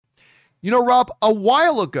You know, Rob, a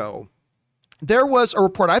while ago, there was a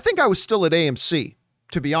report. I think I was still at AMC,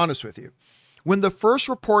 to be honest with you, when the first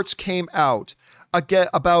reports came out again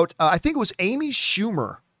about, I think it was Amy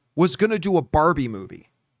Schumer was going to do a Barbie movie.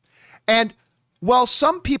 And while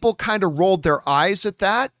some people kind of rolled their eyes at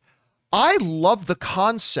that, I love the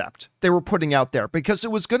concept they were putting out there because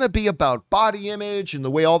it was going to be about body image and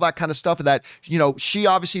the way all that kind of stuff. And that, you know, she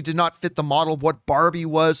obviously did not fit the model of what Barbie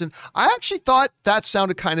was. And I actually thought that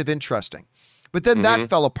sounded kind of interesting. But then that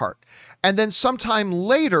fell apart. And then sometime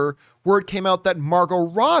later, word came out that Margot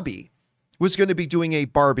Robbie was going to be doing a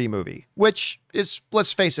Barbie movie, which is,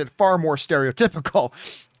 let's face it, far more stereotypical.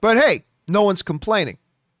 But hey, no one's complaining.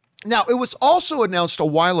 Now, it was also announced a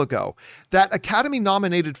while ago that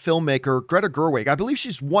Academy-nominated filmmaker Greta Gerwig, I believe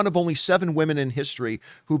she's one of only 7 women in history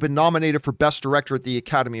who've been nominated for Best Director at the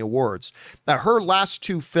Academy Awards. Now, her last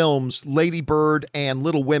 2 films, Lady Bird and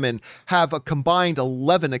Little Women, have a combined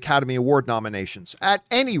 11 Academy Award nominations. At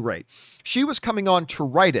any rate, she was coming on to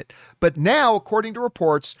write it. But now, according to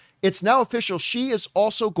reports, it's now official. She is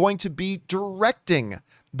also going to be directing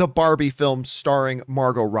the Barbie film starring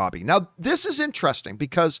Margot Robbie. Now, this is interesting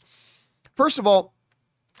because, first of all,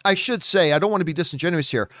 I should say, I don't want to be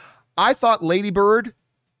disingenuous here. I thought Lady Bird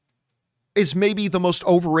is maybe the most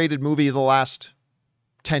overrated movie of the last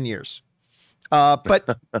 10 years.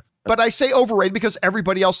 But I say overrated because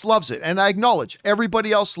everybody else loves it. And I acknowledge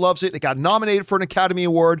everybody else loves it. It got nominated for an Academy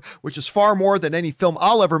Award, which is far more than any film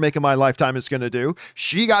I'll ever make in my lifetime is going to do.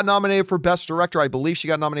 She got nominated for Best Director. I believe she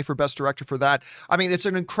got nominated for Best Director for that. I mean, it's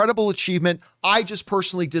an incredible achievement. I just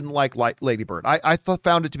personally didn't like Lady Bird. I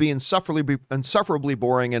found it to be insufferably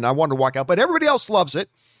boring, and I wanted to walk out. But everybody else loves it,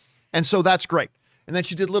 and so that's great. And then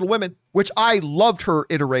she did Little Women, which I loved her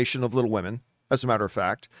iteration of Little Women, as a matter of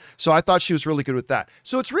fact. So I thought she was really good with that.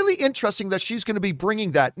 So it's really interesting that she's going to be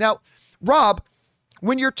bringing that. Now, Rob,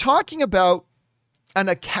 when you're talking about an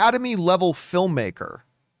Academy level filmmaker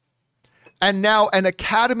and now an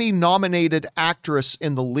Academy nominated actress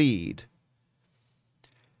in the lead,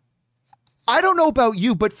 I don't know about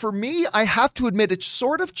you, but for me, I have to admit it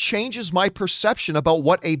sort of changes my perception about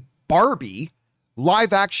what a Barbie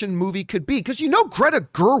live action movie could be. Because you know Greta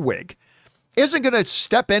Gerwig isn't going to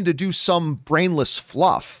step in to do some brainless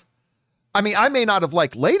fluff. I mean, I may not have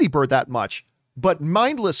liked Lady Bird that much, but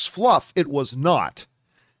mindless fluff it was not.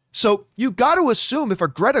 So you got to assume if a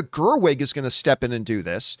Greta Gerwig is going to step in and do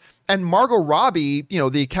this, and Margot Robbie, you know,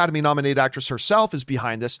 the Academy nominated actress herself, is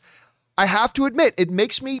behind this, I have to admit, it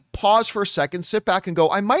makes me pause for a second, sit back and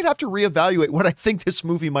go, I might have to reevaluate what I think this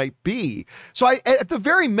movie might be. So at the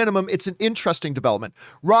very minimum, it's an interesting development.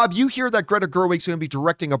 Rob, you hear that Greta Gerwig's going to be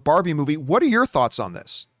directing a Barbie movie. What are your thoughts on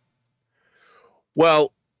this?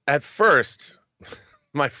 Well, at first,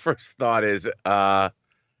 my first thought is that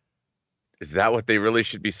what they really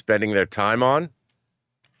should be spending their time on?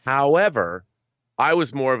 However, I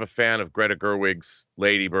was more of a fan of Greta Gerwig's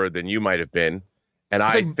Lady Bird than you might have been. And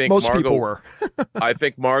I think most people were. I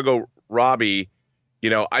think Margot Robbie, you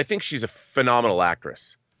know, I think she's a phenomenal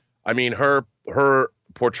actress. I mean, her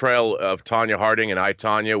portrayal of Tanya Harding in I,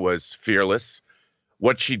 Tanya was fearless.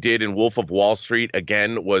 What she did in Wolf of Wall Street,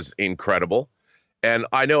 again, was incredible. And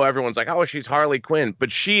I know everyone's like, oh, she's Harley Quinn,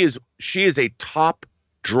 but she is a top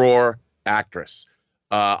drawer actress.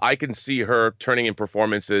 I can see her turning in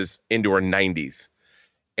performances into her 90s.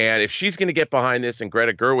 And if she's going to get behind this and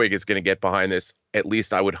Greta Gerwig is going to get behind this, at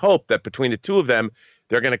least I would hope that between the two of them,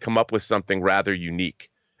 they're going to come up with something rather unique,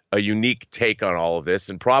 a unique take on all of this,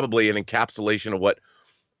 and probably an encapsulation of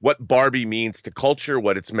what Barbie means to culture,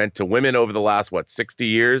 what it's meant to women over the last, 60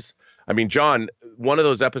 years. I mean, John, one of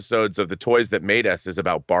those episodes of The Toys That Made Us is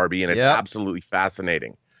about Barbie, and it's absolutely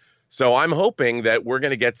fascinating. So I'm hoping that we're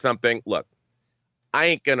going to get something. Look, I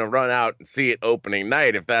ain't going to run out and see it opening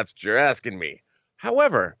night if that's what you're asking me.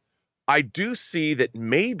 However, I do see that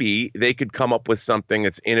maybe they could come up with something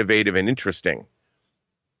that's innovative and interesting.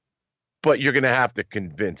 But you're going to have to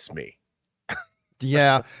convince me.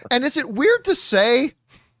 Yeah. And is it weird to say,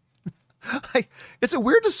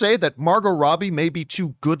 that Margot Robbie may be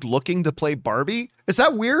too good looking to play Barbie? Is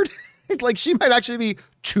that weird? Like she might actually be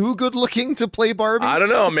too good looking to play Barbie? I don't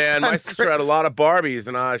know, man. My sister had a lot of Barbies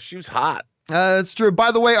and she was hot. That's true.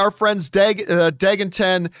 By the way, our friends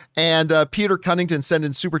Dagan10 and Peter Cunnington send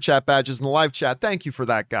in super chat badges in the live chat. Thank you for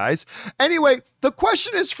that, guys. Anyway, the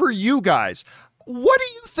question is for you guys. What do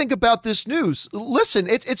you think about this news? Listen,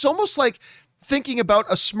 it's almost like thinking about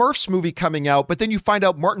a Smurfs movie coming out, but then you find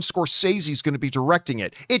out Martin Scorsese is going to be directing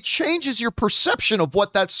it. It changes your perception of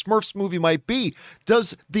what that Smurfs movie might be.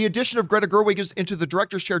 Does the addition of Greta Gerwig into the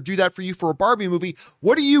director's chair do that for you for a Barbie movie?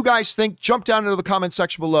 What do you guys think? Jump down into the comment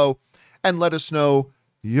section below and let us know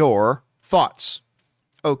your Thoughts?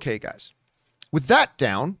 Okay, guys. With that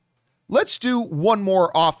down, let's do one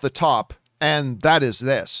more off the top, and that is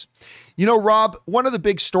this. You know, Rob, one of the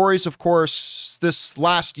big stories, of course, this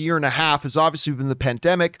last year and a half has obviously been the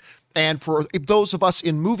pandemic. And for those of us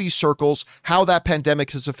in movie circles, how that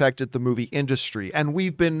pandemic has affected the movie industry. And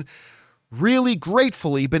we've been really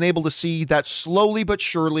gratefully been able to see that slowly but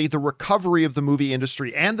surely the recovery of the movie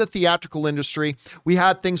industry and the theatrical industry. We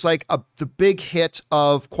had things like the big hit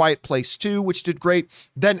of Quiet Place 2, which did great.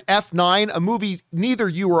 Then F9, a movie neither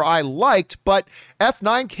you or I liked, but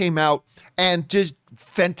F9 came out and did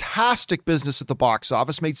fantastic business at the box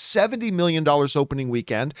office, made $70 million opening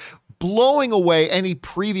weekend, blowing away any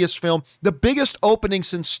previous film, the biggest opening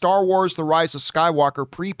since Star Wars: The Rise of Skywalker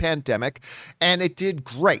pre-pandemic, and it did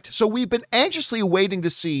great. So we've been anxiously awaiting to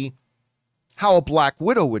see how a Black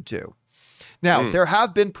Widow would do. Now, there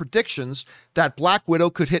have been predictions that Black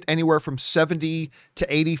Widow could hit anywhere from $70 to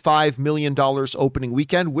 $85 million opening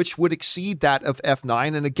weekend, which would exceed that of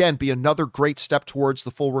F9, and again, be another great step towards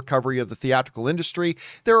the full recovery of the theatrical industry.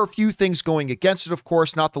 There are a few things going against it, of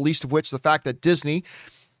course, not the least of which the fact that Disney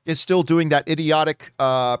is still doing that idiotic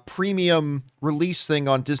premium release thing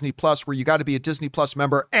on Disney Plus, where you got to be a Disney Plus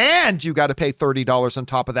member and you got to pay $30 on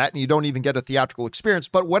top of that, and you don't even get a theatrical experience.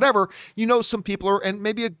 But whatever, you know, some people are, and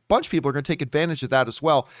maybe a bunch of people are going to take advantage of that as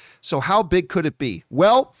well. So how big could it be?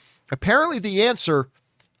 Well, apparently the answer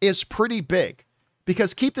is pretty big,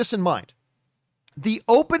 because keep this in mind. The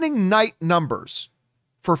opening night numbers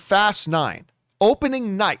for Fast 9,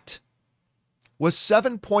 opening night, was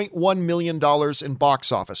 $7.1 million in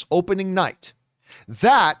box office opening night.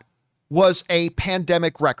 That was a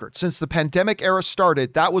pandemic record. Since the pandemic era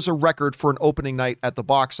started, that was a record for an opening night at the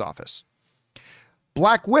box office.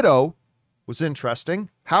 Black Widow was interesting.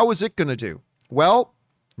 How is it going to do? Well,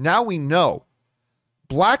 now we know.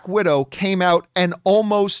 Black Widow came out and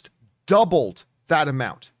almost doubled that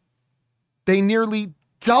amount. They nearly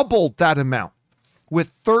doubled that amount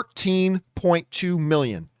with $13.2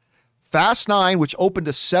 million. Fast 9, which opened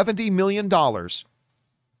to $70 million,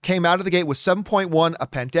 came out of the gate with 7.1, a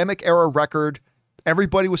pandemic era record.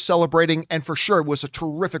 Everybody was celebrating, and for sure it was a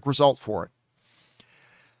terrific result for it.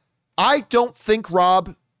 I don't think,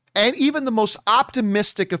 Rob, and even the most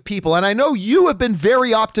optimistic of people, and I know you have been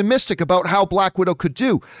very optimistic about how Black Widow could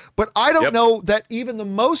do, but I don't know that even the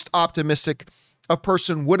most optimistic of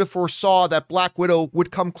person would have foresaw that Black Widow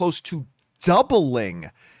would come close to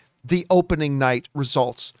doubling the opening night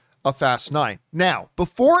results of Fast 9. Now,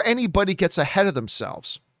 before anybody gets ahead of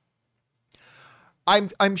themselves,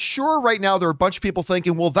 I'm sure right now there are a bunch of people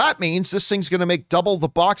thinking, well, that means this thing's going to make double the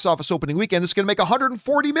box office opening weekend. It's going to make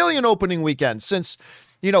 140 million opening weekend. Since,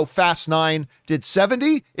 you know, Fast 9 did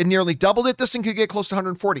 70, it nearly doubled it. This thing could get close to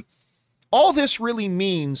 140. All this really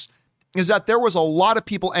means is that there was a lot of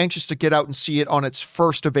people anxious to get out and see it on its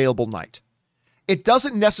first available night. It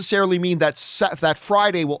doesn't necessarily mean that that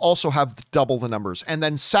Friday will also have double the numbers, and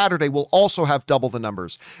then Saturday will also have double the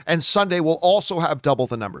numbers, and Sunday will also have double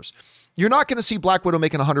the numbers. You're not going to see Black Widow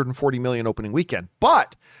making 140 million opening weekend.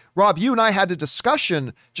 But, Rob, you and I had a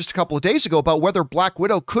discussion just a couple of days ago about whether Black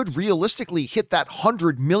Widow could realistically hit that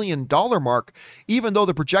 $100 million mark, even though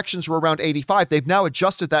the projections were around 85. They've now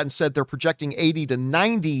adjusted that and said they're projecting 80 to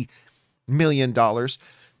 $90 million.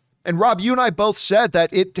 And Rob, you and I both said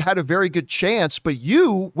that it had a very good chance, but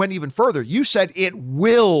you went even further. You said it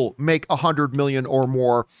will make 100 million or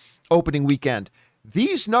more opening weekend.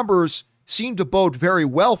 These numbers seem to bode very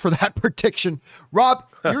well for that prediction. Rob,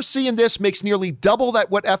 you're seeing this makes nearly double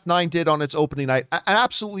that what F9 did on its opening night. An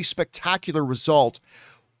absolutely spectacular result.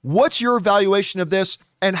 What's your evaluation of this,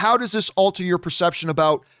 and how does this alter your perception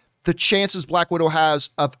about the chances Black Widow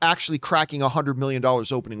has of actually cracking $100 million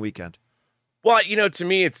opening weekend? Well, you know, to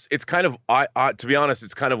me, it's kind of, to be honest,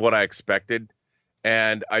 it's kind of what I expected.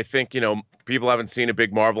 And I think, you know, people haven't seen a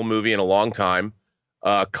big Marvel movie in a long time,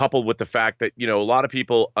 coupled with the fact that, you know, a lot of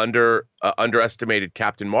people underestimated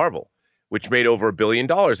Captain Marvel, which made over $1 billion.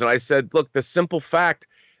 And I said, look, the simple fact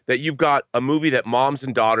that you've got a movie that moms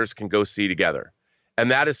and daughters can go see together.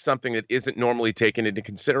 And that is something that isn't normally taken into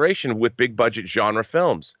consideration with big budget genre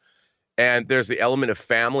films. And there's the element of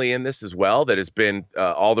family in this as well that has been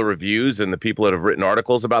all the reviews and the people that have written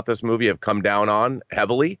articles about this movie have come down on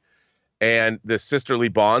heavily. And the sisterly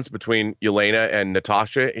bonds between Yelena and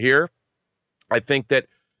Natasha here. I think that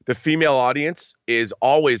the female audience is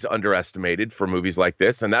always underestimated for movies like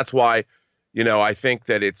this. And that's why, you know, I think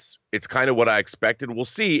that it's kind of what I expected. We'll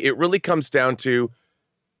see. It really comes down to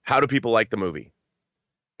how do people like the movie?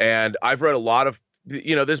 And I've read a lot of,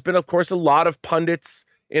 you know, there's been, of course, a lot of pundits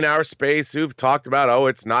in our space who've talked about, oh,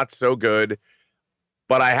 it's not so good.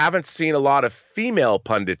 But I haven't seen a lot of female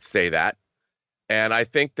pundits say that. And I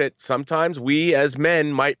think that sometimes we as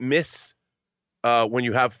men might miss when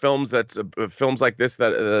you have films films like this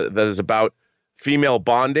that is about female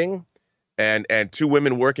bonding and two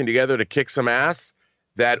women working together to kick some ass,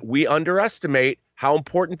 that we underestimate how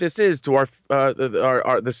important this is to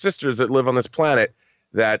the sisters that live on this planet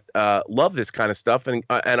that love this kind of stuff and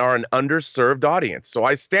are an underserved audience. So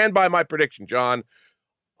I stand by my prediction, John.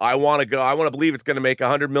 I want to believe it's going to make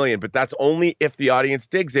 100 million, but that's only if the audience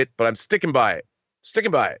digs it. But I'm sticking by it.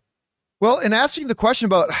 Sticking by it. Well, in asking the question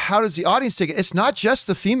about how does the audience take it, it's not just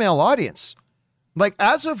the female audience. Like,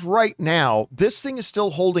 as of right now, this thing is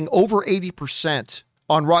still holding over 80%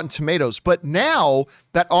 on Rotten Tomatoes. But now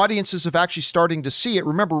that audiences have actually starting to see it,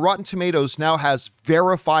 remember, Rotten Tomatoes now has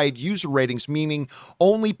verified user ratings, meaning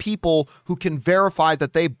only people who can verify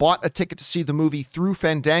that they bought a ticket to see the movie through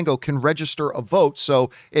Fandango can register a vote. So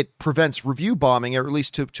it prevents review bombing, or at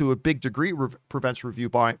least to a big degree prevents review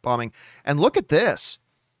bombing. And look at this.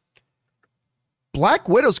 Black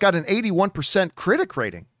Widow's got an 81% critic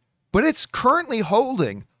rating, but it's currently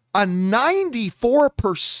holding a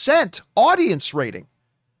 94% audience rating.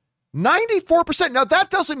 94%. Now, that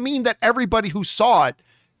doesn't mean that everybody who saw it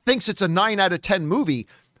thinks it's a 9 out of 10 movie,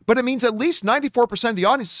 but it means at least 94% of the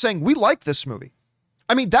audience is saying, we like this movie.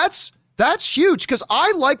 I mean, that's huge, because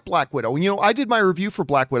I like Black Widow. You know, I did my review for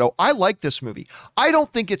Black Widow. I like this movie. I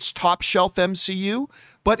don't think it's top shelf MCU,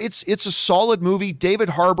 but it's a solid movie. David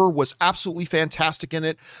Harbour was absolutely fantastic in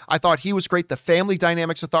it. I thought he was great. The family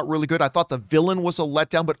dynamics I thought really good. I thought the villain was a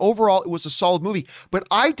letdown, but overall it was a solid movie. But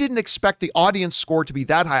I didn't expect the audience score to be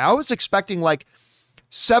that high. I was expecting like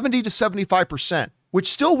 70 to 75%,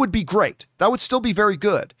 which still would be great. That would still be very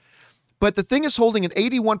good. But the thing is holding an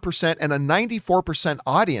 81% and a 94%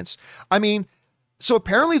 audience. I mean, so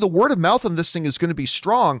apparently the word of mouth on this thing is going to be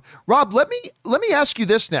strong. Rob, let me ask you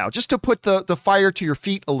this now, just to put the fire to your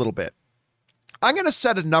feet a little bit. I'm going to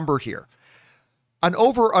set a number here, an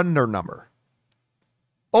over-under number.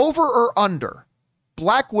 Over or under,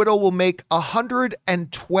 Black Widow will make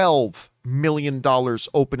 $112 million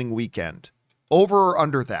opening weekend. Over or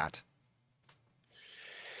under that?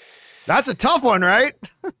 That's a tough one, right?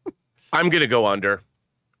 I'm gonna go under.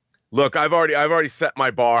 Look, I've already set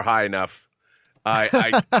my bar high enough.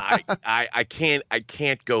 I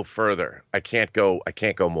can't go further. I can't go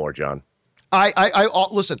more, John.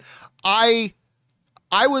 Listen,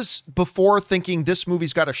 I was before thinking this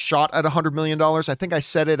movie's got a shot at $100 million. I think I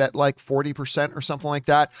set it at like 40% or something like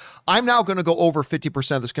that. I'm now going to go over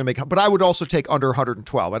 50% that's going to make, but I would also take under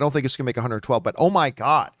 112. I don't think it's going to make 112, but oh my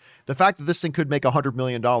God, the fact that this thing could make $100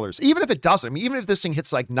 million, even if it doesn't, I mean, even if this thing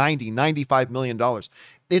hits like $95 million,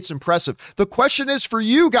 it's impressive. The question is for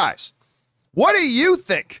you guys, what do you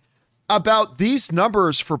think about these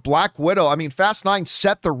numbers for Black Widow? I mean, Fast 9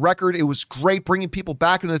 set the record. It was great bringing people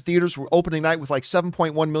back into the theaters for opening night with like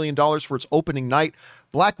 $7.1 million for its opening night.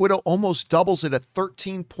 Black Widow almost doubles it at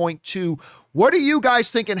 13.2. What do you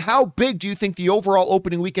guys think, and how big do you think the overall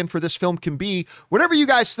opening weekend for this film can be? Whatever you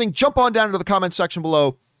guys think, jump on down to the comment section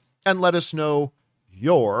below and let us know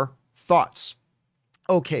your thoughts.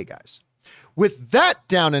 Okay, guys, with that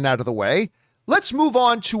down and out of the way, let's move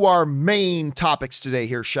on to our main topics today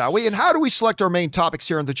here, shall we? And how do we select our main topics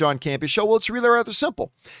here on the John Campea Show? Well, it's really rather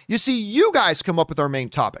simple. You see, you guys come up with our main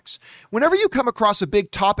topics. Whenever you come across a big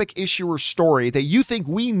topic, issue, or story that you think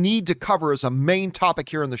we need to cover as a main topic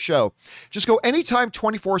here on the show, just go anytime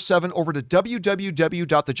 24/7 over to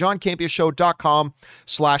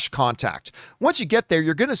www.thejohncampeashow.com/contact. Once you get there,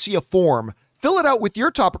 you're going to see a form. Fill it out with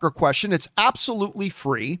your topic or question. It's absolutely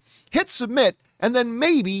free. Hit submit, and then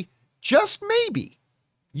maybe, just maybe,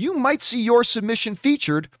 you might see your submission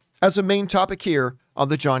featured as a main topic here on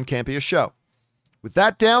the John Campea Show. With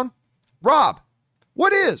that down, Rob,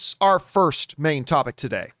 what is our first main topic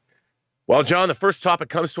today? Well, John, the first topic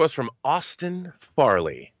comes to us from Austin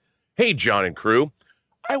Farley. Hey, John and crew.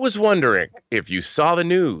 I was wondering if you saw the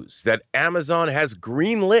news that Amazon has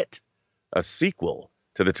greenlit a sequel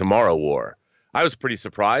to The Tomorrow War. I was pretty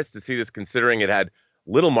surprised to see this, considering it had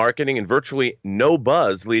little marketing and virtually no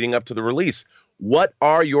buzz leading up to the release. What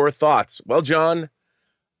are your thoughts? Well, John,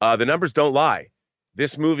 the numbers don't lie.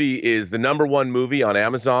 This movie is the #1 movie on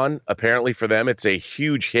Amazon. Apparently for them, it's a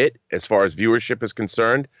huge hit as far as viewership is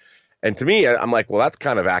concerned. And to me, I'm like, well, that's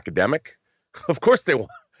kind of academic. Of course they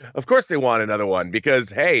want another one, because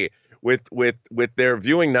hey, with their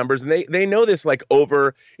viewing numbers, and they know this, like,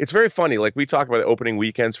 over, it's very funny. Like, we talk about the opening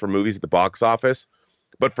weekends for movies at the box office,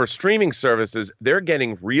 but for streaming services, they're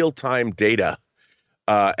getting real-time data,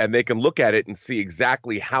 and they can look at it and see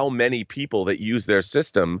exactly how many people that use their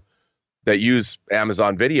system, that use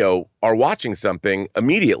Amazon Video, are watching something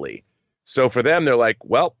immediately. So for them, they're like,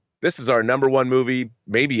 well, this is our number one movie,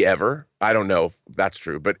 maybe ever. I don't know if that's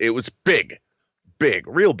true, but it was big, big,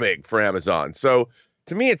 real big for Amazon. So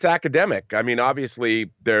to me, it's academic. I mean, obviously,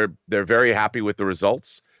 they're very happy with the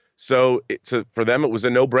results. So for them, it was a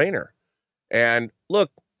no-brainer. And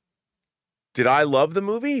look, did I love the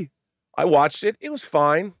movie? I watched it. It was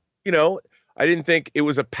fine. You know, I didn't think it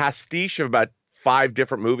was a pastiche of about 5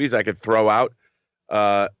 different movies I could throw out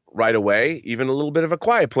right away. Even a little bit of A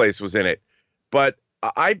Quiet Place was in it. But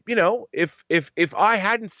if I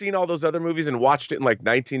hadn't seen all those other movies and watched it in like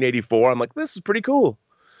 1984, I'm like, this is pretty cool.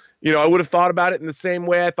 You know, I would have thought about it in the same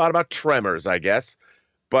way I thought about Tremors, I guess.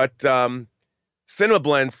 But Cinema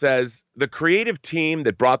Blend says the creative team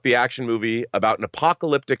that brought the action movie about an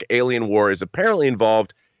apocalyptic alien war is apparently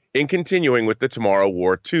involved in continuing with the Tomorrow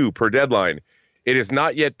War 2 per Deadline. It has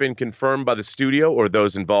not yet been confirmed by the studio or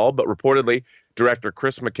those involved, but reportedly director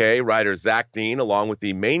Chris McKay, writer Zach Dean, along with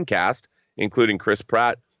the main cast, including Chris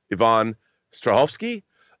Pratt, Yvonne Strahovski,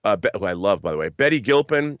 who I love, by the way, Betty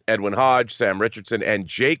Gilpin, Edwin Hodge, Sam Richardson, and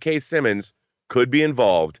J.K. Simmons could be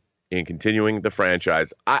involved in continuing the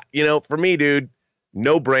franchise. For me, dude,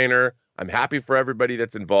 no brainer. I'm happy for everybody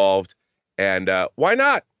that's involved, and why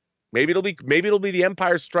not? Maybe it'll be the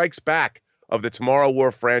Empire Strikes Back of the Tomorrow War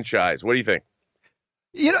franchise. What do you think?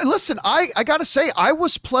 You know, listen, I got to say, I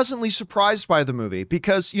was pleasantly surprised by the movie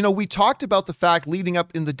because, you know, we talked about the fact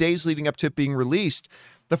in the days leading up to it being released,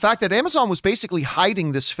 the fact that Amazon was basically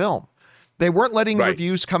hiding this film. They weren't letting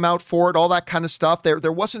reviews come out for it, all that kind of stuff.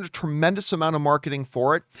 There wasn't a tremendous amount of marketing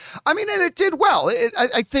for it. I mean, and it did well.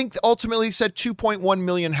 I think ultimately said 2.1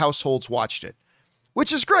 million households watched it,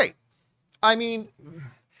 which is great. I mean,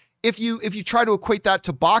 if you try to equate that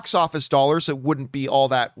to box office dollars, it wouldn't be all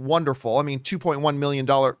that wonderful. I mean,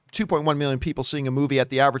 2.1 million people seeing a movie at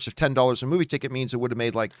the average of $10 a movie ticket means it would have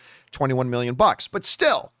made like 21 million bucks. But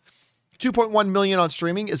still, 2.1 million on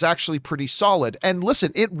streaming is actually pretty solid. And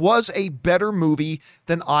listen, it was a better movie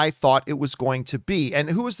than I thought it was going to be.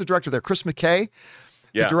 And who was the director there? Chris McKay,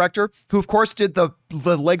 the director, who of course did the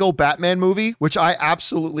Lego Batman movie, which I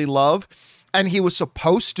absolutely love. And he was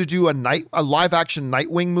supposed to do a live action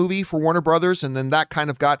Nightwing movie for Warner Brothers. And then that kind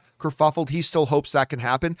of got kerfuffled. He still hopes that can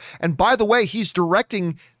happen. And by the way, he's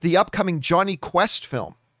directing the upcoming Johnny Quest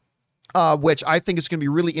film, which I think is going to be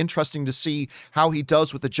really interesting to see how he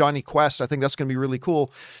does with the Johnny Quest. I think that's going to be really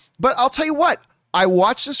cool. But I'll tell you what, I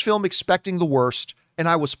watched this film expecting the worst, and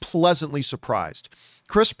I was pleasantly surprised.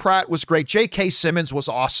 Chris Pratt was great. J.K. Simmons was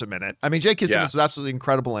awesome in it. I mean, J.K. Simmons was absolutely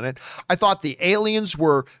incredible in it. I thought the aliens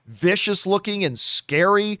were vicious looking and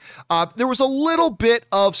scary. There was a little bit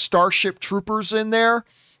of Starship Troopers in there.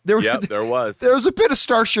 There was. There was a bit of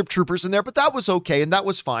Starship Troopers in there, but that was okay, and that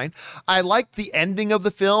was fine. I liked the ending of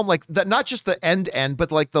the film, like that, not just the end,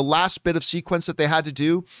 but like the last bit of sequence that they had to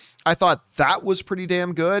do. I thought that was pretty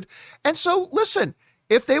damn good. And so, listen,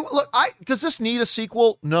 does this need a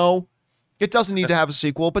sequel? No. It doesn't need to have a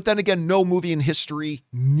sequel, but then again, no movie in history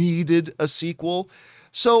needed a sequel.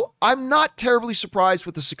 So I'm not terribly surprised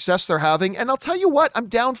with the success they're having, and I'll tell you what, I'm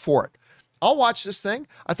down for it. I'll watch this thing.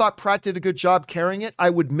 I thought Pratt did a good job carrying it. I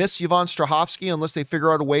would miss Yvonne Strahovski unless they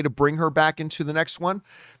figure out a way to bring her back into the next one.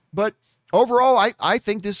 But overall, I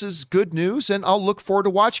think this is good news, and I'll look forward to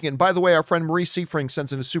watching it. And by the way, our friend Marie Seafring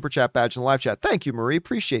sends in a super chat badge in the live chat. Thank you, Marie.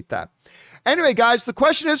 Appreciate that. Anyway, guys, the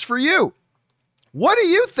question is for you. What do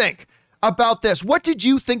you think about this? What did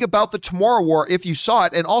you think about the Tomorrow War if you saw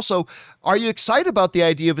it? And also, are you excited about the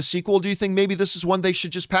idea of a sequel? Do you think maybe this is one they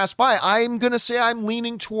should just pass by? I'm going to say I'm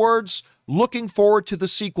leaning towards looking forward to the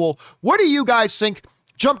sequel. What do you guys think?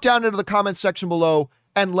 Jump down into the comment section below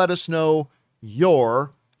and let us know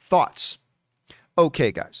your thoughts.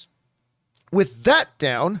 Okay, guys. With that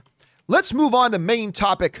down, let's move on to main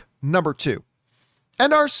topic number 2.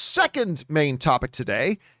 And our second main topic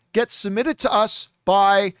today gets submitted to us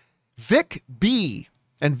by Vic B.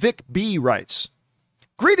 And Vic B writes,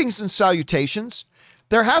 "Greetings and salutations.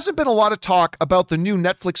 There hasn't been a lot of talk about the new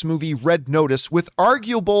Netflix movie Red Notice with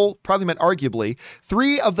arguably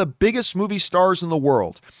 3 of the biggest movie stars in the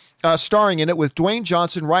world, starring in it with Dwayne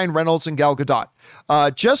Johnson, Ryan Reynolds, and Gal Gadot.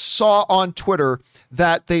 Just saw on Twitter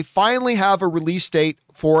that they finally have a release date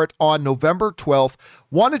for it on November 12th.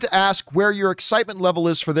 Wanted to ask where your excitement level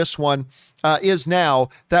is for this one is now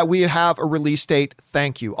that we have a release date.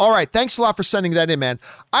 Thank you." All right. Thanks a lot for sending that in, man.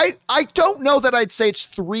 I don't know that I'd say it's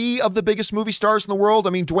 3 of the biggest movie stars in the world. I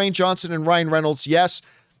mean, Dwayne Johnson and Ryan Reynolds, yes.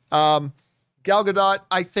 Gal Gadot,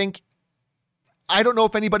 I don't know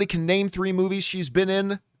if anybody can name 3 movies she's been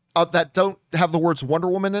in that don't have the words Wonder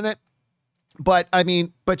Woman in it. But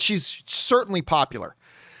she's certainly popular.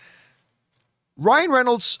 Ryan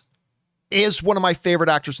Reynolds, is one of my favorite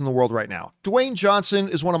actors in the world right now. Dwayne Johnson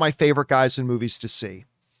is one of my favorite guys in movies to see.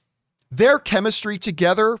 Their chemistry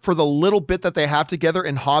together for the little bit that they have together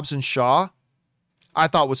in Hobbs and Shaw, I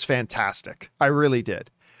thought was fantastic. I really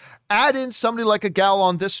did. Add in somebody like a gal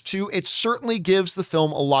on this too, it certainly gives the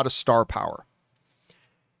film a lot of star power.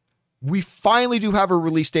 We finally do have a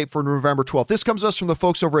release date for November 12th. This comes to us from the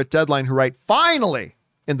folks over at Deadline who write, finally,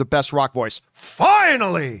 in the best rock voice,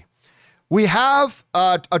 finally! We have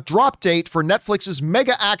a drop date for Netflix's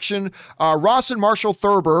mega action Ross and Marshall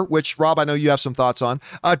Thurber, which, Rob, I know you have some thoughts on,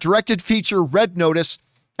 directed feature Red Notice,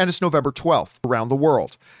 and it's November 12th around the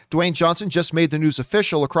world. Dwayne Johnson just made the news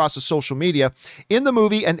official across the social media. In the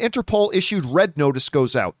movie, an Interpol-issued red notice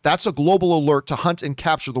goes out. That's a global alert to hunt and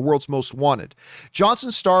capture the world's most wanted.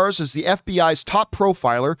 Johnson stars as the FBI's top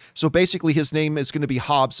profiler, so basically his name is going to be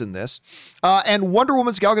Hobbs in this, and Wonder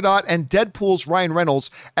Woman's Gal Gadot and Deadpool's Ryan Reynolds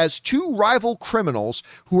as two rival criminals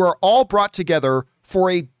who are all brought together for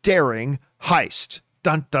a daring heist.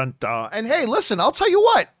 Dun, dun, dun. And hey, listen, I'll tell you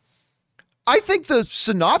what. I think the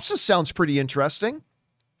synopsis sounds pretty interesting.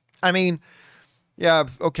 I mean, yeah,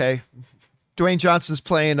 okay. Dwayne Johnson's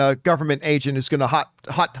playing a government agent who's going to hot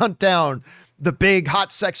hunt down the big,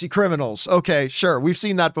 hot, sexy criminals. Okay, sure. We've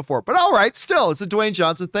seen that before. But all right, still, it's a Dwayne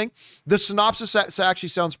Johnson thing. The synopsis actually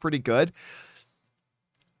sounds pretty good.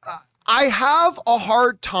 I have a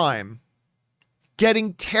hard time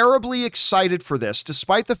getting terribly excited for this,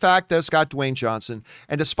 despite the fact that it's got Dwayne Johnson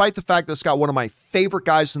and despite the fact that it's got one of my favorite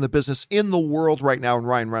guys in the business in the world right now in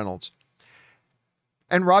Ryan Reynolds.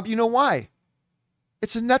 And Rob, you know why?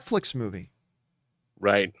 It's a Netflix movie.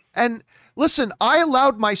 Right. And listen, I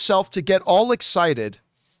allowed myself to get all excited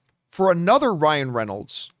for another Ryan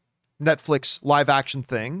Reynolds Netflix live action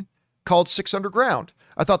thing called Six Underground.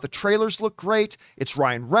 I thought the trailers looked great. It's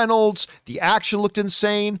Ryan Reynolds. The action looked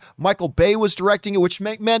insane. Michael Bay was directing it, which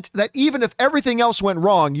meant that even if everything else went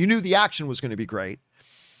wrong, you knew the action was going to be great.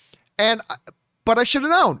 But I should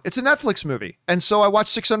have known. It's a Netflix movie. And so I watched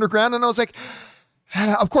Six Underground and I was like,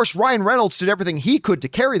 of course, Ryan Reynolds did everything he could to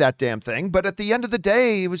carry that damn thing. But at the end of the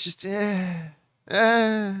day, it was just,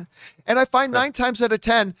 And I find 9 times out of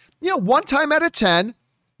 10, one time out of 10,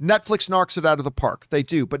 Netflix knocks it out of the park. They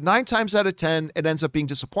do. But 9 times out of 10, it ends up being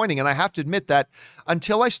disappointing. And I have to admit that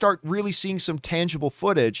until I start really seeing some tangible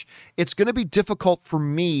footage, it's going to be difficult for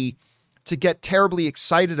me to get terribly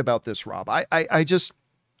excited about this, Rob. I just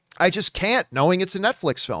can't, knowing it's a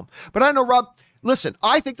Netflix film. But I know, Rob, listen,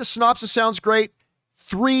 I think the synopsis sounds great.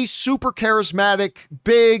 3 super charismatic,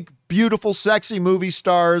 big, beautiful, sexy movie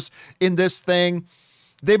stars in this thing.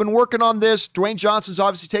 They've been working on this. Dwayne Johnson's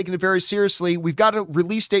obviously taking it very seriously. We've got a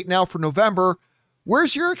release date now for November.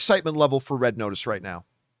 Where's your excitement level for Red Notice right now?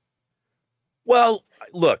 Well,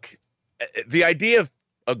 look, the idea of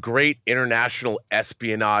a great international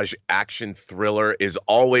espionage action thriller is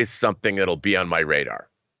always something that'll be on my radar.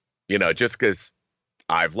 Just because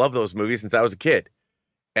I've loved those movies since I was a kid.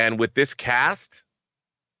 And with this cast,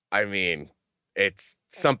 I mean, it's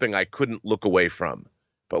something I couldn't look away from.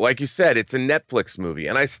 But like you said, it's a Netflix movie,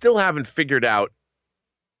 and I still haven't figured out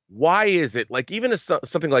why is it, like, even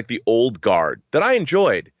something like The Old Guard that I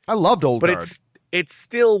enjoyed. I loved Old Guard. But it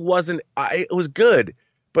still wasn't, it was good,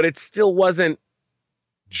 but it still wasn't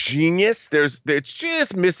genius. It's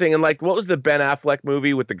just missing. And like, what was the Ben Affleck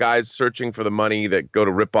movie with the guys searching for the money that go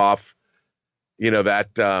to rip off, with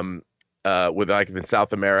like in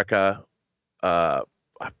South America,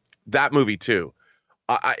 that movie too.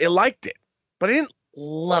 I liked it, but I didn't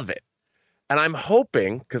love it. And I'm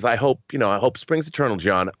hoping, because I hope springs eternal,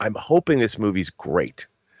 John. I'm hoping this movie's great,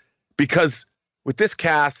 because with this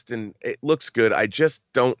cast and it looks good, I just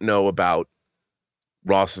don't know about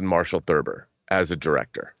Ross and Marshall Thurber as a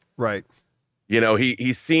director. Right.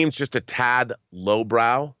 He seems just a tad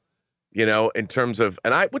lowbrow, in terms of,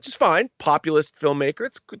 which is fine, populist filmmaker.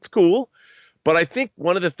 It's cool. But I think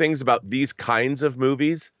one of the things about these kinds of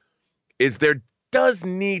movies is there does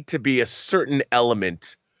need to be a certain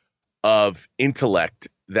element of intellect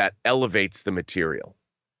that elevates the material,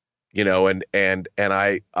 and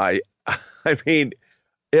I mean,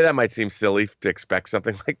 that might seem silly to expect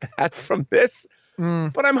something like that from this,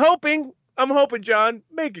 but I'm hoping, John,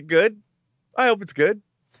 make it good. I hope it's good.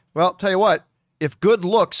 Well, tell you what, if good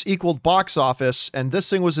looks equaled box office and this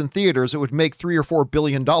thing was in theaters, it would make $3 or $4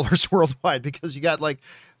 billion worldwide, because you got like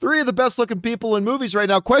 3 of the best looking people in movies right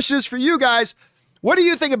now. Question is for you guys. What do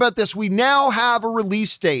you think about this? We now have a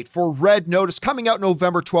release date for Red Notice coming out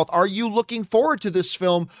November 12th. Are you looking forward to this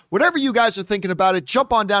film? Whatever you guys are thinking about it,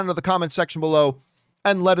 jump on down into the comment section below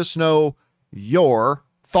and let us know your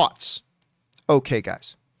thoughts. Okay,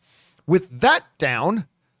 guys. With that down,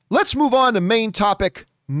 let's move on to main topic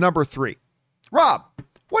number 3. Rob,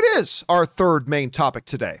 what is our third main topic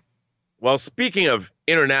today? Well, speaking of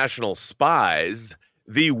international spies,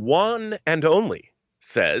 the one and only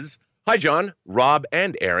says, "Hi, John, Rob,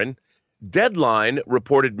 and Aaron. Deadline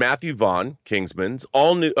reported Matthew Vaughn, Kingsman's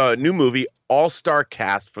all new movie all-star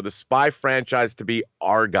cast for the spy franchise to be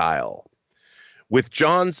Argylle, with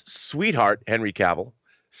John's sweetheart Henry Cavill,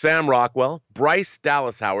 Sam Rockwell, Bryce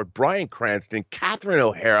Dallas Howard, Bryan Cranston, Catherine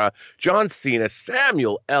O'Hara, John Cena,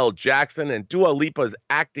 Samuel L. Jackson, and Dua Lipa's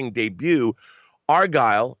acting debut.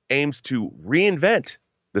 Argylle aims to reinvent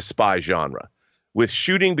the spy genre. With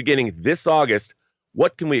shooting beginning this August,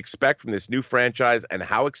 what can we expect from this new franchise, and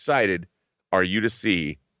how excited are you to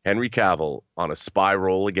see Henry Cavill on a spy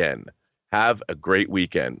role again? Have a great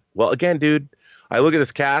weekend." Well, again, dude, I look at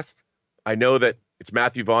this cast. I know that it's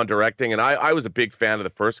Matthew Vaughn directing, and I was a big fan of the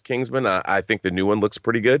first Kingsman. I think the new one looks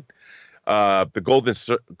pretty good. The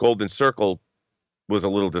Golden Circle was a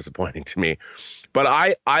little disappointing to me. But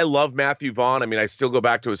I love Matthew Vaughn. I mean, I still go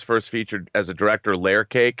back to his first feature as a director, Layer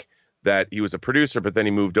Cake, that he was a producer, but then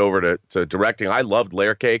he moved over to directing. I loved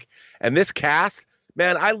Layer Cake. And this cast,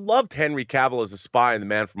 man, I loved Henry Cavill as a spy in The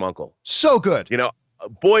Man from U.N.C.L.E. So good. You know,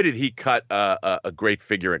 boy, did he cut a great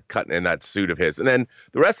figure in that suit of his. And then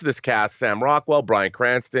the rest of this cast, Sam Rockwell, Bryan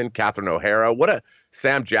Cranston, Catherine O'Hara,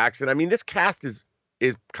 Sam Jackson. I mean, this cast is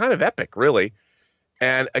kind of epic, really.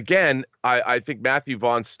 And again, I think Matthew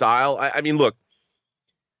Vaughn's style, I mean, look,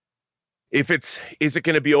 is it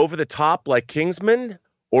going to be over the top like Kingsman,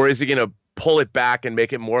 or is he going to pull it back and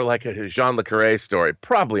make it more like a Jean Le Carré story?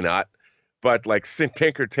 Probably not, but like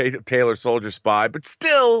Tinker Tailor Soldier Spy. But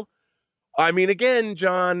still, I mean, again,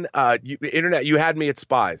 John, internet, you had me at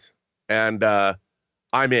spies, and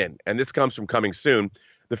I'm in. And this comes from Coming Soon.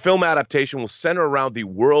 The film adaptation will center around the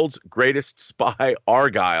world's greatest spy,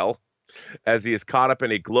 Argylle, as he is caught up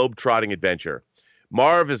in a globe-trotting adventure.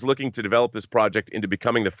 Marv is looking to develop this project into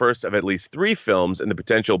becoming the first of at least 3 films in the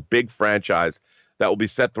potential big franchise that will be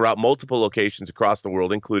set throughout multiple locations across the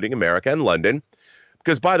world, including America and London.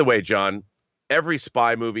 Because, by the way, John, every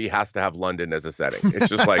spy movie has to have London as a setting. It's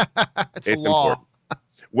just like, it's important.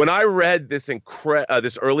 When I read this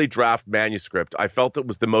early draft manuscript, I felt it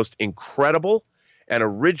was the most incredible and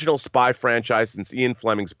original spy franchise since Ian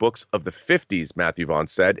Fleming's books of the 50s, Matthew Vaughn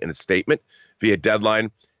said in a statement via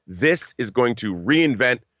Deadline. This is going to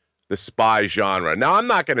reinvent the spy genre. Now, I'm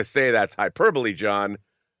not going to say that's hyperbole, John,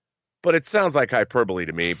 but it sounds like hyperbole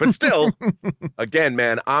to me. But still, again,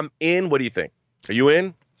 man, I'm in. What do you think? Are you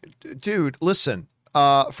in? Dude, listen.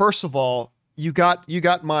 First of all, you got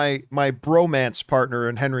my bromance partner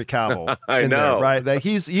in Henry Cavill. I know, there, right? That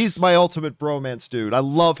he's my ultimate bromance dude. I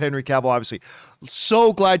love Henry Cavill, obviously.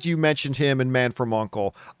 So glad you mentioned him in Man from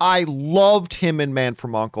U.N.C.L.E. I loved him in Man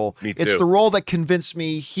from U.N.C.L.E. Me too. It's the role that convinced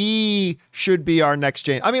me he should be our next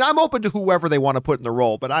James. I mean, I'm open to whoever they want to put in the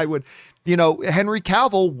role, but I would, Henry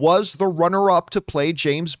Cavill was the runner-up to play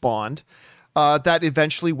James Bond. That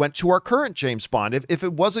eventually went to our current James Bond. If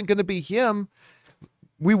it wasn't going to be him,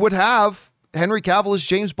 we would have Henry Cavill as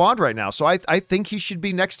James Bond right now. So I think he should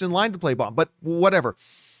be next in line to play Bond, but whatever.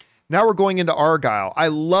 Now we're going into Argylle. I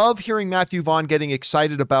love hearing Matthew Vaughn getting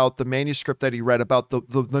excited about the manuscript that he read about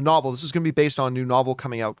the novel. This is going to be based on a new novel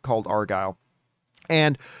coming out called Argylle.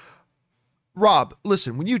 And Rob,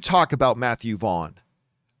 listen, when you talk about Matthew Vaughn,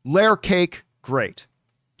 Layer Cake, great.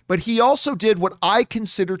 But he also did what I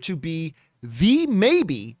consider to be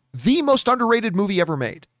maybe the most underrated movie ever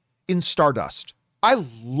made, in Stardust. I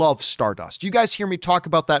love Stardust. You guys hear me talk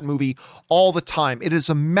about that movie all the time. It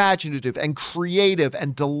is imaginative and creative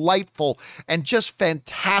and delightful and just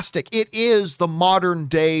fantastic. It is the modern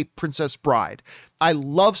day Princess Bride. I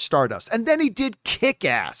love Stardust. And then he did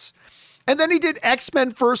Kick-Ass. And then he did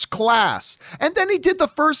X-Men First Class. And then he did the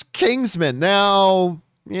first Kingsman.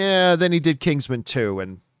 Then he did Kingsman 2.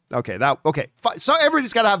 And okay. So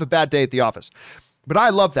everybody's got to have a bad day at the office. But I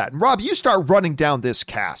love that. And Rob, you start running down this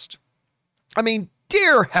cast. I mean,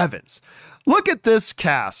 dear heavens, look at this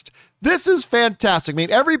cast. This is fantastic.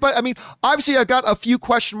 I mean, obviously I got a few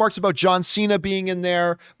question marks about John Cena being in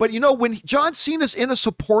there, but when John Cena's in a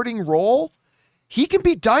supporting role, he can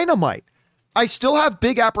be dynamite. I still have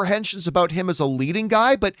big apprehensions about him as a leading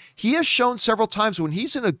guy, but he has shown several times when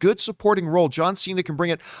he's in a good supporting role, John Cena can bring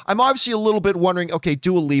it. I'm obviously a little bit wondering, okay,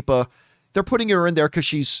 Dua Lipa, they're putting her in there because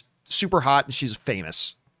she's super hot and she's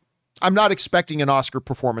famous. I'm not expecting an Oscar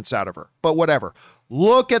performance out of her, but whatever.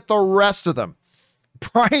 Look at the rest of them.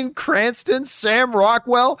 Bryan Cranston, Sam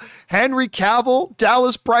Rockwell, Henry Cavill,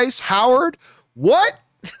 Dallas Price, Howard. What?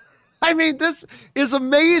 I mean, this is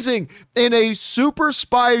amazing in a super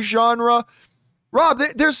spy genre. Rob,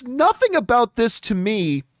 there's nothing about this to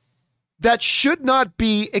me that should not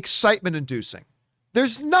be excitement inducing.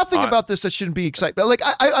 There's nothing about this that shouldn't be excitement. Like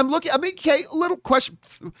I'm looking, I mean, okay, a little question.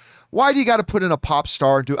 Why do you got to put in a pop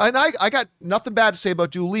star? And I got nothing bad to say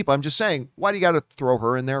about Dua Lipa. I'm just saying, why do you got to throw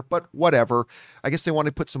her in there? But whatever. I guess they want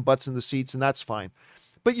to put some butts in the seats, and that's fine.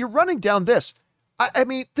 But you're running down this. I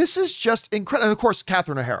mean, this is just incredible. And of course,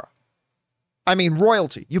 Catherine O'Hara. I mean,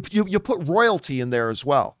 royalty. You put royalty in there as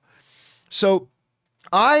well. So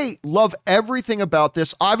I love everything about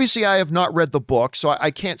this. Obviously, I have not read the book, so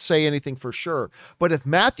I can't say anything for sure. But if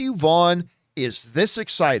Matthew Vaughn is this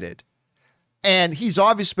excited, and he's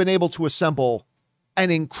obviously been able to assemble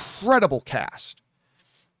an incredible cast,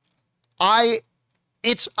 I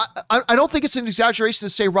don't think it's an exaggeration to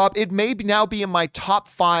say, Rob, it may now be in my top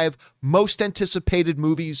 5 most anticipated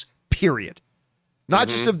movies, period. Not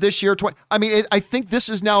just of this year. I think this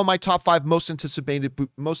is now in my top 5 most anticipated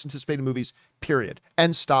movies, period.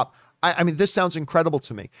 End stop. I mean, this sounds incredible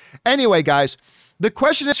to me. Anyway, guys, the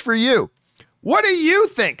question is for you. What do you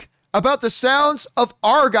think about the sounds of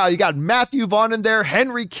Argyle? You got Matthew Vaughn in there,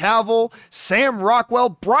 Henry Cavill, Sam Rockwell,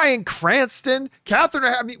 Bryan Cranston, Catherine.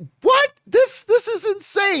 I mean, what? This is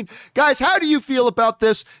insane. Guys, how do you feel about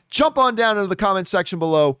this? Jump on down into the comment section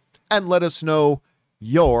below and let us know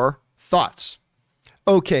your thoughts.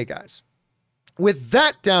 Okay, guys, with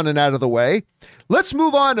that down and out of the way, let's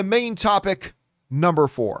move on to main topic number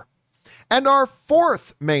 4. And our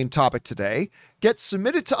 4th main topic today gets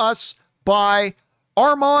submitted to us by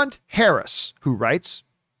Armand Harris, who writes,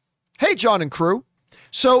 "Hey, John and crew.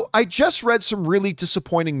 So I just read some really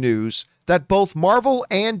disappointing news that both Marvel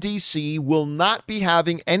and DC will not be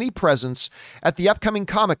having any presence at the upcoming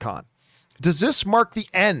Comic-Con. Does this mark the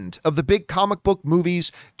end of the big comic book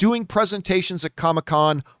movies doing presentations at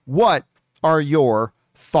Comic-Con? What are your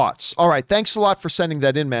thoughts?" All right, thanks a lot for sending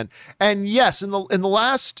that in, man. And yes, in the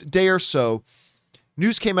last day or so,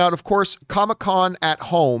 news came out. Of course, Comic-Con at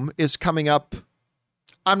home is coming up.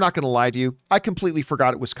 I'm not going to lie to you. I completely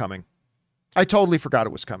forgot it was coming. I totally forgot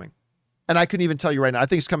it was coming. And I couldn't even tell you right now. I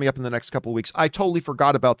think it's coming up in the next couple of weeks. I totally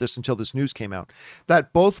forgot about this until this news came out,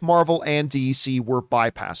 that both Marvel and DC were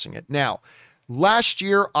bypassing it. Now, last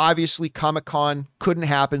year, obviously, Comic-Con couldn't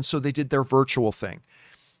happen, so they did their virtual thing.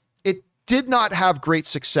 It did not have great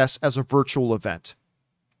success as a virtual event.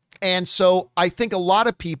 And so I think a lot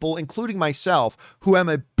of people, including myself, who am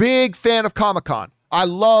a big fan of Comic-Con, I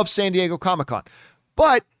love San Diego Comic-Con,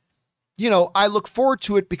 but, you know, I look forward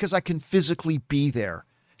to it because I can physically be there.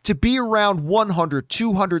 To be around 100,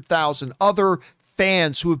 200,000 other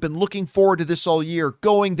fans who have been looking forward to this all year,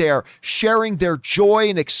 going there, sharing their joy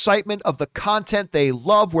and excitement of the content they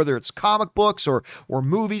love, whether it's comic books or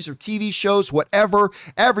movies or TV shows, whatever.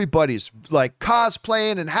 Everybody's like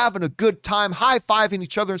cosplaying and having a good time, high-fiving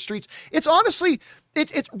each other in streets. It's honestly,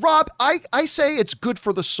 it's Rob, I say it's good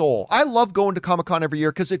for the soul. I love going to Comic-Con every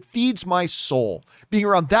year because it feeds my soul. Being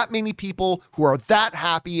around that many people who are that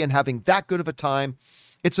happy and having that good of a time.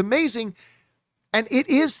 It's amazing, and it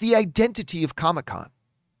is the identity of Comic-Con.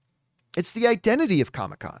 It's the identity of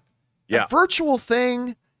Comic-Con. Yeah. A virtual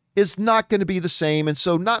thing is not going to be the same, and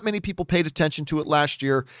so not many people paid attention to it last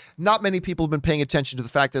year. Not many people have been paying attention to the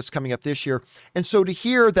fact that it's coming up this year. And so to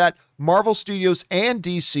hear that Marvel Studios and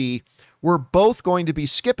DC were both going to be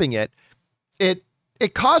skipping it,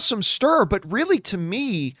 it caused some stir, but really to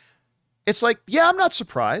me, it's like, yeah, I'm not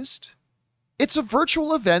surprised. It's a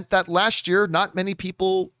virtual event that last year, not many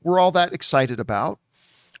people were all that excited about.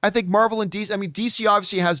 I think Marvel and DC, I mean, DC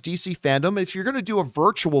obviously has DC fandom. If you're going to do a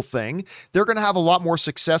virtual thing, they're going to have a lot more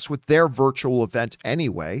success with their virtual event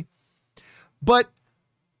anyway. But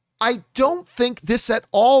I don't think this at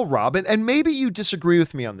all, Robin, and maybe you disagree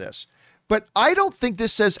with me on this, but I don't think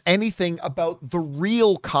this says anything about the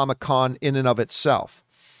real Comic-Con in and of itself.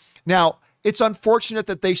 Now, it's unfortunate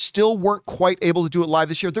that they still weren't quite able to do it live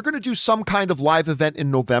this year. They're going to do some kind of live event in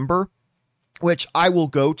November, which I will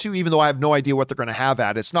go to, even though I have no idea what they're going to have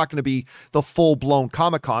at. It's not going to be the full-blown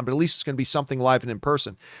Comic-Con, but at least it's going to be something live and in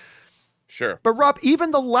person. Sure. But Rob, even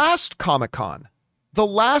the last Comic-Con, the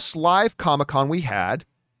last live Comic-Con we had,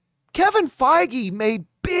 Kevin Feige made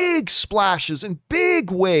big splashes and big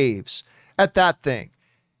waves at that thing.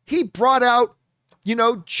 He brought out, you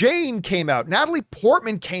know, Jane came out, Natalie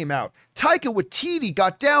Portman came out, Taika Waititi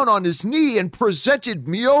got down on his knee and presented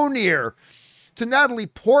Mjolnir to Natalie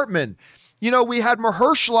Portman. You know, we had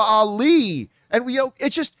Mahershala Ali, and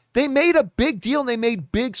it's just, they made a big deal and they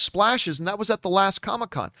made big splashes, and that was at the last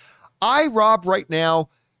Comic-Con. Rob, right now,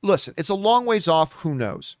 listen, it's a long ways off, who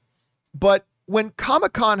knows? But when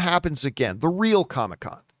Comic-Con happens again, the real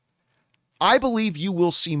Comic-Con, I believe you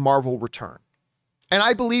will see Marvel return. And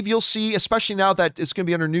I believe you'll see, especially now that it's going to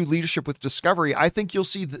be under new leadership with Discovery, I think you'll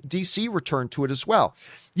see the DC return to it as well.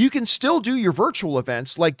 You can still do your virtual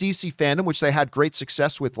events like DC Fandom, which they had great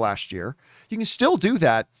success with last year. You can still do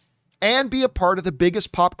that and be a part of the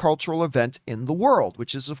biggest pop cultural event in the world,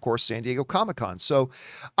 which is, of course, San Diego Comic-Con. So,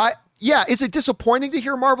 is it disappointing to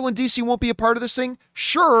hear Marvel and DC won't be a part of this thing?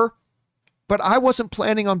 Sure, but I wasn't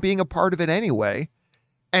planning on being a part of it anyway.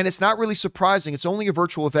 And it's not really surprising. It's only a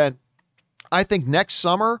virtual event. I think next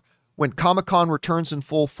summer, when Comic-Con returns in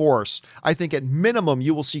full force, I think at minimum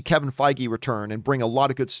you will see Kevin Feige return and bring a lot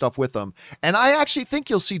of good stuff with him. And I actually think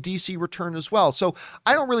you'll see DC return as well. So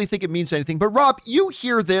I don't really think it means anything. But Rob, you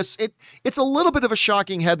hear this. It's a little bit of a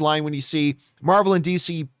shocking headline when you see Marvel and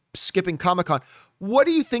DC skipping Comic-Con. What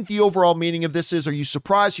do you think the overall meaning of this is? Are you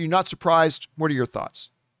surprised? Are you not surprised? What are your thoughts?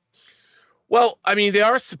 Well, I mean, they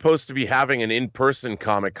are supposed to be having an in-person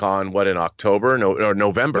Comic-Con, in October? Or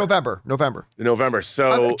November? November.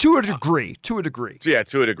 So to a degree. Yeah,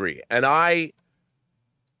 to a degree. And I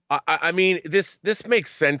mean, this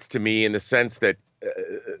makes sense to me in the sense that,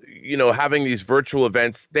 having these virtual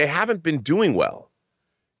events, they haven't been doing well.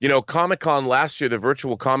 Comic-Con last year, the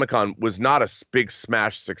virtual Comic-Con was not a big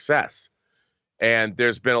smash success. And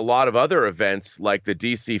there's been a lot of other events like the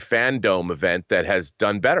DC Fandom event that has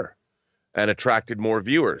done better and attracted more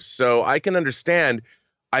viewers. So I can understand.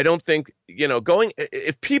 I don't think,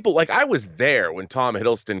 if people, like I was there when Tom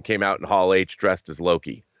Hiddleston came out in Hall H dressed as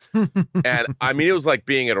Loki. And I mean, it was like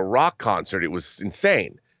being at a rock concert. It was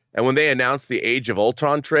insane. And when they announced the Age of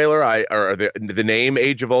Ultron trailer, or the name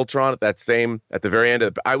Age of Ultron at the very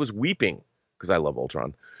end I was weeping because I love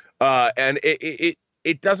Ultron. And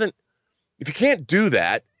it doesn't, if you can't do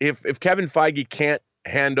that, if Kevin Feige can't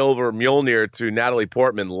hand over Mjolnir to Natalie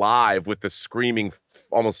Portman live with the screaming,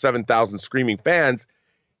 almost 7,000 screaming fans,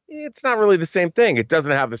 it's not really the same thing. It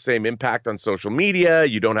doesn't have the same impact on social media.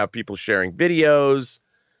 You don't have people sharing videos.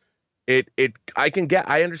 I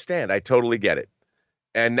understand. I totally get it.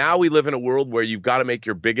 And now we live in a world where you've got to make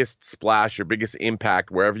your biggest splash, your biggest impact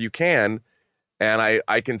wherever you can. And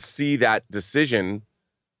I can see that decision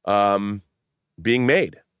being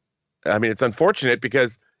made. I mean, it's unfortunate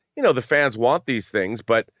because the fans want these things,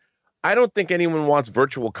 but I don't think anyone wants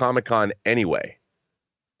virtual Comic-Con anyway.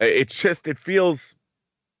 It feels,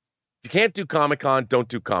 if you can't do Comic-Con, don't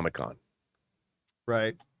do Comic-Con.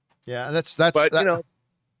 Right. Yeah, that's. But I don't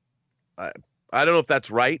know if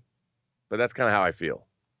that's right, but that's kind of how I feel.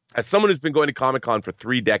 As someone who's been going to Comic-Con for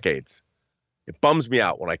 3 decades, it bums me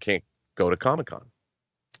out when I can't go to Comic-Con.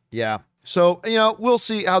 Yeah. So, we'll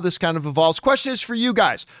see how this kind of evolves. Question is for you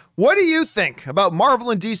guys. What do you think about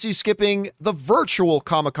Marvel and DC skipping the virtual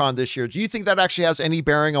Comic-Con this year? Do you think that actually has any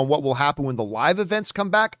bearing on what will happen when the live events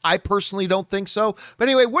come back? I personally don't think so. But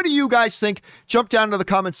anyway, what do you guys think? Jump down to the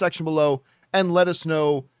comment section below and let us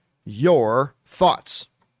know your thoughts.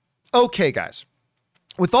 Okay, guys.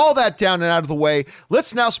 With all that down and out of the way,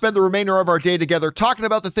 let's now spend the remainder of our day together talking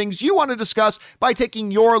about the things you want to discuss by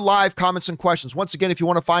taking your live comments and questions. Once again, if you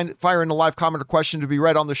want to fire in a live comment or question to be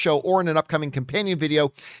read on the show or in an upcoming companion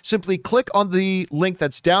video, simply click on the link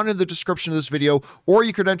that's down in the description of this video, or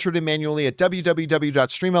you could enter it in manually at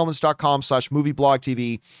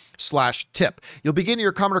www.streamelements.com/movieblogtv/tip. You'll begin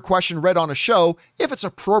your comment or question read on a show if it's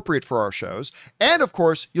appropriate for our shows. And of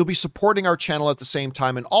course, you'll be supporting our channel at the same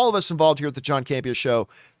time. And all of us involved here at the John Campea Show,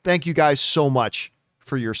 thank you guys so much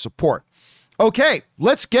for your support. Okay,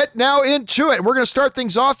 let's get now into it. We're going to start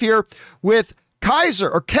things off here with Kelsire,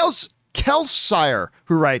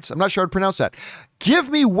 who writes, I'm not sure how to pronounce that. Give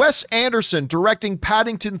me Wes Anderson directing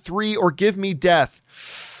Paddington 3 or give me death.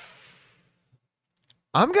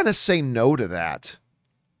 I'm going to say no to that.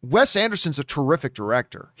 Wes Anderson's a terrific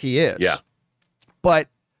director. He is. Yeah. But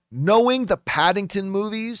knowing the Paddington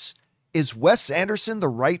movies, is Wes Anderson the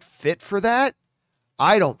right fit for that?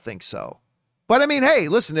 I don't think so. But I mean, hey,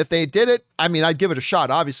 listen, if they did it, I mean, I'd give it a shot,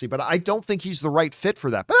 obviously, but I don't think he's the right fit for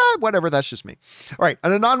that. But whatever, that's just me. All right,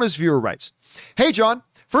 an anonymous viewer writes, hey, John,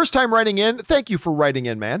 first time writing in. Thank you for writing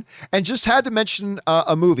in, man. And just had to mention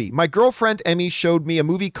a movie. My girlfriend, Emmy, showed me a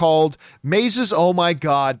movie called Mazes, oh my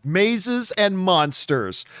God, Mazes and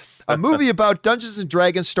Monsters. A movie about Dungeons and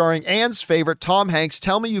Dragons starring Anne's favorite, Tom Hanks.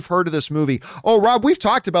 Tell me you've heard of this movie. Oh, Rob, we've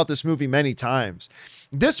talked about this movie many times.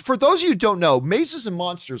 This, for those of you who don't know, Mazes and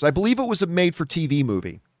Monsters, I believe it was a made-for-TV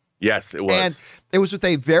movie. Yes, it was. And it was with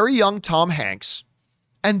a very young Tom Hanks.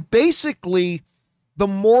 And basically, the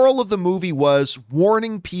moral of the movie was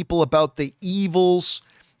warning people about the evils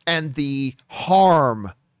and the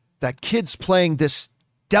harm that kids playing this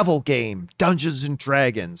devil game, Dungeons and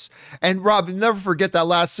Dragons. And Rob, you'll never forget that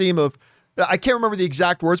last scene of I can't remember the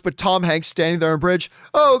exact words, but Tom Hanks standing there on a bridge.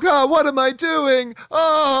 Oh God, what am I doing?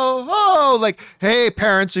 Oh, like, hey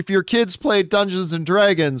parents, if your kids play Dungeons and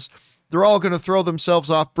Dragons, they're all going to throw themselves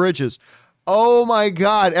off bridges. Oh my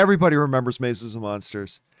God, everybody remembers Mazes and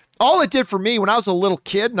Monsters. All it did for me when I was a little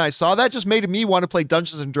kid and I saw that just made me want to play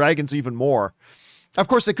Dungeons and Dragons even more. Of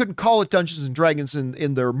course, they couldn't call it Dungeons and Dragons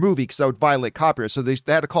in their movie because that would violate copyright. So they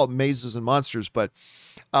had to call it Mazes and Monsters. But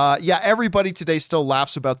yeah, everybody today still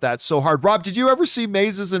laughs about that so hard. Rob, did you ever see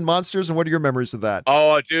Mazes and Monsters? And what are your memories of that?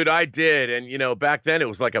 Oh, dude, I did. And, you know, back then it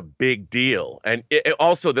was like a big deal. And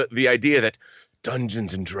also the idea that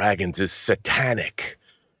Dungeons and Dragons is satanic.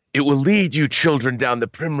 It will lead you children down the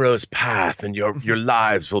primrose path and your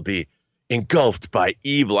lives will be engulfed by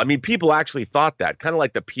evil. I mean, people actually thought that, kind of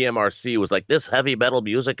like the PMRC was like, this heavy metal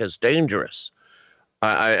music is dangerous.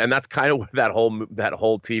 And that's kind of where that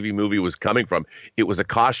whole TV movie was coming from. It was a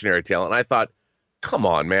cautionary tale. And I thought, come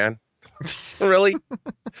on, man. Really?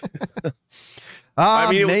 I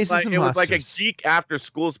mean, it was like a geek after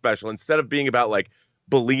school special. Instead of being about like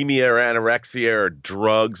bulimia or anorexia or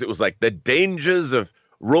drugs, it was like the dangers of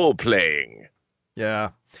role playing.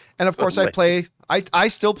 Yeah. And of course I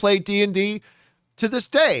still play D&D to this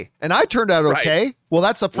day, and I turned out okay. Right. Well,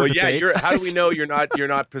 that's up for debate. Yeah, how do we know you're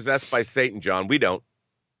not possessed by Satan, John? We don't.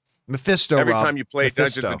 Mephisto. Every Rob. time you play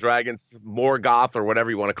Dungeons and Dragons, Morgoth or whatever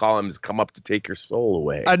you want to call him has come up to take your soul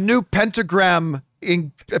away. A new pentagram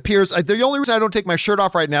appears. The only reason I don't take my shirt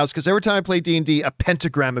off right now is because every time I play D&D, a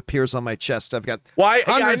pentagram appears on my chest. I've got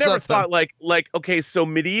I never thought like okay, so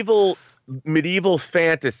medieval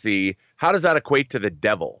fantasy. How does that equate to the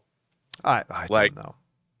devil? I don't know.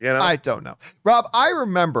 You know, I don't know. Rob, I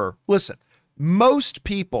remember. Listen. Most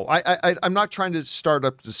people, I'm not trying to start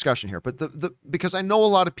up a discussion here, but because I know a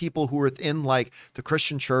lot of people who are within like the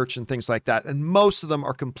Christian church and things like that, and most of them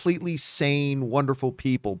are completely sane, wonderful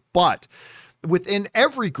people. But within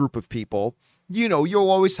every group of people, you know,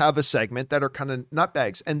 you'll always have a segment that are kind of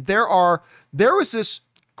nutbags. And there was this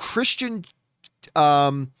Christian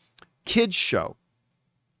kids show.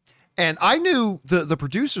 And I knew the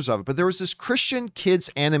producers of it, but there was this Christian kids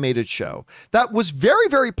animated show that was very,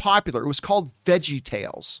 very popular. It was called Veggie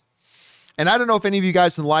Tales. And I don't know if any of you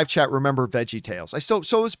guys in the live chat remember Veggie Tales. So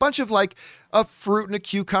it was a bunch of like a fruit and a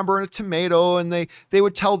cucumber and a tomato. And they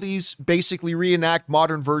would tell these, basically reenact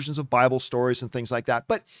modern versions of Bible stories and things like that.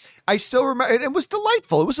 But I still remember, it was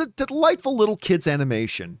delightful. It was a delightful little kids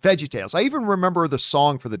animation, Veggie Tales. I even remember the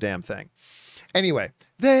song for the damn thing. Anyway,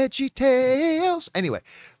 Veggie Tales. Anyway.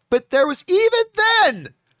 But there was even then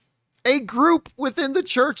a group within the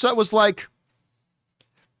church that was like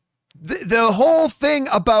the whole thing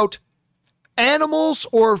about animals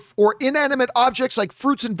or inanimate objects like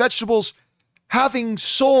fruits and vegetables having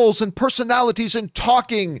souls and personalities and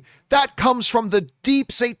talking. That comes from the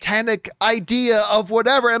deep satanic idea of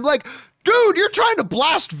whatever. I'm like, dude, you're trying to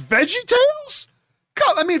blast Veggie Tales?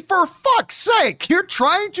 I mean, for fuck's sake, you're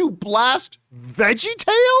trying to blast Veggie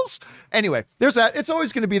Tales? Anyway, there's that. It's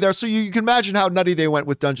always going to be there, so you can imagine how nutty they went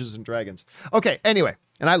with Dungeons and Dragons. Okay, anyway,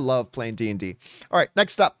 and I love playing D&D. All right,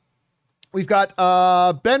 next up, we've got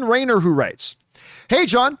Ben Rayner who writes, hey,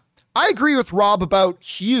 John, I agree with Rob about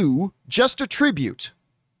Hugh, just a tribute.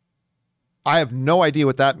 I have no idea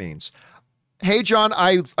what that means. Hey, John,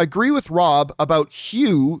 I agree with Rob about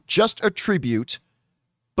Hugh, just a tribute,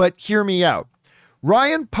 but hear me out.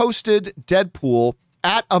 Ryan posted Deadpool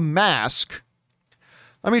at a mask.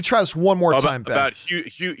 Let me try this one more time, Ben. About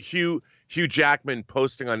Hugh Jackman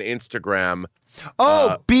posting on Instagram.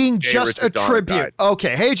 Being just a tribute.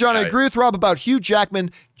 Okay. Hey, John, I agree with Rob about Hugh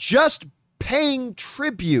Jackman just paying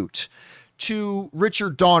tribute to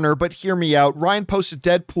Richard Donner, but hear me out. Ryan posted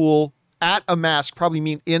Deadpool at a mask, probably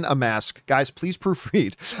mean in a mask. Guys, please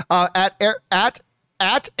proofread.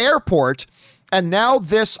 At airport. And now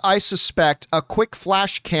this, I suspect, a quick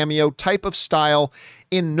flash cameo type of style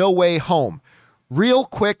in No Way Home. Real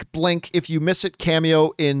quick blink if you miss it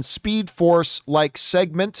cameo in Speed Force like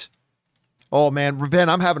segment. Oh man, Raven,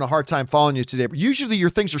 I'm having a hard time following you today. But usually your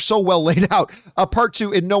things are so well laid out. Part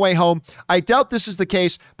 2 in No Way Home. I doubt this is the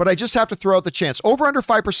case, but I just have to throw out the chance. Over under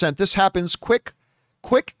 5%. This happens. Quick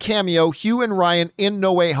cameo. Hugh and Ryan in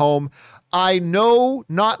No Way Home. I know,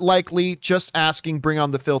 not likely. Just asking. Bring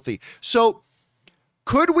on the filthy. So,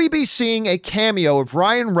 could we be seeing a cameo of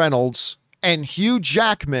Ryan Reynolds and Hugh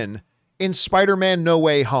Jackman in Spider-Man No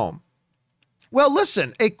Way Home? Well,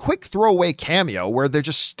 listen, a quick throwaway cameo where they're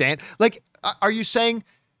just like, are you saying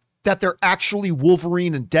that they're actually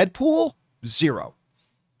Wolverine and Deadpool? 0.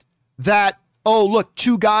 That, oh, look,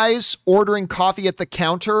 2 guys ordering coffee at the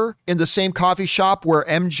counter in the same coffee shop where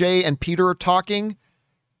MJ and Peter are talking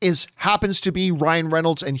happens to be Ryan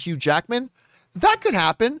Reynolds and Hugh Jackman, that could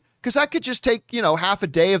happen, because that could just take, half a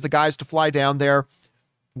day of the guys to fly down there,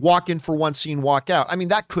 walk in for one scene, walk out. I mean,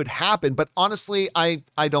 that could happen, but honestly, I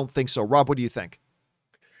don't think so. Rob, what do you think?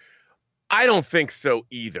 I don't think so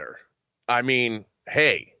either. I mean,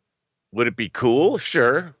 hey, would it be cool?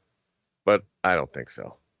 Sure, but I don't think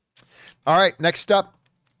so. All right, next up,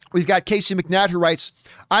 we've got Casey McNatt, who writes,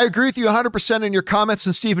 I agree with you 100% in your comments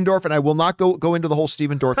on Stephen Dorff, and I will not go into the whole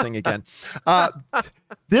Stephen Dorff thing again.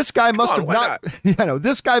 This guy must have not,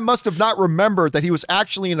 this guy must have not remembered that he was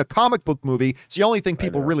actually in a comic book movie. It's the only thing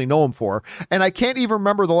people really know him for. And I can't even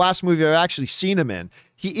remember the last movie I've actually seen him in.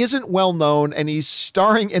 He isn't well known, and he's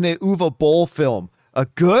starring in a Uwe Boll film. A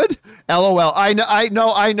good? LOL. I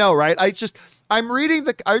know, right? I just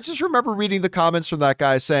remember reading the comments from that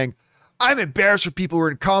guy saying, I'm embarrassed for people who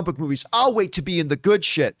are in comic book movies. I'll wait to be in the good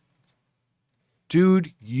shit.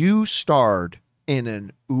 Dude, you starred in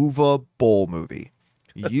an Uwe Boll movie.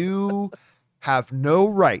 You have no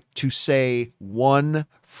right to say one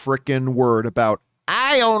frickin' word about,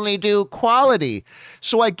 I only do quality.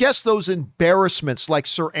 So I guess those embarrassments like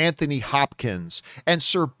Sir Anthony Hopkins and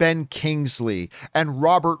Sir Ben Kingsley and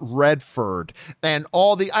Robert Redford and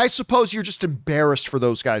I suppose you're just embarrassed for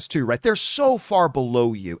those guys too, right? They're so far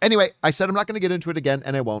below you. Anyway, I said I'm not going to get into it again,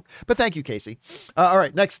 and I won't. But thank you, Casey. All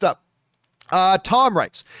right, next up. Tom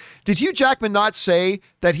writes, did Hugh Jackman not say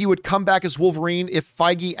that he would come back as Wolverine if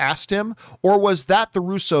Feige asked him? Or was that the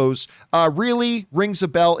Russos? Really rings a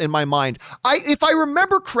bell in my mind. If I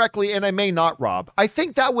remember correctly, and I may not, Rob, I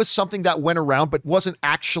think that was something that went around, but wasn't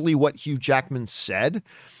actually what Hugh Jackman said.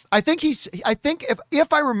 I think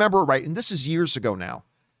if I remember right, and this is years ago now,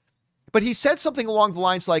 but he said something along the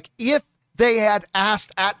lines like, if they had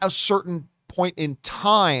asked at a certain point in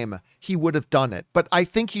time, he would have done it. But I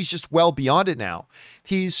think he's just well beyond it now.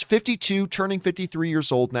 He's 52, turning 53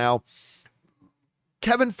 years old now.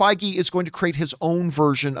 Kevin Feige is going to create his own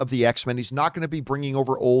version of the X-Men. He's not going to be bringing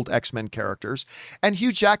over old X-Men characters. And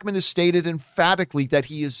Hugh Jackman has stated emphatically that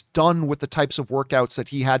he is done with the types of workouts that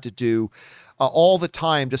he had to do all the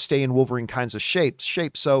time to stay in Wolverine kinds of shape.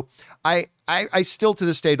 So I still to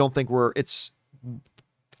this day don't think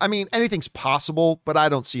anything's possible, but I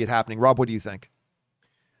don't see it happening. Rob, what do you think?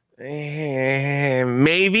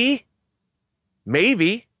 Maybe.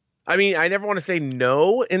 I mean, I never want to say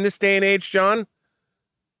no in this day and age, John.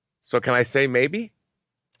 So can I say maybe?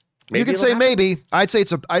 You can say maybe. I'd say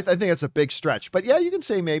I think it's a big stretch, but yeah, you can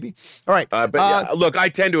say maybe. All right. Look, I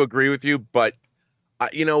tend to agree with you, but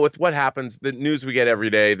with what happens, the news we get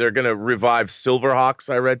every day, they're going to revive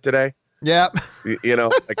Silverhawks. I read today. Yeah.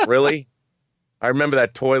 Like really? I remember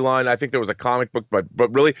that toy line. I think there was a comic book, but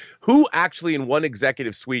really, who actually in one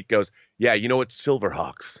executive suite goes, yeah, it's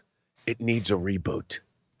Silverhawks. It needs a reboot.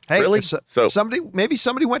 Hey, really? So maybe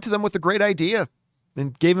somebody went to them with a great idea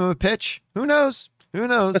and gave him a pitch. Who knows?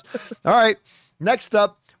 All right. Next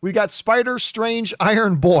up, we got Spider Strange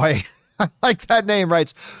Iron Boy. I like that name,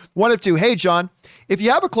 writes one of two. Hey, John, if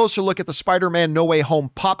you have a closer look at the Spider-Man No Way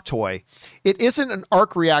Home pop toy, it isn't an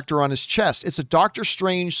arc reactor on his chest. It's a Doctor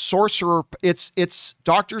Strange sorcerer. It's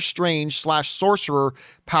Doctor Strange / sorcerer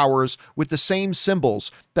powers with the same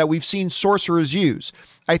symbols that we've seen sorcerers use.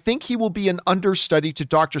 I think he will be an understudy to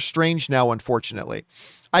Doctor Strange now, unfortunately.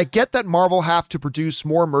 I get that Marvel have to produce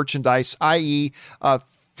more merchandise, i.e.,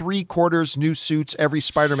 3/4 new suits every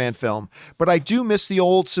Spider-Man film, but I do miss the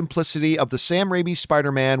old simplicity of the Sam Raimi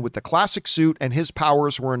Spider-Man with the classic suit, and his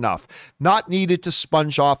powers were enough, not needed to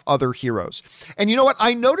sponge off other heroes. And you know what?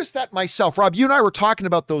 I noticed that myself. Rob, you and I were talking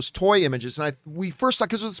about those toy images, and we first thought,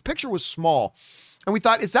 because this picture was small, and we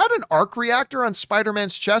thought, is that an arc reactor on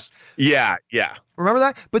Spider-Man's chest? Yeah. Remember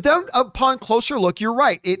that? But then upon closer look, you're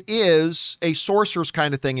right. It is a sorcerer's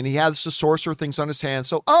kind of thing, and he has the sorcerer things on his hand.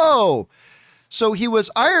 So he was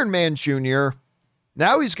Iron Man Jr.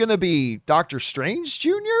 Now he's going to be Doctor Strange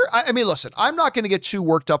Jr.? I mean, listen, I'm not going to get too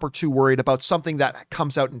worked up or too worried about something that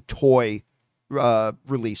comes out in toy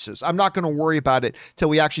releases. I'm not going to worry about it till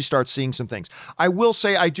we actually start seeing some things. I will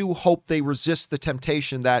say I do hope they resist the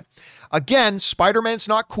temptation that, again, Spider-Man's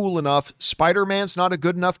not cool enough. Spider-Man's not a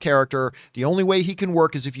good enough character. The only way he can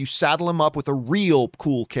work is if you saddle him up with a real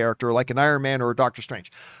cool character like an Iron Man or a Doctor Strange.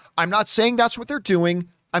 I'm not saying that's what they're doing.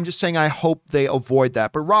 I'm just saying I hope they avoid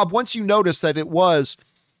that. But Rob, once you notice that it was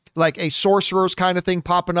like a sorcerer's kind of thing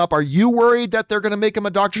popping up, are you worried that they're going to make him a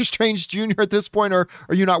Doctor Strange Jr. at this point, or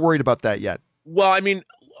are you not worried about that yet? Well, I mean,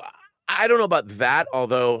 I don't know about that,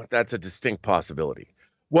 although that's a distinct possibility.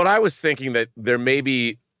 What I was thinking that there may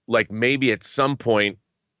be, like maybe at some point,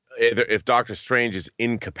 if Doctor Strange is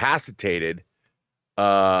incapacitated,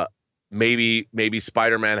 maybe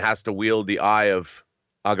Spider-Man has to wield the eye of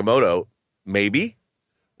Agamotto, maybe,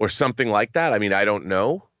 or something like that. I mean, I don't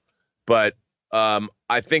know, but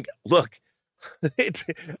I think, look,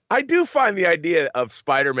 I do find the idea of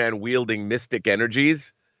Spider-Man wielding mystic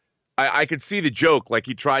energies. I could see the joke, like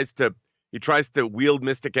he tries to wield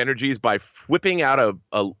mystic energies by whipping out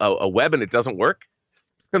a web and it doesn't work.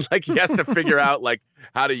 And like he has to figure out like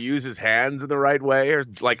how to use his hands in the right way, or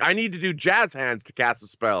like I need to do jazz hands to cast a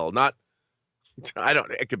spell. Not, I don't.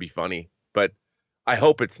 It could be funny, but I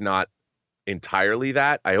hope it's not entirely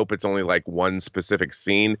that. I hope it's only like one specific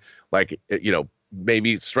scene. Like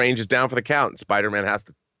maybe Strange is down for the count and Spider-Man has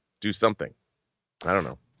to do something. I don't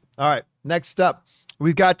know. All right. Next up,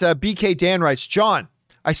 we've got BK Dan writes, John,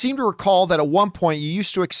 I seem to recall that at one point you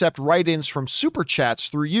used to accept write-ins from super chats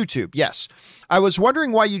through YouTube. Yes. I was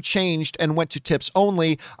wondering why you changed and went to tips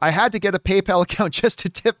only. I had to get a PayPal account just to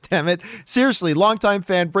tip, damn it. Seriously, longtime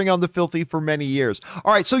fan, bring on the filthy for many years.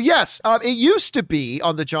 All right. So yes, it used to be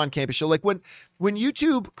on the John Campea Show. Like when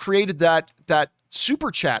YouTube created that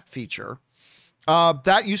super chat feature,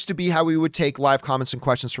 that used to be how we would take live comments and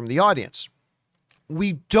questions from the audience.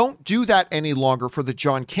 We don't do that any longer for the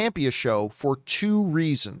John Campea Show for two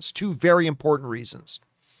reasons, two very important reasons.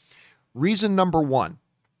 Reason number one,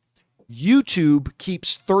 YouTube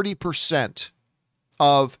keeps 30%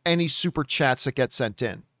 of any super chats that get sent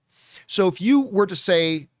in. So if you were to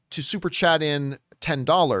say to super chat in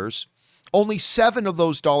 $10, only $7 of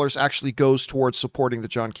those dollars actually goes towards supporting the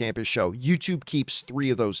John Campea Show. YouTube keeps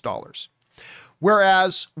 $3 of those dollars.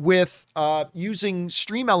 Whereas with using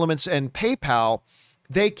Stream Elements and PayPal,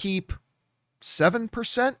 they keep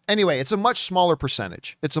 7%. Anyway, it's a much smaller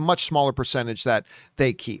percentage. It's a much smaller percentage that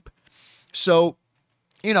they keep. So,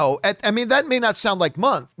 that may not sound like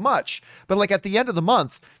much, but like at the end of the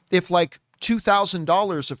month, if like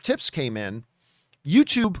 $2,000 of tips came in,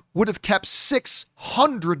 YouTube would have kept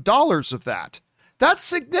 $600 of that. That's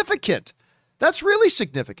significant. That's really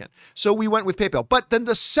significant. So we went with PayPal. But then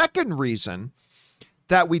the second reason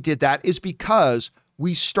that we did that is because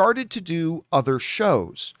we started to do other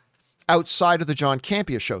shows outside of the John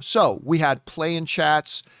Campea Show. So we had play-in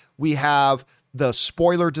chats, we have the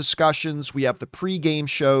spoiler discussions, we have the pre-game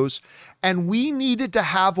shows, and we needed to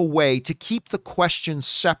have a way to keep the questions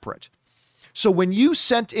separate. So when you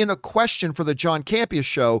sent in a question for the John Campea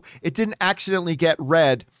Show, it didn't accidentally get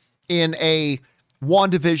read in a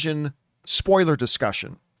WandaVision spoiler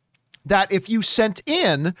discussion. That if you sent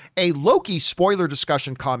in a Loki spoiler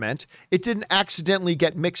discussion comment, it didn't accidentally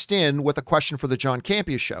get mixed in with a question for the John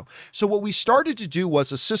Campea Show. So what we started to do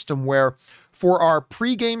was a system where for our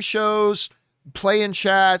pregame shows, play-in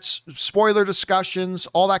chats, spoiler discussions,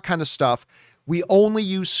 all that kind of stuff, we only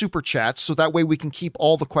use super chats, so that way we can keep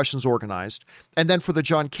all the questions organized. And then for the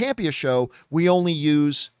John Campea Show, we only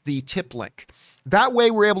use the tip link. That way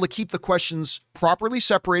we're able to keep the questions properly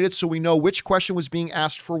separated so we know which question was being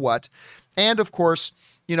asked for what. And of course,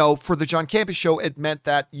 for the John Campea Show, it meant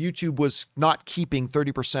that YouTube was not keeping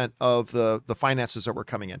 30% of the finances that were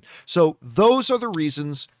coming in. So those are the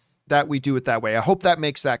reasons that we do it that way. I hope that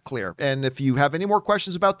makes that clear. And if you have any more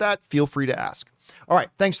questions about that, feel free to ask. All right.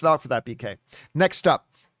 Thanks for that, BK. Next up.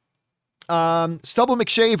 Stubble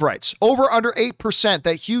McShave writes, over under 8%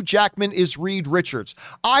 that Hugh Jackman is Reed Richards.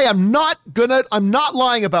 I'm not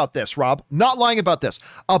lying about this, Rob. Not lying about this.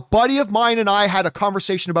 A buddy of mine and I had a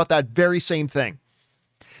conversation about that very same thing.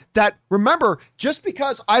 That, remember, just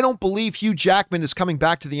because I don't believe Hugh Jackman is coming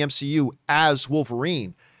back to the MCU as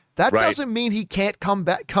Wolverine, that doesn't mean he can't come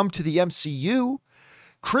to the MCU.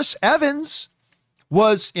 Chris Evans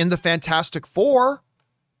was in the Fantastic Four,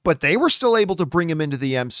 but they were still able to bring him into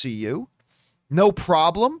the MCU. No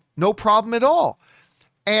problem at all.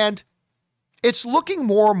 And it's looking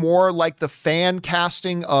more and more like the fan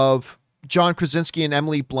casting of John Krasinski and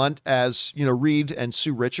Emily Blunt as, Reed and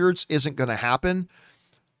Sue Richards isn't going to happen.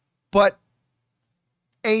 But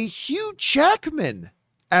a Hugh Jackman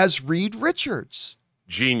as Reed Richards.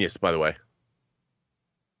 Genius, by the way.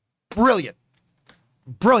 Brilliant.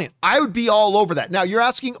 I would be all over that. Now, you're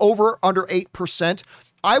asking over under 8%.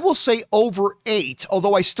 I will say over 8,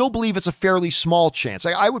 although I still believe it's a fairly small chance.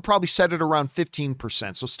 I would probably set it around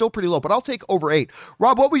 15%, so still pretty low, but I'll take over 8.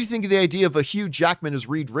 Rob, what would you think of the idea of a Hugh Jackman as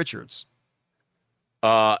Reed Richards?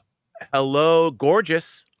 Hello,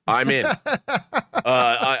 gorgeous. I'm in.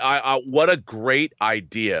 What a great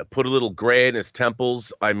idea. Put a little gray in his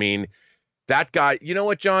temples. I mean, that guy, you know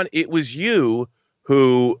what, John? It was you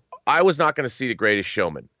who I was not going to see The Greatest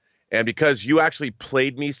Showman. And because you actually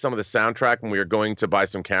played me some of the soundtrack when we were going to buy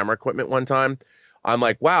some camera equipment one time, I'm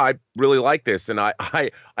like, wow, I really like this. And I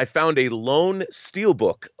found a lone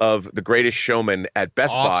steelbook of The Greatest Showman at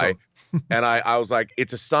Best Buy. And I was like,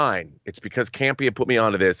 it's a sign. It's because Campea put me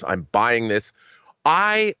onto this. I'm buying this.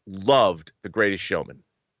 I loved The Greatest Showman.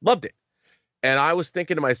 Loved it. And I was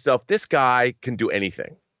thinking to myself, this guy can do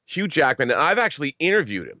anything. Hugh Jackman, and I've actually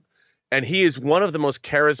interviewed him, and he is one of the most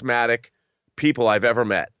charismatic people I've ever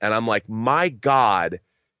met. And I'm like, my God,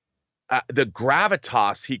 the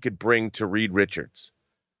gravitas he could bring to Reed Richards.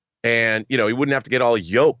 And, he wouldn't have to get all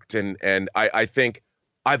yoked. And I think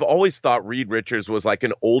I've always thought Reed Richards was like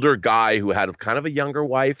an older guy who had kind of a younger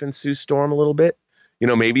wife in Sue Storm a little bit.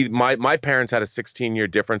 Maybe my parents had a 16-year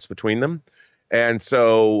difference between them. And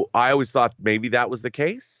so I always thought maybe that was the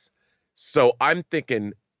case. So I'm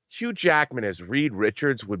thinking Hugh Jackman as Reed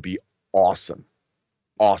Richards would be awesome.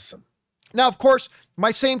 Awesome. Now, of course,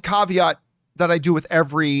 my same caveat that I do with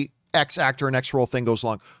every X actor and X role thing goes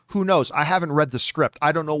along. Who knows? I haven't read the script.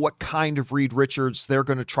 I don't know what kind of Reed Richards they're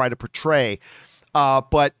going to try to portray.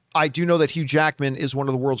 But I do know that Hugh Jackman is one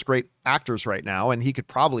of the world's great actors right now, and he could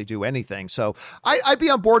probably do anything. So I'd be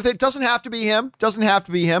on board with it. It doesn't have to be him.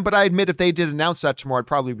 But I admit if they did announce that tomorrow, I'd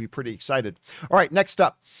probably be pretty excited. All right, next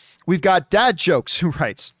up, we've got Dad Jokes, who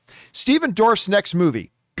writes, Stephen Dorff's next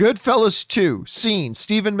movie, Goodfellas 2, scene.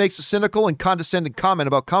 Stephen makes a cynical and condescending comment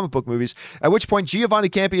about comic book movies, at which point Giovanni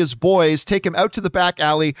Campia's boys take him out to the back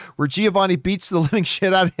alley where Giovanni beats the living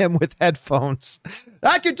shit out of him with headphones.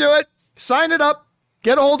 That could do it. Sign it up.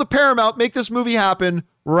 Get a hold of Paramount. Make this movie happen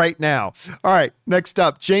right now. All right, next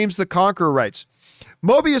up, James the Conqueror writes,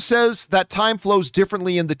 Mobius says that time flows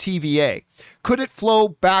differently in the TVA. Could it flow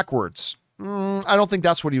backwards? I don't think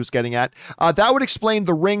that's what he was getting at. That would explain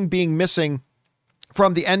the ring being missing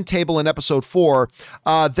from the end table in episode 4.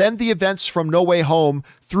 Then the events from No Way Home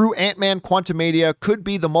through Ant-Man Quantumania could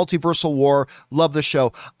be the multiversal war. Love the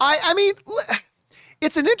show. I mean,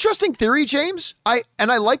 it's an interesting theory, James. I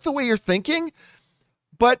like the way you're thinking,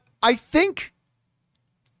 but I think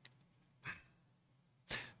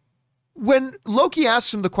when Loki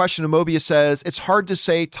asks him the question, and Mobius says, it's hard to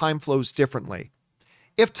say time flows differently.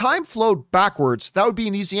 If time flowed backwards, that would be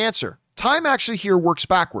an easy answer. Time actually here works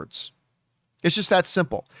backwards. It's just that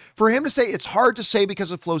simple. For him to say it's hard to say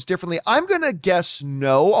because it flows differently, I'm going to guess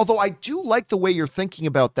no, although I do like the way you're thinking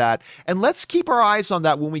about that. And let's keep our eyes on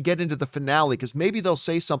that when we get into the finale, because maybe they'll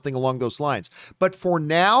say something along those lines. But for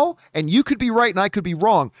now, and you could be right and I could be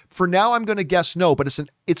wrong, for now I'm going to guess no, but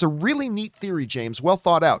it's a really neat theory, James. Well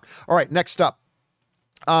thought out. All right, next up.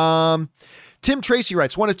 Tim Tracy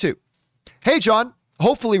writes, 1 of 2. Hey, John.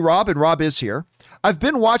 Hopefully Rob, and Rob is here. I've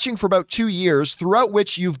been watching for about 2 years, throughout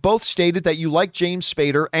which you've both stated that you like James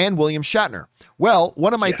Spader and William Shatner. Well,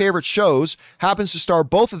 one of my favorite shows happens to star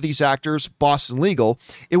both of these actors, Boston Legal.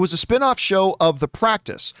 It was a spin-off show of The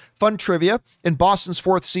Practice. Fun trivia, in Boston's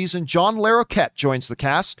 4th season, John Larroquette joins the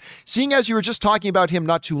cast. Seeing as you were just talking about him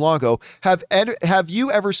not too long ago, have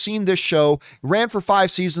you ever seen this show? Ran for 5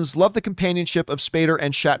 seasons. Love the companionship of Spader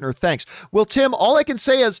and Shatner. Thanks. Well, Tim, all I can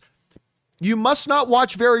say is you must not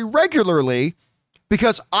watch very regularly,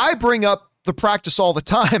 because I bring up The Practice all the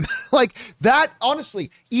time. Like that, honestly,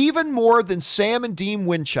 even more than Sam and Dean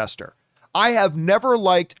Winchester. I have never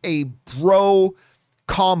liked a bro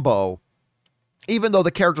combo, even though the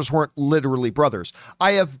characters weren't literally brothers.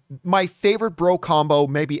 My favorite bro combo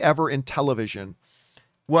maybe ever in television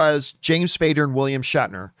was James Spader and William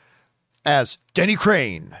Shatner as Denny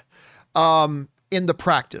Crane in The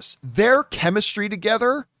Practice. Their chemistry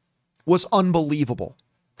together was unbelievable.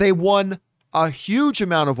 They won a huge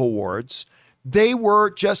amount of awards. They were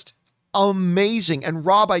just amazing. And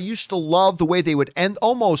Rob, I used to love the way they would end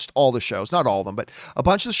almost all the shows, not all of them, but a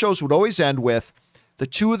bunch of the shows would always end with the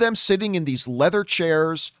two of them sitting in these leather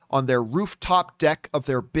chairs on their rooftop deck of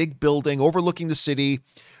their big building overlooking the city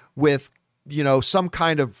with, some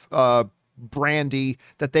kind of brandy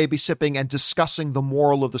that they'd be sipping and discussing the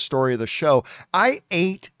moral of the story of the show. I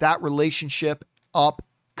ate that relationship up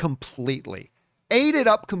completely. Ate it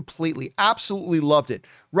up completely. Absolutely loved it.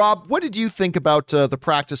 Rob, what did you think about The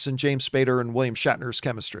Practice and James Spader and William Shatner's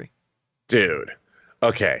chemistry? Dude.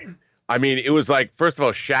 Okay. I mean, it was like, first of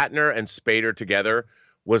all, Shatner and Spader together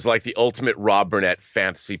was like the ultimate Rob Burnett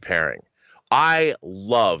fantasy pairing. I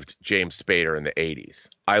loved James Spader in the 80s.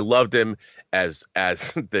 I loved him as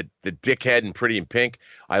the dickhead in Pretty in Pink.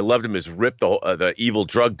 I loved him as Rip, the evil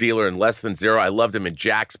drug dealer in Less Than Zero. I loved him in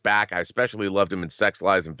Jack's Back. I especially loved him in Sex,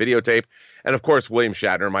 Lies, and Videotape. And of course, William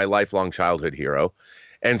Shatner, my lifelong childhood hero.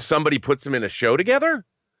 And somebody puts them in a show together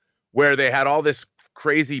where they had all this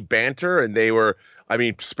crazy banter, and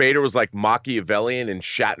Spader was like Machiavellian and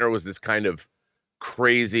Shatner was this kind of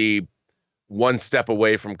crazy one step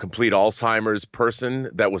away from complete Alzheimer's person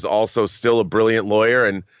that was also still a brilliant lawyer.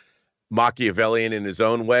 And Machiavellian in his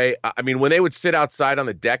own way. I mean, when they would sit outside on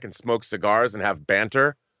the deck and smoke cigars and have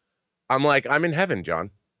banter, I'm like, I'm in heaven,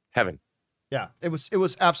 John. Heaven. Yeah, it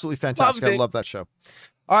was absolutely fantastic. Loved I it. love that show.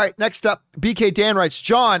 All right, next up, BK Dan writes,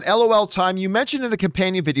 John, LOL time. You mentioned in a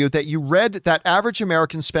companion video that you read that average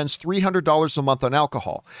American spends $300 a month on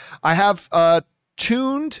alcohol. I have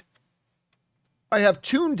tuned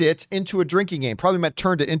it into a drinking game. Probably meant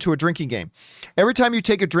turned it into a drinking game. Every time you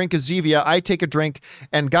take a drink of Zevia, I take a drink,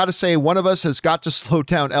 and gotta say, one of us has got to slow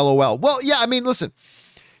down, LOL. Well, yeah, I mean, listen,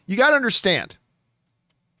 you gotta understand.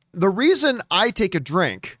 The reason I take a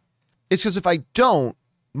drink is because if I don't,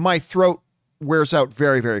 my throat wears out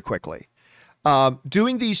very, very quickly.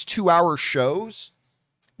 Doing these 2-hour shows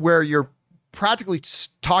where you're practically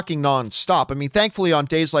talking nonstop. I mean, thankfully on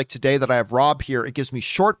days like today that I have Rob here, it gives me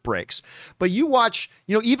short breaks. But you watch,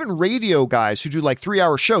 even radio guys who do like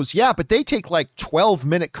 3-hour shows. Yeah, but they take like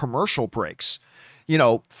 12-minute commercial breaks,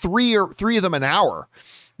 three of them an hour,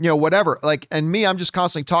 whatever. Like, and me, I'm just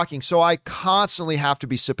constantly talking. So I constantly have to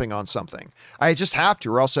be sipping on something. I just have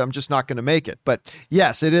to, or else I'm just not going to make it. But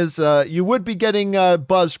yes, it is. You would be getting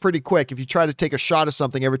buzzed pretty quick if you try to take a shot of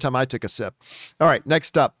something every time I took a sip. All right,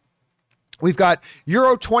 next up, we've got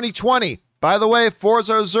Euro 2020. By the way,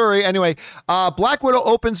 Forza Azzurri. Anyway, Black Widow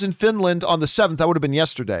opens in Finland on the 7th. That would have been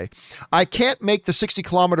yesterday. I can't make the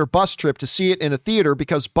 60-kilometer bus trip to see it in a theater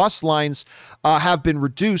because bus lines have been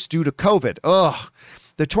reduced due to COVID. Ugh.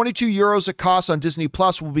 The 22 euros it costs on Disney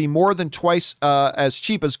Plus will be more than twice as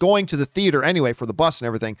cheap as going to the theater anyway for the bus and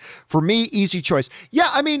everything. For me, easy choice. Yeah,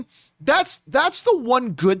 I mean, that's the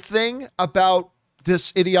one good thing about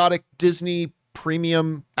this idiotic Disney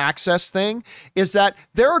premium access thing is that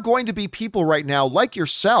there are going to be people right now like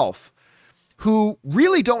yourself who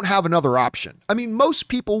really don't have another option. I mean, most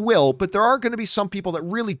people will, but there are going to be some people that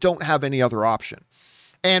really don't have any other option.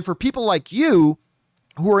 And for people like you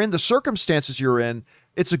who are in the circumstances you're in,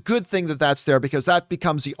 it's a good thing that that's there because that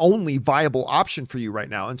becomes the only viable option for you right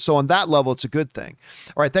now. And so on that level, it's a good thing.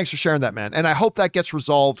 All right. Thanks for sharing that, man. And I hope that gets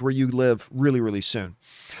resolved where you live really, really soon.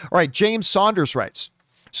 All right. James Saunders writes,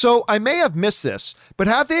 so I may have missed this, but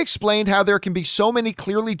have they explained how there can be so many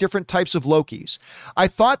clearly different types of Lokis? I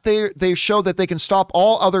thought they show that they can stop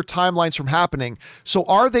all other timelines from happening. So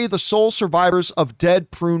are they the sole survivors of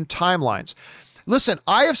dead prune timelines? Listen,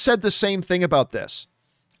 I have said the same thing about this.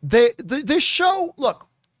 This show, look,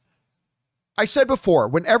 I said before,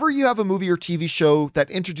 whenever you have a movie or TV show that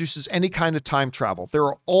introduces any kind of time travel, there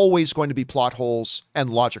are always going to be plot holes and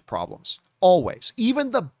logic problems. Always.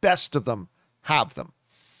 Even the best of them have them.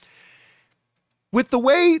 With the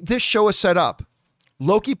way this show is set up,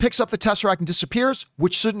 Loki picks up the Tesseract and disappears,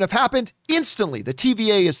 which shouldn't have happened instantly. The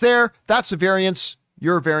TVA is there. That's a variance.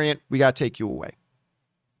 You're a variant. We got to take you away.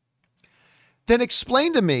 Then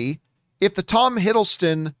explain to me if the Tom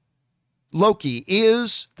Hiddleston Loki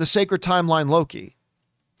is the Sacred Timeline Loki.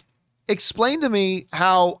 Explain to me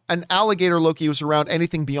how an alligator Loki was around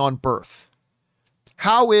anything beyond birth.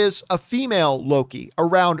 How is a female Loki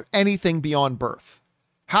around anything beyond birth?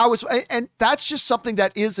 And that's just something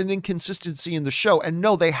that is an inconsistency in the show. And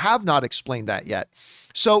no, they have not explained that yet.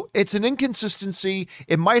 So it's an inconsistency.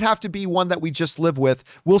 It might have to be one that we just live with.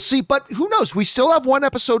 We'll see, but who knows? We still have one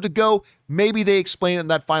episode to go. Maybe they explain it in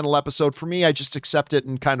that final episode. For me, I just accept it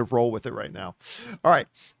and kind of roll with it right now. All right,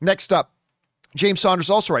 next up, James Saunders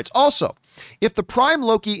also writes, also, if the Prime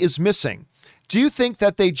Loki is missing, do you think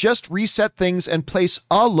that they just reset things and place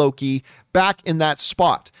a Loki back in that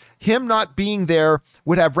spot? Him not being there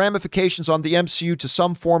would have ramifications on the MCU to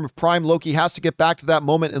some form of Prime. Loki has to get back to that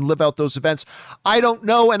moment and live out those events. I don't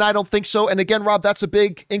know, and I don't think so. And again, Rob, that's a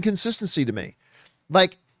big inconsistency to me.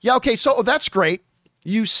 Like, yeah, okay, so that's great.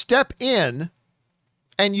 You step in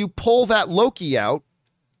and you pull that Loki out,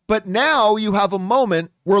 but now you have a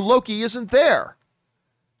moment where Loki isn't there.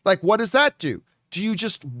 Like, what does that do? Do you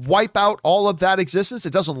just wipe out all of that existence?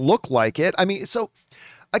 It doesn't look like it. I mean, so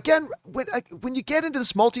again, when you get into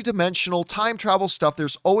this multidimensional time travel stuff,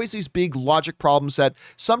 there's always these big logic problems that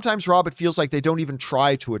sometimes, Rob, it feels like they don't even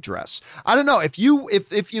try to address. I don't know if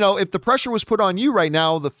the pressure was put on you right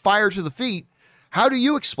now, the fire to the feet, how do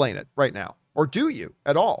you explain it right now? Or do you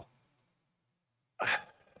at all?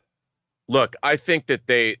 Look, I think that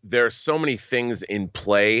there are so many things in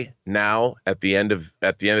play now at the end of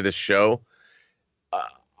this show.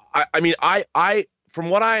 I from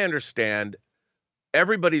what I understand,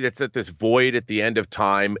 everybody that's at this void at the end of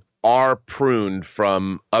time are pruned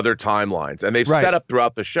from other timelines, and they've set up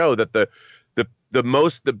throughout the show that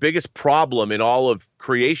the biggest problem in all of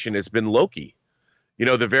creation has been Loki. You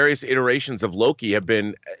know, the various iterations of Loki have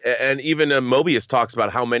been, and even Mobius talks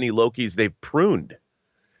about how many Lokis they've pruned,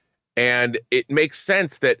 and it makes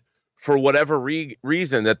sense that for whatever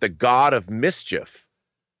reason, that the god of mischief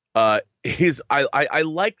is. I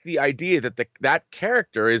like the idea that that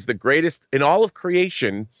character is the greatest in all of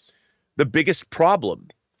creation, the biggest problem,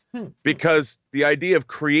 because the idea of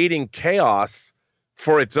creating chaos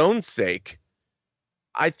for its own sake,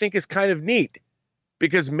 I think, is kind of neat,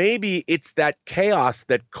 because maybe it's that chaos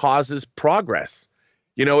that causes progress.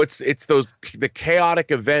 It's the chaotic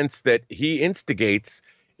events that he instigates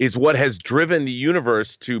is what has driven the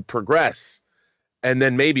universe to progress, and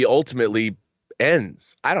then maybe ultimately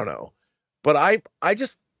ends. I don't know, but I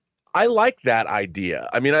like that idea.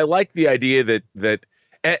 I mean, I like the idea that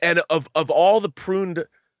of all the pruned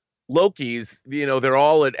Lokis, they're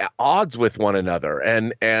all at odds with one another,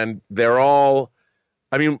 and they're all.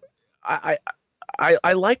 I mean,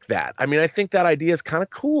 I like that. I mean, I think that idea is kind of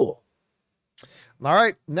cool. All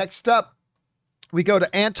right, next up, we go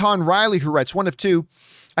to Anton Riley, who writes, one of two.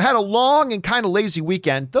 I had a long and kind of lazy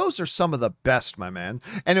weekend. Those are some of the best, my man.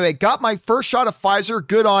 Anyway, got my first shot of Pfizer.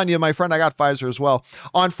 Good on you, my friend. I got Pfizer as well.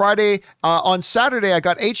 On Saturday, I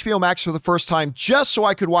got HBO Max for the first time just so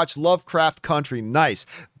I could watch Lovecraft Country. Nice.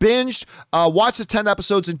 Binged, watched the 10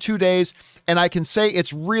 episodes in 2 days, and I can say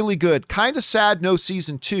it's really good. Kind of sad no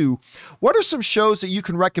season 2. What are some shows that you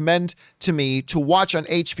can recommend to me to watch on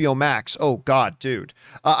HBO Max? Oh, God, dude.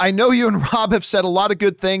 I know you and Rob have said a lot of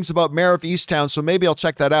good things about Mare of Easttown, so maybe I'll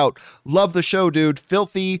check that out. Love the show, dude.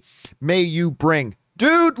 Filthy may you bring.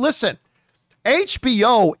 Dude, listen.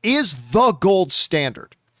 HBO is the gold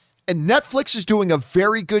standard, and Netflix is doing a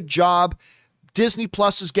very good job. Disney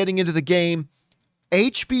Plus is getting into the game.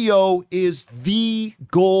 HBO is the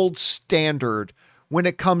gold standard when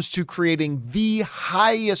it comes to creating the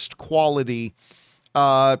highest quality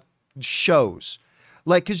shows.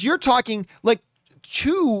 Like, because you're talking, like,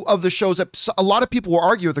 two of the shows that a lot of people will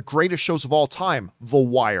argue are the greatest shows of all time. The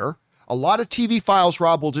Wire. A lot of TV files,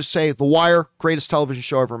 Rob, will just say, The Wire, greatest television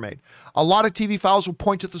show ever made. A lot of TV files will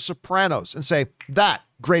point to The Sopranos and say, that,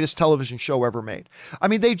 greatest television show ever made. I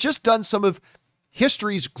mean, they've just done some of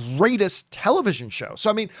history's greatest television show. So,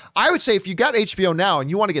 I mean, I would say if you got HBO now and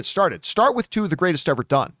you want to get started, start with two of the greatest ever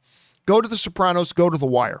done. Go to The Sopranos, go to The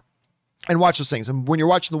Wire, and watch those things. And when you're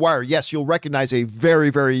watching The Wire, yes, you'll recognize a very,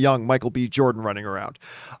 very young Michael B. Jordan running around.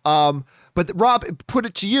 But Rob, put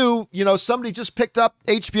it to you, somebody just picked up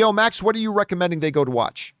HBO Max. What are you recommending they go to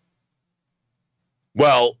watch?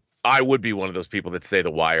 Well, I would be one of those people that say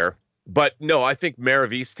The Wire. But no, I think Mare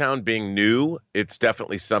of Easttown being new, it's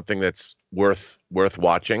definitely something that's worth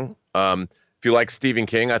watching. If you like Stephen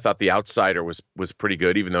King, I thought The Outsider was pretty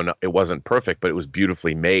good, even though it wasn't perfect, but it was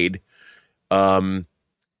beautifully made. The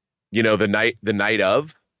Night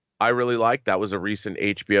Of, I really liked. That was a recent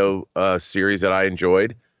HBO series that I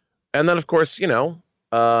enjoyed. And then, of course, if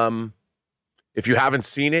you haven't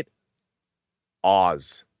seen it,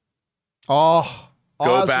 Oz. Oh,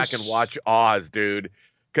 go back and watch Oz, dude.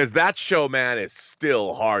 Because that show, man, is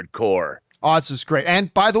still hardcore. Oz is great.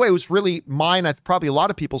 And by the way, it was really probably a lot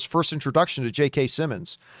of people's first introduction to J.K.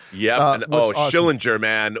 Simmons. Yep. Schillinger,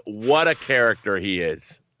 man, what a character he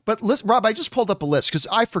is. But listen, Rob, I just pulled up a list because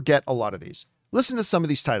I forget a lot of these. Listen to some of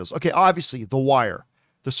these titles. Okay, obviously, The Wire,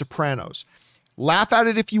 The Sopranos. Laugh at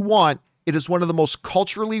it if you want. It is one of the most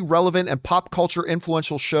culturally relevant and pop culture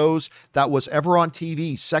influential shows that was ever on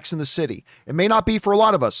TV, Sex and the City. It may not be for a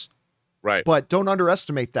lot of us. Right. But don't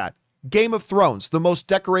underestimate that. Game of Thrones, the most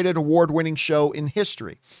decorated award-winning show in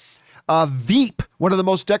history. Veep, one of the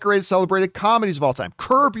most decorated, celebrated comedies of all time.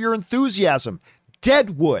 Curb Your Enthusiasm.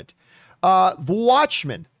 Deadwood. The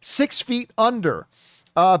Watchmen. 6 Feet Under.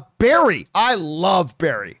 Barry. I love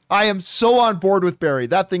Barry. I am so on board with Barry.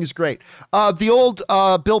 That thing's great. The old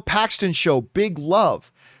Bill Paxton show, Big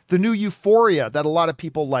Love. The new Euphoria that a lot of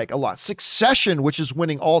people like a lot. Succession, which is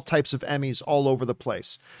winning all types of Emmys all over the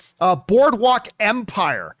place. Boardwalk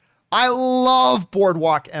Empire. I love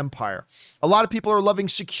Boardwalk Empire. A lot of people are loving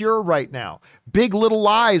Secure right now. Big Little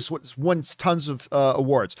Lies won tons of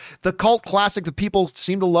awards. The cult classic that people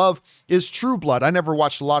seem to love is True Blood. I never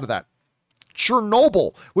watched a lot of that.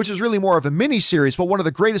 Chernobyl, which is really more of a mini-series, but one of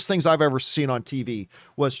the greatest things I've ever seen on TV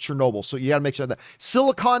was Chernobyl. So you got to make sure that.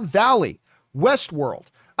 Silicon Valley, Westworld.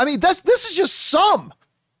 I mean, this is just some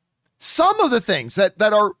of the things that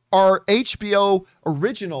are HBO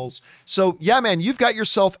originals. So yeah, man, you've got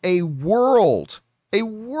yourself a world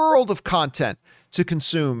of content to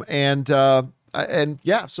consume. And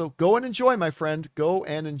yeah, so go and enjoy, my friend. Go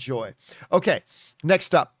and enjoy. Okay,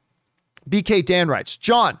 next up. BK Dan writes,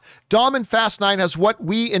 John, Dom in Fast 9 has what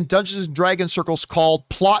we in Dungeons and Dragons circles call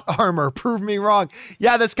plot armor. Prove me wrong.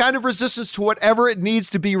 Yeah, that's kind of resistance to whatever it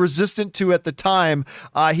needs to be resistant to at the time.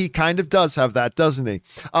 He kind of does have that, doesn't he?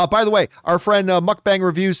 By the way, our friend Mukbang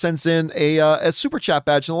Review sends in a super chat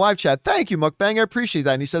badge in the live chat. Thank you, Mukbang. I appreciate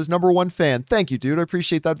that. And he says, #1 fan. Thank you, dude. I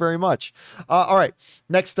appreciate that very much. All right,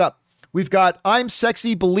 next up, we've got I'm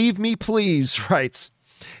Sexy, Believe Me, Please, writes,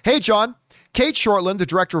 Hey, John. Kate Shortland, the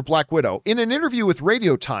director of Black Widow, in an interview with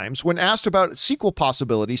Radio Times, when asked about sequel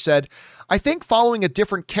possibility, said, I think following a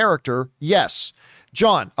different character, yes.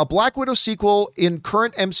 John, a Black Widow sequel in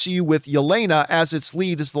current MCU with Yelena as its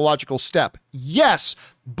lead is the logical step. Yes,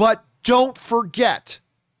 but don't forget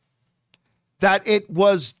that it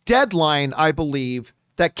was Deadline, I believe,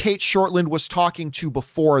 that Kate Shortland was talking to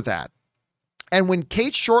before that. And when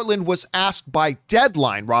Kate Shortland was asked by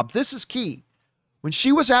Deadline, Rob, this is key. When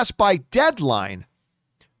she was asked by Deadline,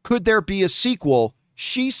 could there be a sequel?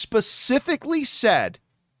 She specifically said,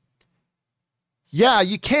 yeah,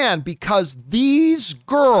 you can, because these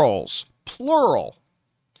girls, plural,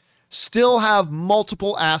 still have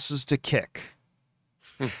multiple asses to kick.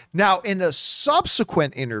 Now, in a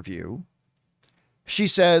subsequent interview, she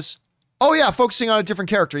says, oh yeah, focusing on a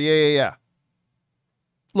different character. Yeah.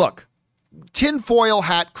 Look, tinfoil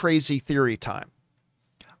hat crazy theory time.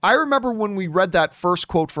 I remember when we read that first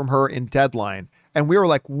quote from her in Deadline, and we were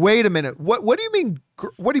like, wait a minute, what do you mean?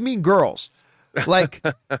 What do you mean girls? Like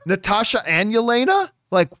Natasha and Yelena?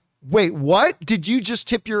 Like, wait, what? Did you just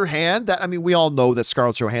tip your hand? That, I mean, we all know that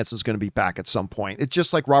Scarlett Johansson is going to be back at some point. It's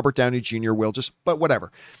just like Robert Downey Jr. will but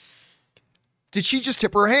whatever. Did she just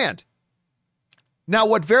tip her hand? Now,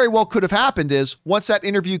 what very well could have happened is once that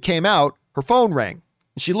interview came out, her phone rang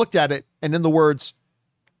and she looked at it, and in the words,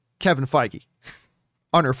 Kevin Feige,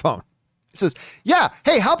 on her phone. It says, yeah,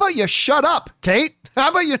 hey, how about you shut up, Kate? How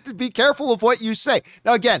about you be careful of what you say?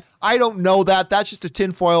 Now, again, I don't know that. That's just a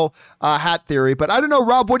tinfoil hat theory, but I don't know,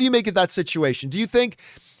 Rob, what do you make of that situation? Do you think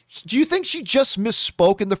she just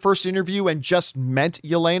misspoke in the first interview and just meant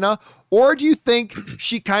Yelena? Or do you think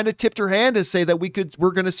she kind of tipped her hand to say that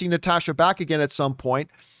we're going to see Natasha back again at some point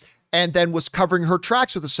and then was covering her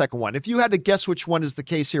tracks with the second one? If you had to guess which one is the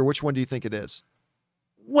case here, which one do you think it is?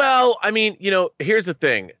 Well, I mean, here's the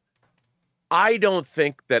thing. I don't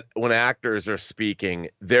think that when actors are speaking,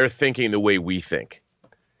 they're thinking the way we think.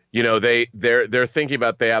 They're thinking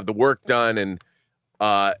about they have the work done, and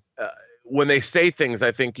when they say things,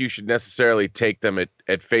 I think you should necessarily take them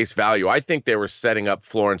at face value. I think they were setting up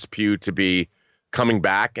Florence Pugh to be coming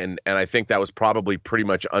back, and I think that was probably pretty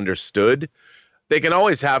much understood. They can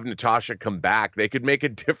always have Natasha come back. They could make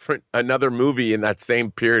another movie in that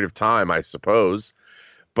same period of time, I suppose.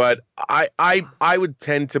 But I would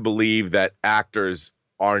tend to believe that actors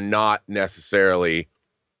are not necessarily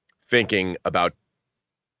thinking about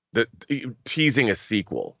teasing a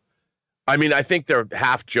sequel. I mean, I think they're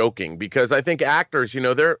half joking because I think actors,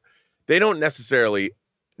 they don't necessarily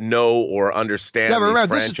know or understand. Yeah, but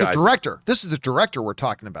remember, franchises. This is the director. This is the director we're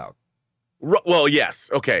talking about. Well, yes,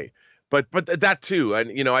 okay, but that too,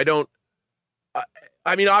 and I don't.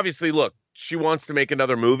 I mean, obviously, look, she wants to make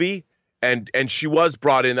another movie. And she was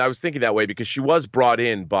brought in. I was thinking that way because she was brought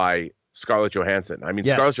in by Scarlett Johansson. I mean,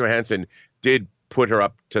 yes. Scarlett Johansson did put her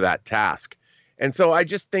up to that task. And so I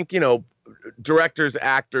just think, directors,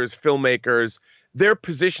 actors, filmmakers, their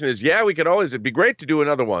position is, yeah, it'd be great to do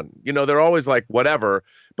another one. They're always like, whatever,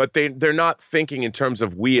 but they're not thinking in terms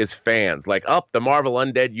of we as fans, like, the Marvel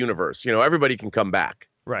Undead Universe, everybody can come back.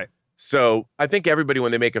 Right. So I think everybody,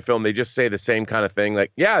 when they make a film, they just say the same kind of thing.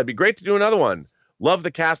 Like, yeah, it'd be great to do another one. Love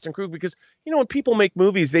the cast and crew, because, when people make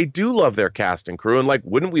movies, they do love their cast and crew. And like,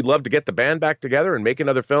 wouldn't we love to get the band back together and make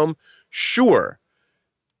another film? Sure.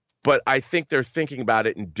 But I think they're thinking about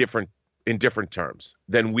it in different terms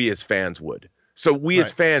than we as fans would. So we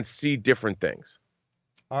as fans see different things.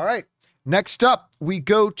 All right. Next up, we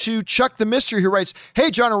go to Chuck the Mystery, who writes,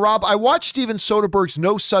 hey, John and Rob, I watched Steven Soderbergh's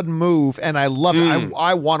No Sudden Move, and I love it.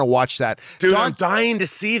 I want to watch that. Dude, I'm dying to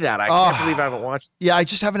see that. I can't believe I haven't watched it. Yeah, I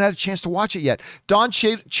just haven't had a chance to watch it yet. Don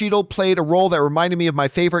Cheadle played a role that reminded me of my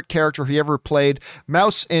favorite character he ever played,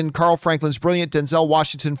 Mouse in Carl Franklin's brilliant Denzel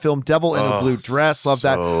Washington film Devil in a Blue Dress. Love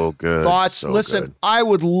that. So good. Thoughts? So Listen, good. I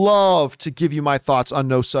would love to give you my thoughts on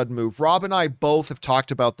No Sudden Move. Rob and I both have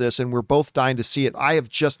talked about this, and we're both dying to see it. I have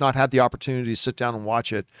just not had the opportunity to sit down and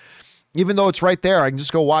watch it. Even though it's right there, I can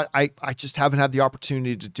just go watch. I just haven't had the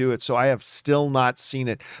opportunity to do it, so I have still not seen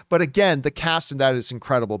it. But again, the cast in that is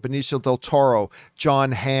incredible. Benicio del Toro,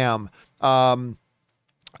 John Hamm, why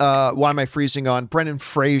am I freezing on? Brendan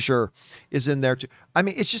Fraser is in there too. I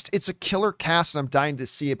mean, it's a killer cast, and I'm dying to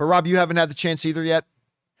see it. But Rob, you haven't had the chance either yet?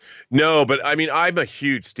 No, but I mean, I'm a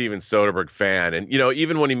huge Steven Soderbergh fan, and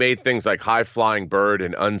even when he made things like High Flying Bird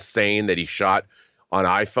and Unsane that he shot on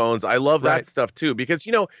iPhones, I love that Right. stuff too because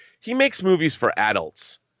he makes movies for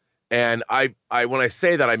adults, and I when I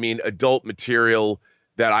say that I mean adult material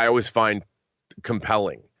that I always find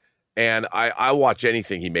compelling, and I watch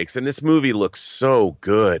anything he makes, and this movie looks so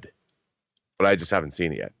good, but I just haven't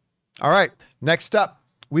seen it yet. All right. Next up,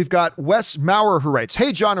 we've got Wes Maurer who writes,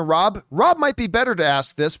 "Hey, John and Rob. Rob might be better to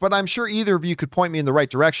ask this, but I'm sure either of you could point me in the right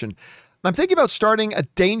direction. I'm thinking about starting a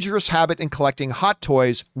dangerous habit in collecting hot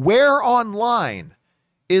toys. Where online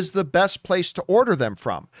is the best place to order them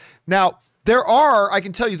from?" Now, I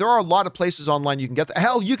can tell you, there are a lot of places online you can get them.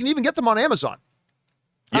 Hell, you can even get them on Amazon.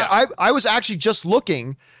 Yeah. I was actually just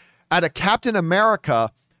looking at a Captain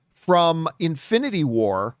America from Infinity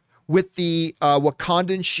War with the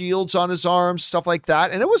Wakandan shields on his arms, stuff like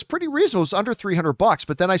that. And it was pretty reasonable. It was under $300,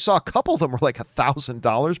 but then I saw a couple of them were like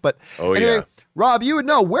 $1,000. But anyway, yeah. Rob, you would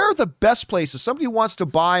know, where are the best places? Somebody who wants to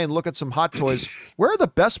buy and look at some hot toys, where are the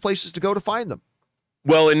best places to go to find them?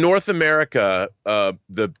 Well, in North America,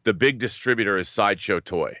 the big distributor is Sideshow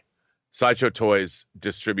Toy. Sideshow Toys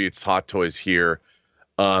distributes hot toys here.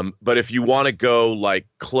 But if you want to go like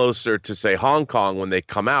closer to say Hong Kong when they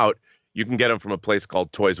come out, you can get them from a place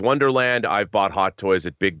called Toys Wonderland. I've bought hot toys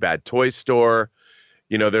at Big Bad Toy Store.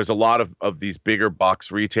 There's a lot of these bigger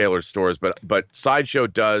box retailer stores, but Sideshow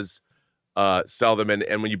does sell them.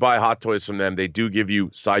 And when you buy hot toys from them, they do give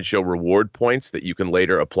you Sideshow reward points that you can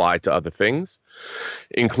later apply to other things,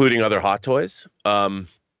 including other hot toys.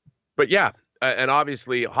 But yeah, and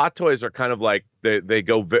obviously hot toys are kind of like they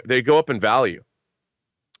go up in value.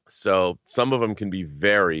 So some of them can be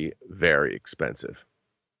very, very expensive.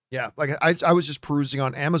 Yeah, like I was just perusing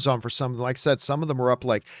on Amazon for some of them. Like I said, some of them were up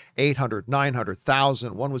like 800, 900,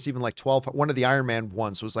 1,000. One was even like 12. One of the Iron Man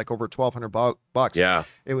ones was like over 1,200 bucks. Yeah.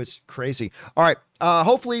 It was crazy. All right.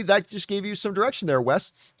 Hopefully that just gave you some direction there,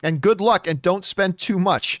 Wes. And good luck and don't spend too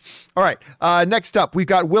much. All right. Next up, we've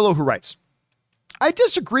got Willow who writes, "I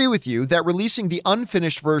disagree with you that releasing the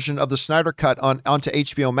unfinished version of the Snyder Cut onto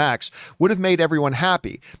HBO Max would have made everyone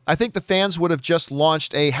happy. I think the fans would have just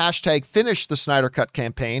launched a hashtag finish the Snyder Cut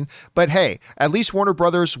campaign, but hey, at least Warner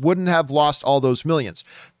Brothers wouldn't have lost all those millions."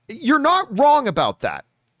 You're not wrong about that.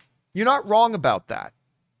 You're not wrong about that.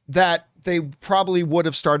 That they probably would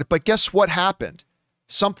have started, but guess what happened?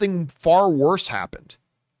 Something far worse happened,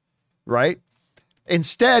 right?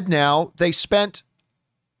 Instead, now they spent,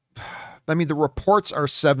 I mean, the reports are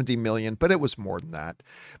 70 million, but it was more than that.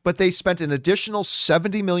 But they spent an additional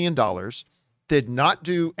 $70 million, did not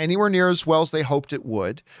do anywhere near as well as they hoped it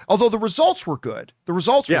would. Although the results were good. The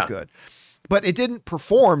results were good, but it didn't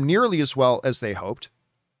perform nearly as well as they hoped.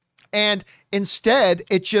 And instead,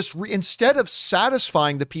 instead of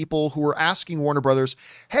satisfying the people who were asking Warner Brothers,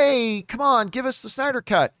 "Hey, come on, give us the Snyder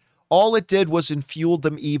Cut," all it did was infueled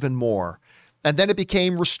them even more. And then it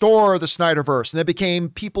became restore the Snyderverse. And it became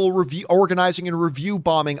people organizing and review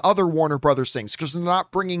bombing other Warner Brothers things because they're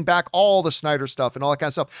not bringing back all the Snyder stuff and all that kind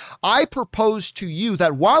of stuff. I propose to you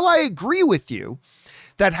that while I agree with you,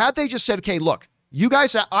 that had they just said, "Okay, look, you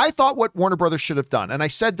guys," I thought what Warner Brothers should have done, and I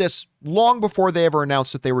said this long before they ever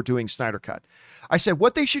announced that they were doing Snyder Cut. I said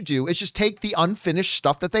what they should do is just take the unfinished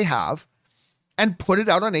stuff that they have and put it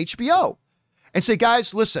out on HBO and say,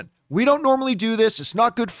 "Guys, listen, we don't normally do this. It's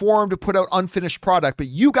not good form to put out unfinished product, but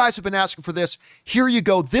you guys have been asking for this. Here you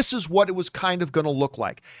go. This is what it was kind of going to look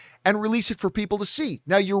like," and release it for people to see.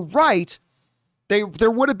 Now, you're right.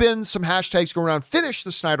 There would have been some hashtags going around, "Finish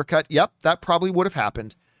the Snyder Cut." Yep, that probably would have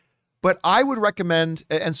happened. But I would recommend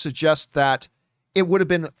and suggest that it would have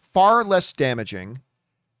been far less damaging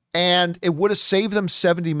and it would have saved them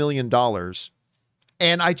 $70 million.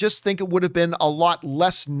 And I just think it would have been a lot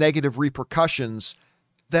less negative repercussions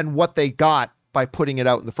than what they got by putting it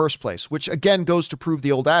out in the first place, which again goes to prove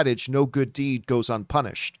the old adage, no good deed goes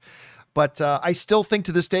unpunished. But I still think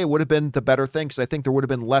to this day it would have been the better thing because I think there would have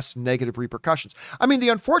been less negative repercussions. I mean, the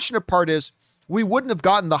unfortunate part is we wouldn't have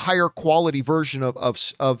gotten the higher quality version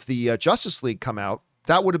of the Justice League come out.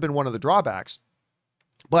 That would have been one of the drawbacks.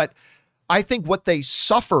 But I think what they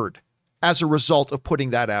suffered as a result of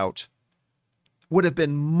putting that out would have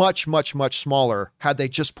been much, much, much smaller had they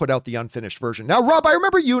just put out the unfinished version. Now, Rob, I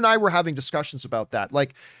remember you and I were having discussions about that.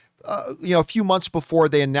 Like, a few months before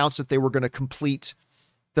they announced that they were going to complete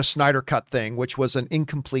the Snyder Cut thing, which was an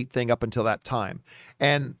incomplete thing up until that time.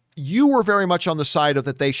 And you were very much on the side of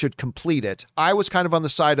that they should complete it. I was kind of on the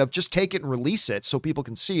side of just take it and release it so people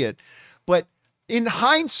can see it. But in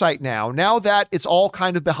hindsight now that it's all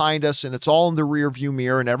kind of behind us and it's all in the rear view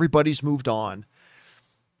mirror and everybody's moved on,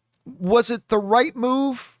 was it the right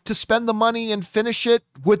move to spend the money and finish it?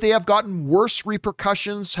 Would they have gotten worse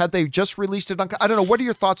repercussions had they just released it on? I don't know. What are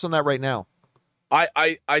your thoughts on that right now?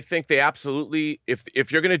 I think they absolutely,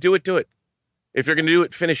 if you're going to do it, do it. If you're going to do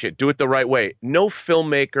it, finish it. Do it the right way. No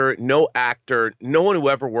filmmaker, no actor, no one who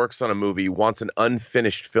ever works on a movie wants an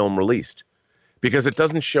unfinished film released because it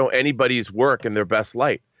doesn't show anybody's work in their best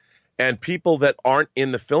light. And people that aren't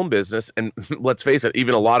in the film business, and let's face it,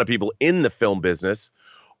 even a lot of people in the film business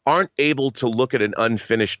aren't able to look at an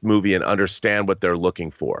unfinished movie and understand what they're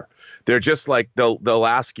looking for. They're just like, they'll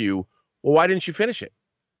ask you, well, why didn't you finish it?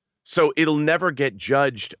 So it'll never get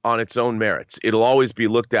judged on its own merits. It'll always be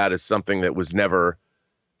looked at as something that was never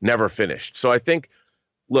finished. So I think,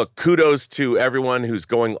 look, kudos to everyone who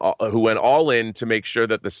went all in to make sure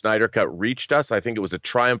that the Snyder Cut reached us. I think it was a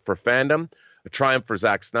triumph for fandom, a triumph for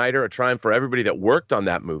Zack Snyder, a triumph for everybody that worked on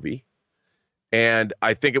that movie. And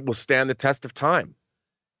I think it will stand the test of time.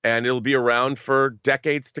 And it'll be around for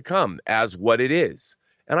decades to come as what it is.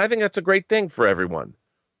 And I think that's a great thing for everyone.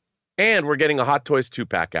 And we're getting a Hot Toys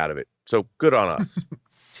 2-pack out of it. So good on us.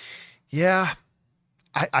 Yeah.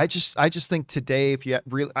 I just think today, if you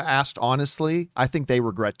really asked honestly, I think they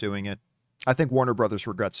regret doing it. I think Warner Brothers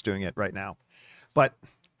regrets doing it right now. But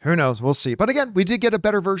who knows? We'll see. But again, we did get a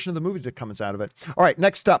better version of the movie that comes out of it. All right,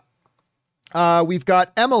 next up, we've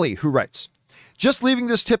got Emily, who writes, just leaving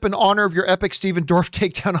this tip in honor of your epic Steven Dorff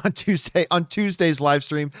takedown on Tuesday's live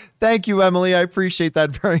stream. Thank you, Emily. I appreciate that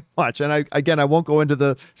very much. And I won't go into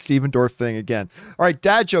the Steven Dorff thing again. All right,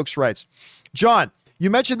 Dad Jokes writes, John, you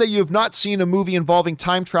mentioned that you have not seen a movie involving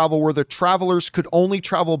time travel where the travelers could only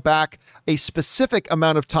travel back a specific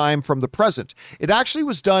amount of time from the present. It actually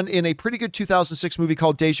was done in a pretty good 2006 movie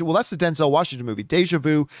called Deja. Well, that's the Denzel Washington movie, Deja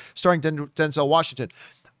Vu, starring Denzel Washington.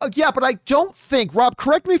 Yeah, but I don't think, Rob,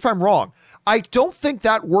 correct me if I'm wrong, I don't think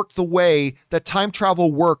that worked the way that time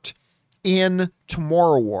travel worked in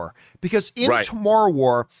Tomorrow War. Because in Tomorrow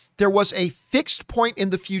War, there was a fixed point in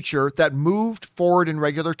the future that moved forward in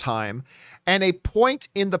regular time, and a point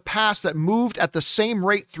in the past that moved at the same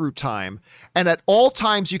rate through time. And at all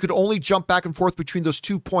times, you could only jump back and forth between those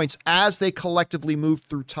 2 points as they collectively moved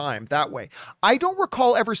through time that way. I don't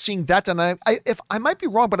recall ever seeing that done. If I might be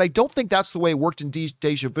wrong, but I don't think that's the way it worked in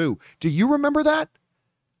Deja Vu. Do you remember that?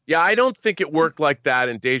 Yeah, I don't think it worked like that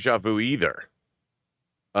in Deja Vu either.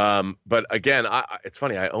 But again, it's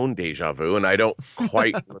funny, I own Deja Vu, and I don't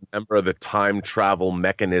quite remember the time travel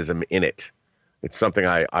mechanism in it. It's something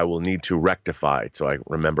I will need to rectify so I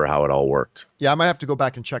remember how it all worked. Yeah, I might have to go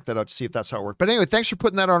back and check that out to see if that's how it worked. But anyway, thanks for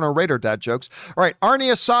putting that on our radar, Dad Jokes. All right,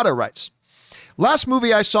 Arnie Asada writes, last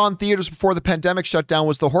movie I saw in theaters before the pandemic shut down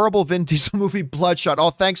was the horrible Vin Diesel movie Bloodshot. Oh,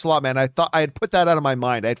 thanks a lot, man. I thought I had put that out of my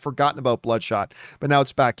mind. I had forgotten about Bloodshot, but now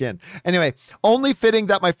it's back in. Anyway, only fitting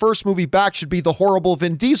that my first movie back should be the horrible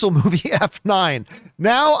Vin Diesel movie F9.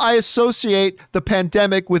 Now I associate the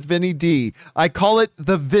pandemic with Vinny D. I call it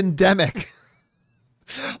the Vindemic.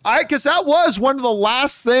 Because that was one of the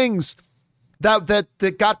last things that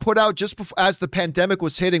got put out just before, as the pandemic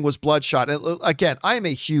was hitting, was Bloodshot. And again, I am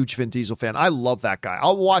a huge Vin Diesel fan. I love that guy.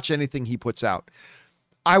 I'll watch anything he puts out.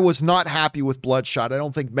 I was not happy with Bloodshot. I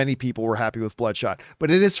don't think many people were happy with Bloodshot,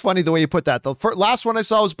 but it is funny the way you put that. The last one I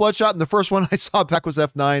saw was Bloodshot, and the first one I saw back was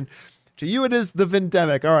F9. To you, it is the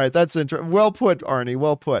Vindemic. All right, that's interesting. Well put, Arnie.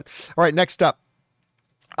 Well put. All right, next up.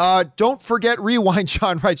 Don't forget Rewind.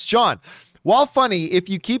 John writes, John, while funny, if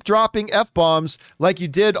you keep dropping F-bombs like you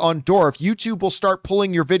did on Dorff, YouTube will start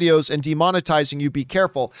pulling your videos and demonetizing you. Be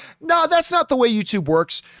careful. No, that's not the way YouTube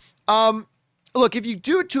works. Look, if you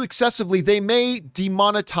do it too excessively, they may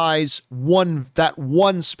demonetize that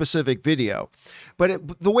one specific video.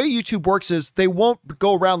 But the way YouTube works is they won't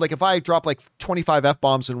go around, like if I drop like 25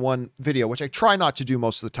 F-bombs in one video, which I try not to do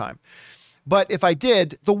most of the time. But if I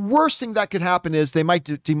did, the worst thing that could happen is they might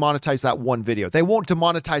demonetize that one video. They won't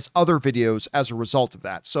demonetize other videos as a result of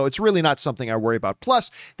that. So it's really not something I worry about. Plus,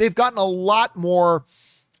 they've gotten a lot more,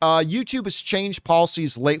 YouTube has changed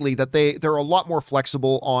policies lately that they're a lot more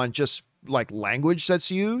flexible on just like language that's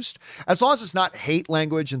used, as long as it's not hate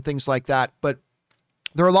language and things like that. But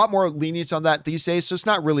they're a lot more lenient on that these days, so it's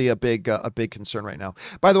not really a big concern right now.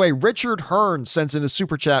 By the way, Richard Hearn sends in a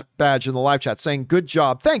super chat badge in the live chat saying, good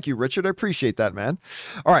job. Thank you, Richard. I appreciate that, man.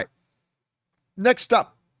 All right. Next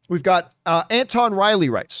up, we've got Anton Riley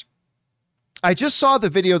writes, I just saw the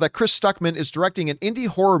video that Chris Stuckman is directing an indie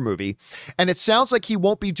horror movie, and it sounds like he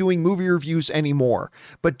won't be doing movie reviews anymore,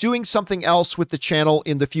 but doing something else with the channel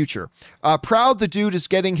in the future. Proud the dude is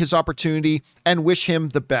getting his opportunity and wish him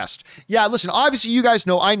the best. Yeah, listen, obviously you guys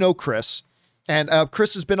know I know Chris, and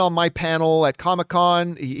Chris has been on my panel at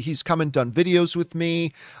Comic-Con. He's come and done videos with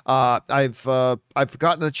me. I've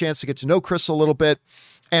gotten a chance to get to know Chris a little bit.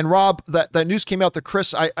 And Rob, that news came out that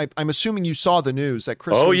Chris, I'm assuming you saw the news that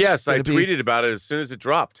Chris. Oh yes, I tweeted about it as soon as it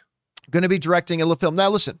dropped. Going to be directing a little film. Now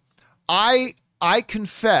listen, I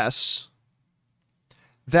confess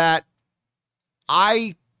that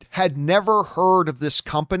I had never heard of this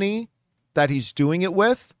company that he's doing it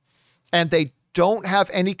with, and they don't have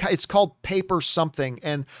any. It's called Paper something,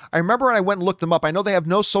 and I remember when I went and looked them up. I know they have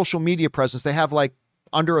no social media presence. They have like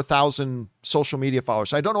under 1,000 social media followers.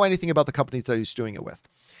 So I don't know anything about the company that he's doing it with.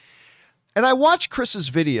 And I watched Chris's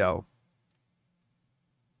video,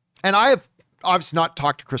 and I have obviously not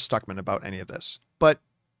talked to Chris Stuckman about any of this, but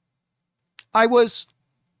I was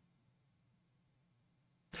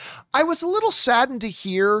a little saddened to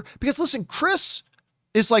hear, because listen, Chris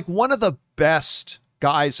is like one of the best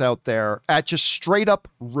guys out there at just straight up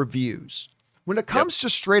reviews. When it comes to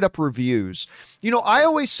straight up reviews, I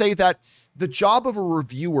always say that the job of a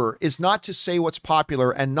reviewer is not to say what's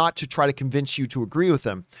popular and not to try to convince you to agree with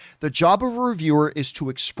them. The job of a reviewer is to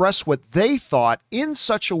express what they thought in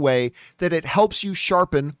such a way that it helps you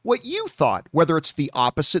sharpen what you thought, whether it's the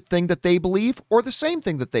opposite thing that they believe or the same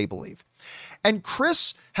thing that they believe. And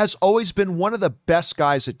Chris has always been one of the best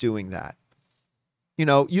guys at doing that.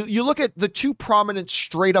 You look at the two prominent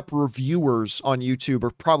straight up reviewers on YouTube are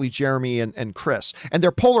probably Jeremy and Chris, and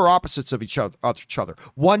they're polar opposites of each other.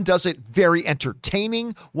 One does it very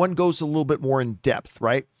entertaining. One goes a little bit more in depth,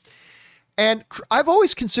 right? And I've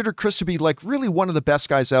always considered Chris to be like really one of the best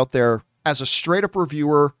guys out there as a straight up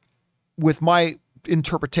reviewer with my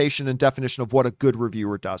interpretation and definition of what a good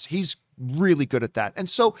reviewer does. He's really good at that. And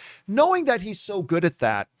so knowing that he's so good at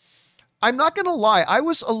that, I'm not going to lie, I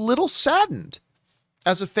was a little saddened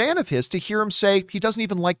as a fan of his to hear him say he doesn't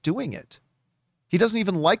even like doing it. He doesn't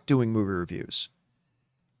even like doing movie reviews.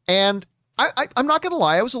 And I'm not going to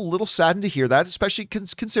lie, I was a little saddened to hear that, especially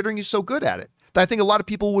considering he's so good at it. I think a lot of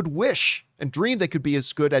people would wish and dream they could be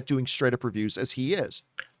as good at doing straight up reviews as he is.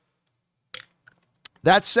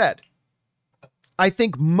 That said, I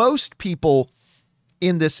think most people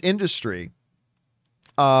in this industry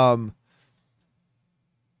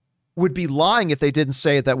would be lying if they didn't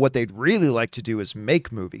say that what they'd really like to do is make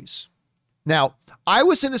movies. Now, I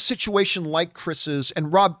was in a situation like Chris's,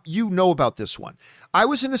 and Rob, you know about this one. I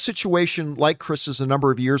was in a situation like Chris's a number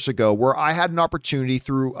of years ago where I had an opportunity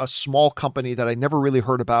through a small company that I never really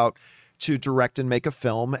heard about to direct and make a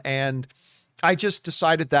film. And I just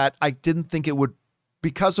decided that I didn't think it would,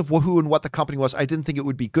 because of who and what the company was, I didn't think it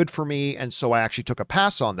would be good for me. And so I actually took a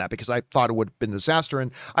pass on that because I thought it would have been a disaster.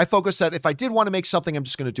 And I focused that if I did want to make something, I'm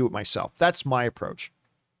just going to do it myself. That's my approach.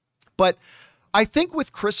 But I think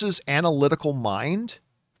with Chris's analytical mind,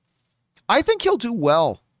 I think he'll do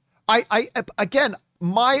well. Again,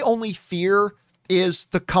 my only fear is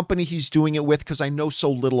the company he's doing it with, because I know so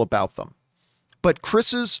little about them. But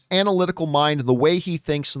Chris's analytical mind and the way he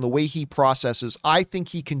thinks and the way he processes, I think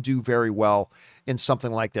he can do very well in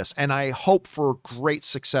something like this. And I hope for great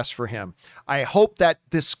success for him. I hope that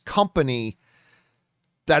this company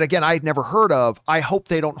that, again, I'd never heard of, I hope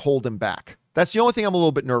they don't hold him back. That's the only thing I'm a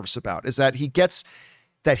little bit nervous about, is that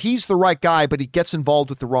that he's the right guy, but he gets involved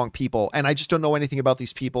with the wrong people. And I just don't know anything about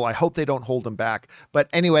these people. I hope they don't hold him back. But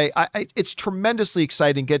anyway, it's tremendously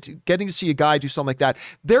exciting getting to see a guy do something like that.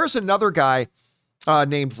 There's another guy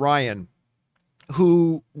named Ryan,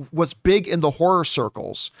 who was big in the horror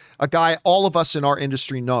circles, a guy all of us in our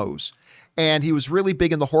industry knows. And he was really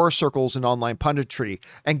big in the horror circles and online punditry.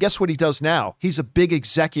 And guess what he does now? He's a big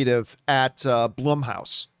executive at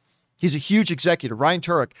Blumhouse. He's a huge executive. Ryan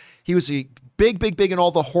Turek, he was a big in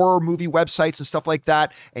all the horror movie websites and stuff like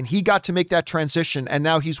that. And he got to make that transition. And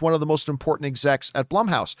now he's one of the most important execs at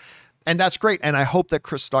Blumhouse. And that's great. And I hope that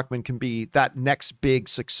Chris Stuckman can be that next big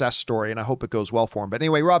success story. And I hope it goes well for him. But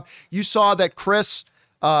anyway, Rob, you saw that Chris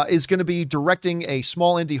is going to be directing a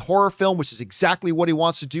small indie horror film, which is exactly what he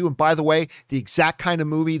wants to do. And by the way, the exact kind of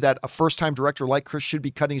movie that a first-time director like Chris should be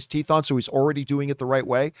cutting his teeth on. So he's already doing it the right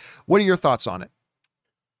way. What are your thoughts on it?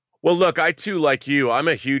 Well, look, I too, like you, I'm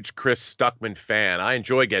a huge Chris Stuckman fan. I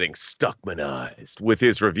enjoy getting Stuckmanized with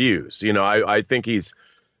his reviews. I think he's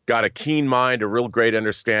got a keen mind, a real great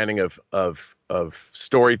understanding of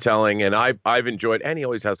storytelling, and I've enjoyed. And he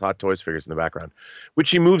always has Hot Toys figures in the background,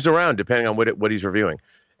 which he moves around depending on what he's reviewing,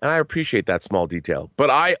 and I appreciate that small detail.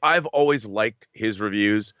 But I've always liked his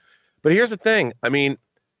reviews. But here's the thing: I mean,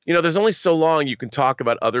 there's only so long you can talk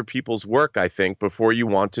about other people's work, I think, before you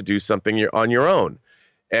want to do something on your own.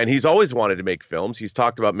 And he's always wanted to make films. He's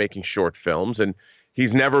talked about making short films, and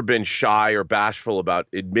he's never been shy or bashful about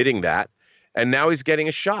admitting that. And now he's getting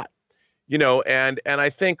a shot. and I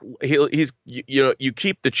think he's you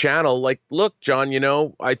keep the channel like, look, John,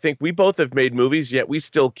 I think we both have made movies, yet we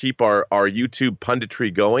still keep our YouTube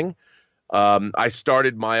punditry going. I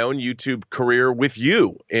started my own YouTube career with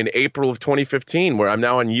you in April of 2015, where I'm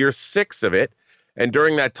now on year 6 of it. And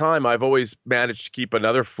during that time, I've always managed to keep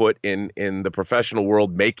another foot in the professional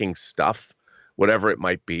world, making stuff, whatever it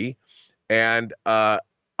might be. And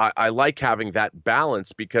I like having that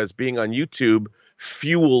balance, because being on YouTube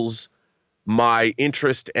fuels my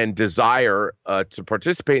interest and desire to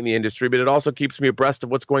participate in the industry, but it also keeps me abreast of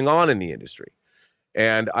what's going on in the industry.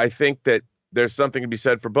 And I think that there's something to be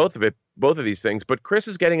said for both of these things. But Chris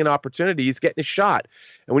is getting an opportunity. He's getting a shot.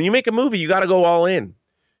 And when you make a movie, you got to go all in.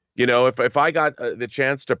 If I got the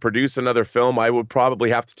chance to produce another film, I would probably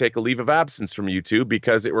have to take a leave of absence from YouTube,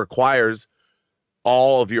 because it requires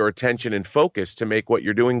all of your attention and focus to make what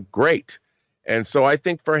you're doing great. And so I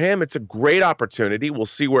think for him, it's a great opportunity. We'll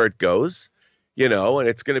see where it goes, and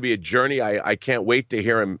it's going to be a journey. I can't wait to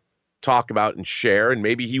hear him talk about and share. And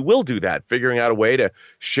maybe he will do that, figuring out a way to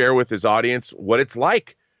share with his audience what it's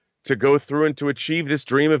like to go through and to achieve this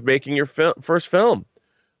dream of making your first film.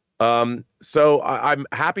 So I'm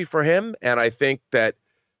happy for him. And I think that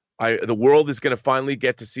the world is going to finally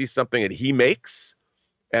get to see something that he makes.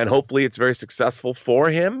 And hopefully it's very successful for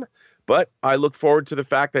him. But I look forward to the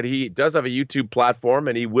fact that he does have a YouTube platform,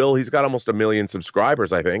 and he's got almost 1 million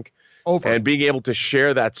subscribers, I think. And being able to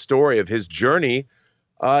share that story of his journey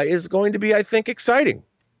is going to be, I think, exciting.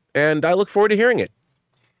 And I look forward to hearing it.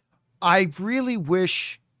 I really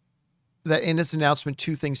wish that in his announcement,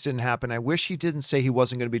 2 things didn't happen. I wish he didn't say he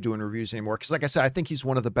wasn't going to be doing reviews anymore. Because like I said, I think he's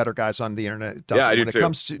one of the better guys on the internet. Yeah, I do when it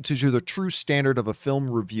comes to the true standard of a film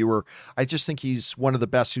reviewer, I just think he's one of the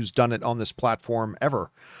best who's done it on this platform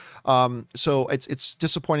ever. So it's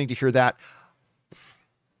disappointing to hear that.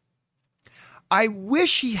 I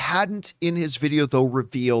wish he hadn't in his video, though,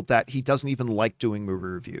 revealed that he doesn't even like doing movie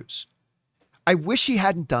reviews. I wish he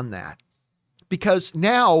hadn't done that, because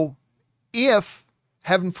now, if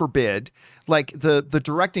heaven forbid, like the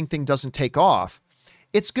directing thing doesn't take off,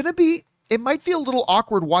 it might feel a little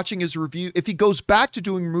awkward watching his review. If he goes back to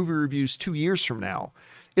doing movie reviews 2 years from now,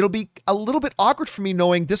 it'll be a little bit awkward for me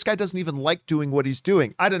knowing this guy doesn't even like doing what he's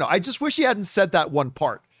doing. I don't know. I just wish he hadn't said that one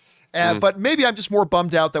part. But maybe I'm just more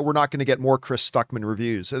bummed out that we're not going to get more Chris Stuckman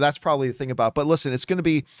reviews. So that's probably the thing about it. But listen, it's going to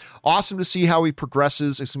be awesome to see how he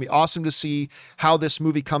progresses. It's going to be awesome to see how this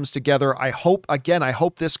movie comes together. I hope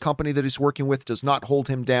this company that he's working with does not hold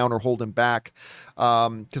him down or hold him back,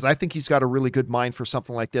 because I think he's got a really good mind for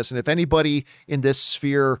something like this. And if anybody in this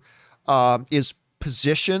sphere is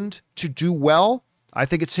positioned to do well, I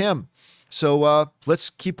think it's him. So let's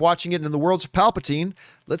keep watching it. In the worlds of Palpatine,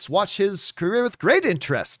 let's watch his career with great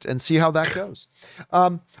interest and see how that goes.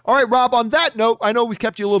 All right, Rob, on that note, I know we've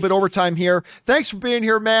kept you a little bit overtime here. Thanks for being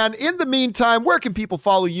here, man. In the meantime, where can people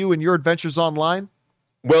follow you and your adventures online?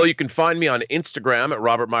 Well, you can find me on Instagram at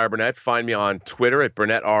Robert Meyer Burnett, find me on Twitter at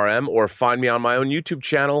BurnettRM, or find me on my own YouTube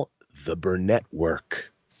channel, The Burnett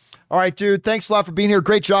Work. All right, dude. Thanks a lot for being here.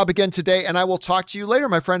 Great job again today, and I will talk to you later,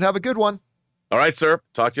 my friend. Have a good one. All right, sir.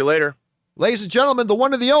 Talk to you later. Ladies and gentlemen, the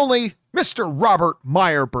one and the only, Mr. Robert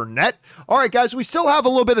Meyer Burnett. All right, guys, we still have a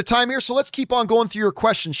little bit of time here, so let's keep on going through your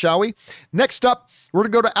questions, shall we? Next up, we're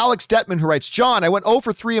going to go to Alex Detman, who writes, John, I went 0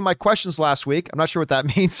 for 3 in my questions last week. I'm not sure what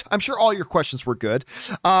that means. I'm sure all your questions were good.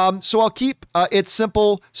 So I'll keep it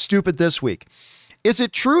simple, stupid this week. Is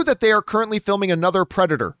it true that they are currently filming another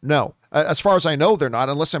Predator? No. As far as I know, they're not,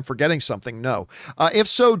 unless I'm forgetting something. No. If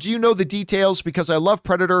so, do you know the details? Because I love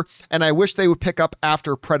Predator, and I wish they would pick up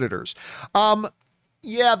after Predators.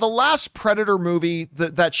 Yeah, the last Predator movie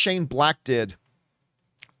that Shane Black did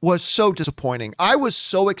was so disappointing. I was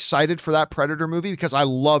so excited for that Predator movie because I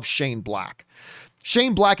love Shane Black.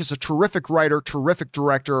 Shane Black is a terrific writer, terrific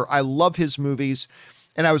director. I love his movies,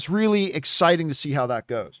 and I was really excited to see how that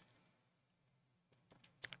goes.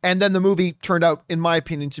 And then the movie turned out, in my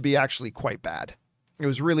opinion, to be actually quite bad. It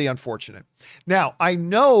was really unfortunate. Now, I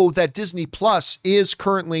know that Disney Plus is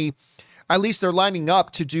currently, at least they're lining up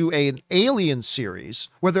to do an Alien series,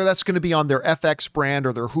 whether that's going to be on their FX brand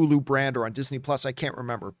or their Hulu brand or on Disney Plus, I can't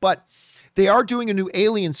remember. But they are doing a new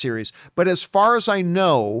Alien series. But as far as I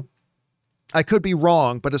know, I could be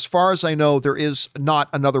wrong, but as far as I know, there is not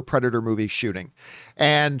another Predator movie shooting.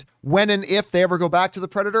 And when and if they ever go back to the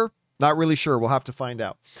Predator, not really sure. We'll have to find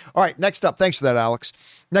out. All right, next up. Thanks for that, Alex.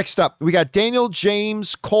 Next up, we got Daniel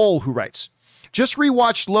James Cole, who writes, just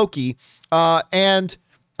rewatched Loki, and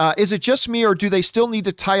is it just me, or do they still need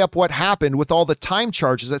to tie up what happened with all the time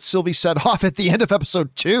charges that Sylvie set off at the end of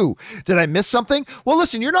episode 2? Did I miss something? Well,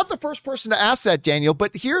 listen, you're not the first person to ask that, Daniel,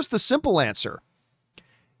 but here's the simple answer.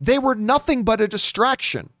 They were nothing but a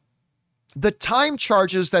distraction. The time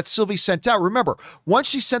charges that Sylvie sent out, remember, once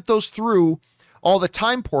she sent those through all the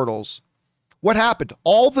time portals, what happened?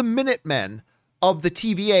 All the Minutemen of the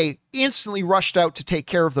TVA instantly rushed out to take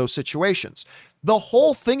care of those situations. The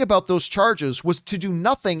whole thing about those charges was to do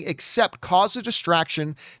nothing except cause a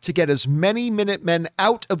distraction to get as many Minutemen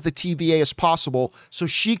out of the TVA as possible so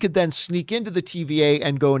she could then sneak into the TVA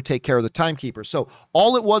and go and take care of the timekeeper. So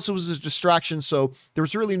all it was a distraction. So there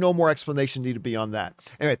was really no more explanation needed beyond that.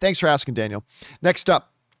 Anyway, thanks for asking, Daniel. Next up,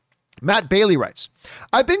 Matt Bailey writes,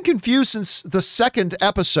 I've been confused since the second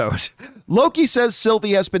episode. Loki says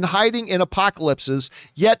Sylvie has been hiding in apocalypses,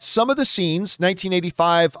 yet some of the scenes,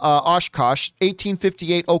 1985 Oshkosh,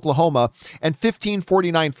 1858 Oklahoma, and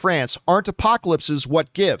 1549 France, aren't apocalypses.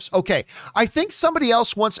 What gives? Okay, I think somebody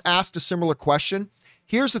else once asked a similar question.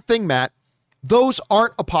 Here's the thing, Matt. Those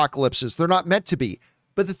aren't apocalypses. They're not meant to be.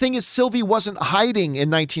 But the thing is, Sylvie wasn't hiding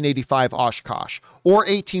in 1985 Oshkosh or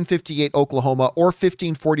 1858 Oklahoma or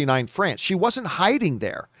 1549 France. She wasn't hiding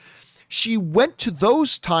there. She went to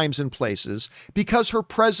those times and places because her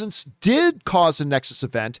presence did cause a Nexus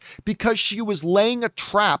event, because she was laying a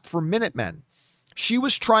trap for Minutemen. She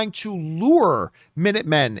was trying to lure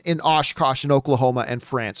Minutemen in Oshkosh and Oklahoma and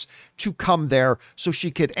France to come there so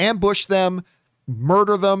she could ambush them,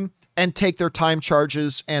 murder them, and take their time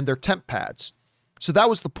charges and their temp pads. So that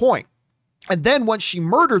was the point. And then once she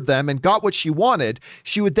murdered them and got what she wanted,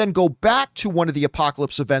 she would then go back to one of the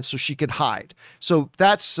apocalypse events so she could hide. So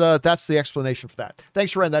that's the explanation for that.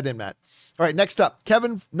 Thanks for writing that in, Matt. All right, next up,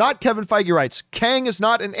 Kevin Feige writes, Kang is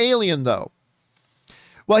not an alien, though.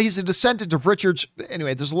 Well, he's a descendant of Richard's.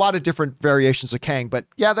 Anyway, there's a lot of different variations of Kang, but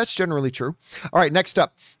yeah, that's generally true. All right, next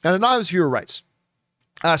up, an anonymous viewer writes,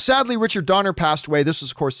 sadly, Richard Donner passed away. This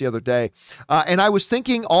was, of course, the other day. And I was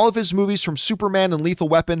thinking all of his movies from Superman and Lethal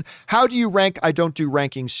Weapon. How do you rank? I don't do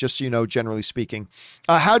rankings, just so you know, generally speaking.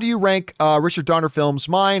 How do you rank Richard Donner films?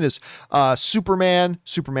 Mine is Superman,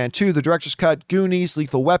 Superman 2, The Director's Cut, Goonies,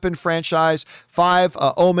 Lethal Weapon franchise, 5,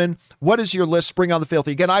 Omen. What is your list? Bring on the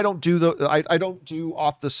filthy. Again, I don't do I don't do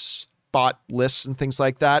off the spot lists and things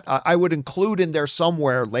like that. I would include in there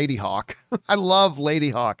somewhere Lady Hawk. I love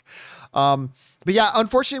Lady Hawk. But yeah,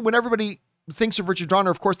 unfortunately, when everybody thinks of Richard Donner,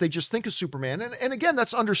 of course, they just think of Superman. And again,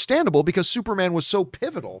 that's understandable because Superman was so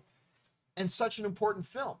pivotal and such an important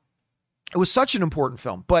film. It was such an important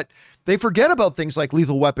film, but they forget about things like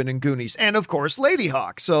Lethal Weapon and Goonies and, of course, Lady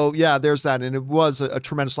Hawk. So yeah, there's that. And it was a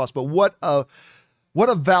tremendous loss. But what a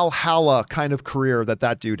Valhalla kind of career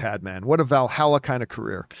that dude had, man. What a Valhalla kind of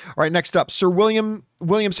career. All right, next up, Sir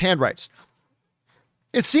Williams Hand writes,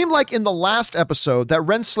 it seemed like in the last episode that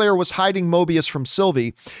Renslayer was hiding Mobius from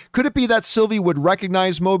Sylvie. Could it be that Sylvie would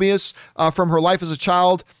recognize Mobius from her life as a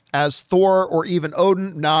child as Thor or even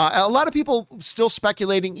Odin? Nah, a lot of people still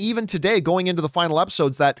speculating, even today, going into the final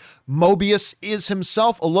episodes, that Mobius is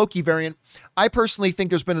himself a Loki variant. I personally think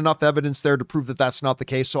there's been enough evidence there to prove that that's not the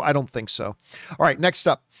case, so I don't think so. All right, next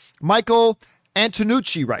up, Michael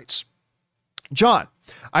Antonucci writes, John,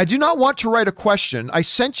 I do not want to write a question. I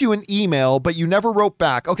sent you an email, but you never wrote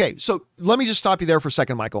back. Okay, so let me just stop you there for a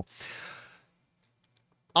second, Michael.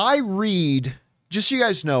 I read, just so you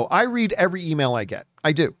guys know, I read every email I get.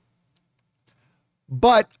 I do.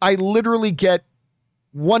 But I literally get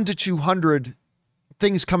 100 to 200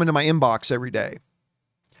 things come into my inbox every day.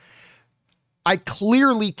 I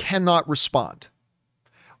clearly cannot respond.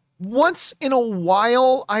 Once in a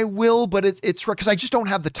while I will, but it's because I just don't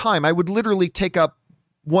have the time. I would literally take up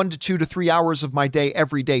 1 to 2 to 3 hours of my day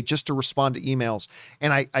every day just to respond to emails.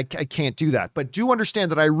 And I can't do that, but do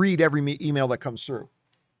understand that I read every email that comes through.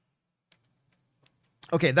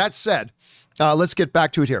 Okay, that said, let's get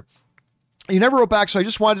back to it here. You never wrote back, so I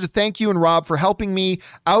just wanted to thank you and Rob for helping me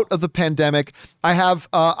out of the pandemic. I have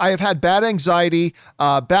had bad anxiety.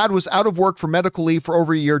 Bad was out of work for medical leave for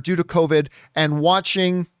over a year due to COVID, and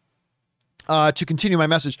watching, to continue my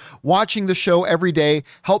message, watching the show every day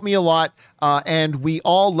helped me a lot, and we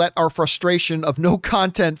all let our frustration of no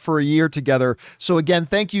content for a year together. So again,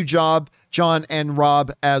 thank you, John, and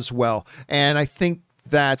Rob as well. And I think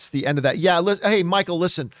that's the end of that. Yeah, hey, Michael,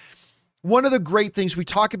 listen. One of the great things, we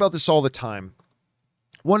talk about this all the time,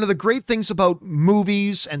 one of the great things about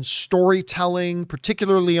movies and storytelling,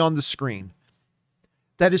 particularly on the screen,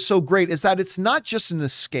 that is so great is that it's not just an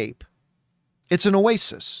escape. It's an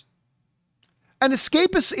oasis. An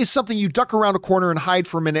escape is something you duck around a corner and hide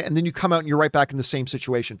for a minute, and then you come out and you're right back in the same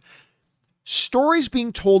situation. Stories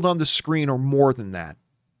being told on the screen are more than that.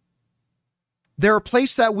 They're a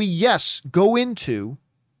place that we, yes, go into,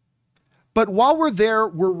 but while we're there,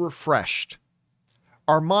 we're refreshed.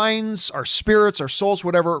 Our minds, our spirits, our souls,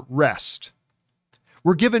 whatever, rest.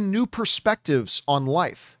 We're given new perspectives on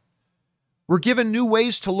life. We're given new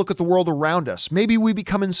ways to look at the world around us. Maybe we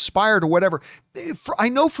become inspired or whatever. I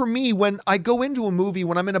know for me, when I go into a movie,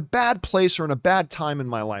 when I'm in a bad place or in a bad time in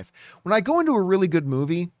my life, when I go into a really good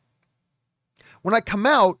movie, when I come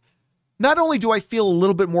out, not only do I feel a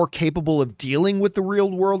little bit more capable of dealing with the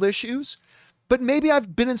real world issues, but maybe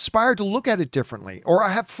I've been inspired to look at it differently, or I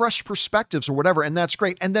have fresh perspectives or whatever, and that's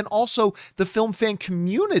great. And then also the film fan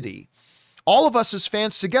community, all of us as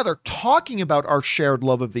fans together talking about our shared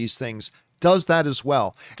love of these things, does that as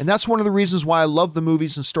well. And that's one of the reasons why I love the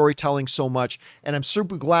movies and storytelling so much. And I'm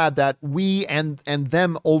super glad that we and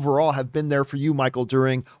them overall have been there for you, Michael,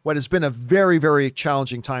 during what has been a very, very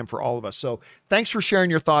challenging time for all of us. So thanks for sharing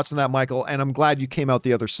your thoughts on that, Michael. And I'm glad you came out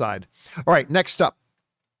the other side. All right, next up,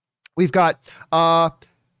 we've got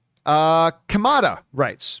Kamada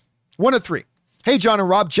writes, 1 of 3. Hey, John and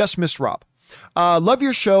Rob, just missed Rob. Love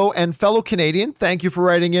your show and fellow Canadian. Thank you for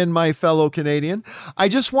writing in, my fellow Canadian. I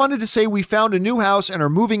just wanted to say we found a new house and are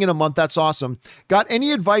moving in a month. That's awesome. Got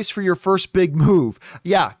any advice for your first big move?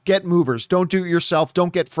 Yeah, get movers. Don't do it yourself.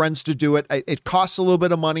 Don't get friends to do it. It costs a little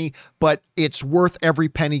bit of money, but it's worth every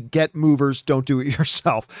penny. Get movers. Don't do it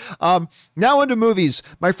yourself. Now into movies.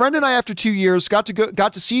 My friend and I, after 2 years, got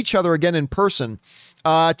to see each other again in person.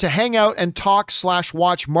 To hang out and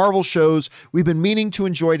talk/watch Marvel shows we've been meaning to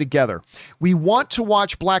enjoy together. We want to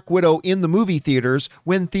watch Black Widow in the movie theaters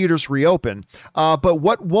when theaters reopen, but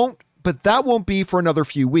that won't be for another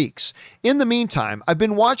few weeks. In the meantime, I've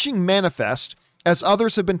been watching Manifest, as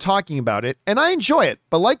others have been talking about it, and I enjoy it.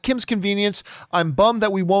 But like Kim's Convenience, I'm bummed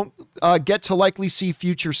that we won't get to likely see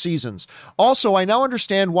future seasons. Also, I now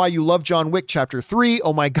understand why you love John Wick Chapter 3.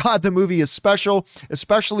 Oh my God, the movie is special,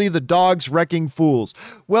 especially the dogs wrecking fools.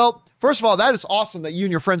 Well, first of all, that is awesome that you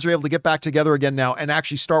and your friends are able to get back together again now and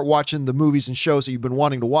actually start watching the movies and shows that you've been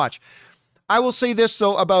wanting to watch. I will say this,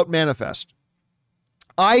 though, about Manifest.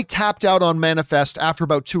 I tapped out on Manifest after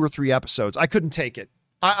about 2 or 3 episodes. I couldn't take it.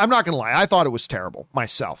 I'm not going to lie. I thought it was terrible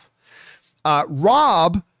myself.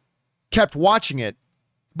 Rob kept watching it,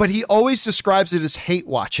 but he always describes it as hate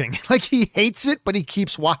watching. Like he hates it, but he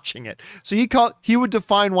keeps watching it. So he would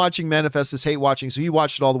define watching Manifest as hate watching. So he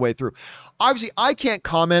watched it all the way through. Obviously, I can't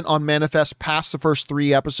comment on Manifest past the first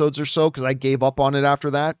 3 episodes or so because I gave up on it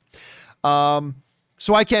after that.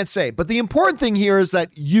 So I can't say. But the important thing here is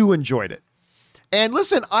that you enjoyed it. And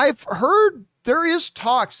listen, I've heard there is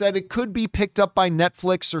talks that it could be picked up by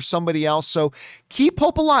Netflix or somebody else. So keep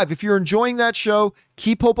hope alive. If you're enjoying that show,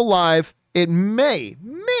 keep hope alive. It may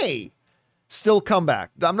still come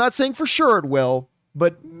back. I'm not saying for sure it will,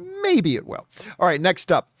 but maybe it will. All right,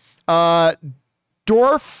 next up.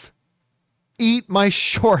 Dorf Eat My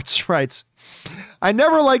Shorts writes, I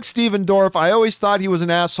never liked Steven Dorff. I always thought he was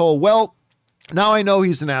an asshole. Well, now I know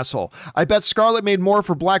he's an asshole. I bet Scarlett made more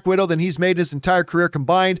for Black Widow than he's made his entire career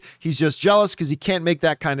combined. He's just jealous because he can't make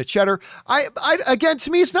that kind of cheddar. Again,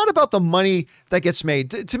 to me, it's not about the money that gets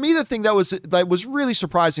made. To me, the thing that was really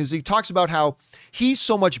surprising is he talks about how he's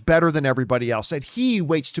so much better than everybody else, that he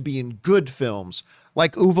waits to be in good films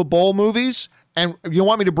like Uwe Boll movies. And you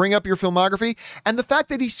want me to bring up your filmography? And the fact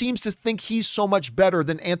that he seems to think he's so much better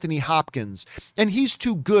than Anthony Hopkins, and he's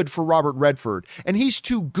too good for Robert Redford, and he's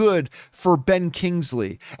too good for Ben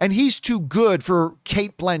Kingsley, and he's too good for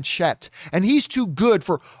Cate Blanchett, and he's too good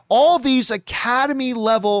for all these Academy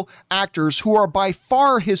level actors who are by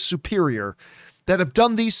far his superior, that have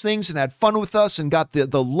done these things and had fun with us and got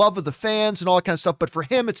the love of the fans and all that kind of stuff. But for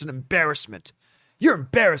him, it's an embarrassment. You're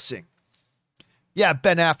embarrassing. Yeah,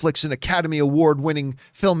 Ben Affleck's an Academy Award winning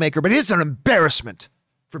filmmaker, but it's an embarrassment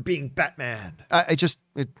for being Batman.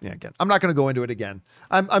 Again, I'm not going to go into it again.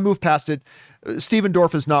 I moved past it. Steven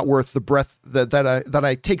Dorff is not worth the breath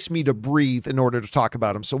that takes me to breathe in order to talk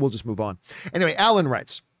about him. So we'll just move on. Anyway, Alan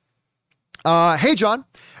writes, hey, John,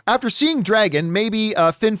 after seeing Dragon, maybe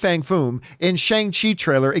Fin Fang Foom in Shang-Chi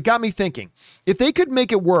trailer, it got me thinking, if they could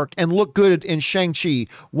make it work and look good in Shang-Chi,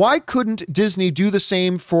 why couldn't Disney do the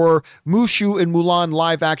same for Mushu and Mulan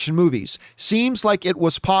live action movies? Seems like it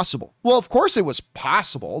was possible. Well, of course it was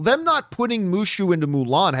possible. Them not putting Mushu into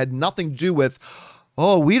Mulan had nothing to do with,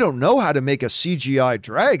 oh, we don't know how to make a CGI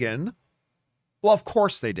dragon. Well, of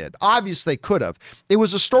course they did. Obviously they could have. It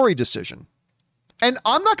was a story decision. And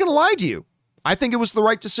I'm not going to lie to you. I think it was the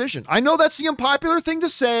right decision. I know that's the unpopular thing to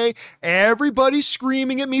say. Everybody's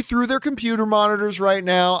screaming at me through their computer monitors right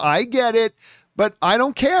now. I get it, but I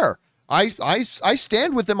don't care. I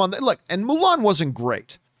stand with them on that. Look, and Mulan wasn't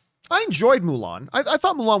great. I enjoyed Mulan. I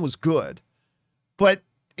thought Mulan was good, but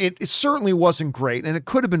it certainly wasn't great, and it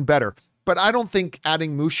could have been better. But I don't think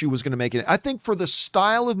adding Mushu was going to make it. I think for the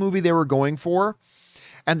style of movie they were going for,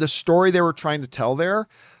 and the story they were trying to tell there,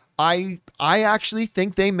 I actually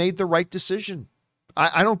think they made the right decision.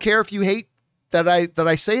 I don't care if you hate that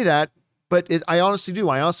I say that, but I honestly do.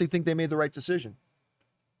 I honestly think they made the right decision.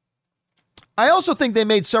 I also think they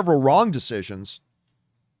made several wrong decisions.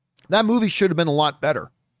 That movie should have been a lot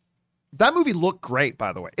better. That movie looked great,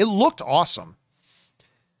 by the way. It looked awesome.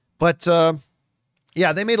 But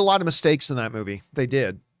yeah, they made a lot of mistakes in that movie. They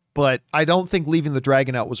did. But I don't think Leaving the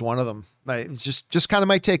Dragon Out was one of them. It's just kind of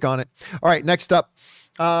my take on it. All right, next up.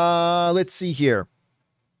 Let's see here.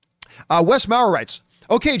 Wes Maurer writes,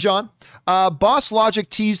 okay, John, Boss Logic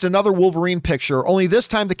teased another Wolverine picture, only this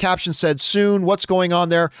time the caption said soon. What's going on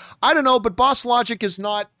there? I don't know, but Boss Logic is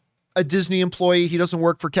not a Disney employee. He doesn't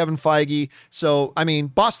work for Kevin Feige. So, I mean,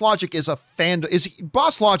 Boss Logic is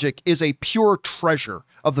Boss Logic is a pure treasure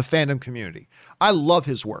of the fandom community. I love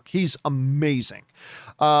his work. He's amazing.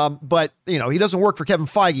 But, you know, he doesn't work for Kevin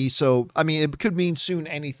Feige. So, I mean, it could mean soon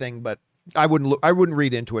anything, but I wouldn't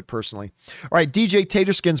read into it personally. All right. DJ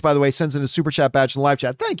Taterskins, by the way, sends in a super chat badge in the live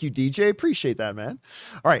chat. Thank you, DJ. Appreciate that, man.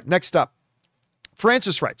 All right. Next up,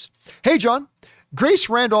 Francis writes, hey, John, Grace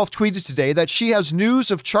Randolph tweeted today that she has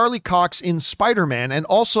news of Charlie Cox in Spider-Man and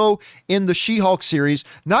also in the She-Hulk series,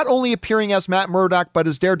 not only appearing as Matt Murdock, but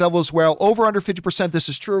as Daredevil as well. Over under 50%. This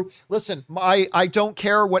is true. Listen, I don't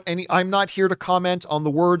care I'm not here to comment on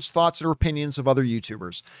the words, thoughts, or opinions of other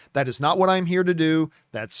YouTubers. That is not what I'm here to do.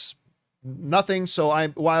 That's nothing. So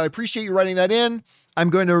while I appreciate you writing that in, I'm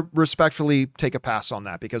going to respectfully take a pass on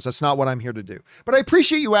that because that's not what I'm here to do. But I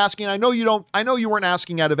appreciate you asking. I know you weren't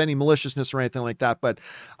asking out of any maliciousness or anything like that, but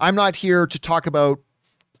I'm not here to talk about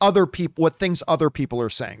other people, what things other people are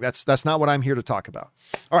saying. That's not what I'm here to talk about.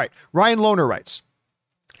 All right. Ryan Lohner writes,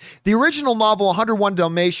 the original novel 101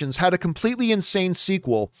 Dalmatians had a completely insane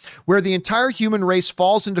sequel where the entire human race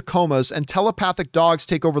falls into comas and telepathic dogs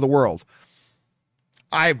take over the world.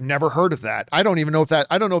 I've never heard of that. I don't know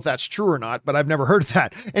if that's true or not, but I've never heard of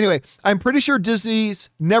that. Anyway, I'm pretty sure Disney's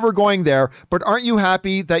never going there, but aren't you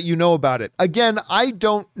happy that you know about it? Again, I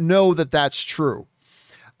don't know that that's true.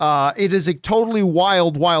 It is a totally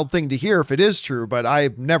wild thing to hear if it is true, but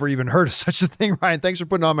I've never even heard of such a thing, Ryan. Thanks for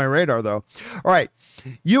putting it on my radar, though. All right.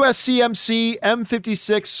 USCMC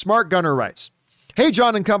M56 Smart Gunner writes, hey,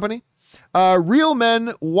 John and company. Real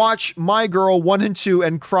men watch My Girl 1 and 2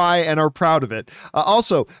 and cry and are proud of it.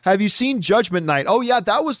 Also, have you seen Judgment Night? Oh yeah,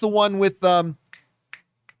 that was the one with oh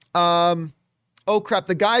crap,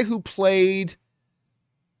 the guy who played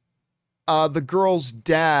the girl's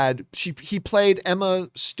dad. He played Emma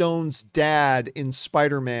Stone's dad in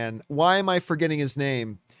Spider-Man. Why am I forgetting his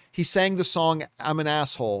name? He sang the song I'm an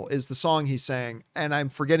Asshole is the song he sang, and I'm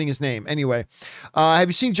forgetting his name. Anyway, have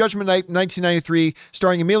you seen Judgment Night 1993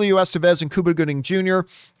 starring Emilio Estevez and Cuba Gooding Jr.?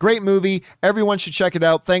 Great movie. Everyone should check it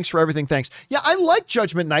out. Thanks for everything. Thanks. Yeah, I like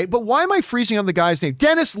Judgment Night, but why am I freezing on the guy's name?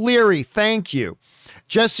 Dennis Leary. Thank you.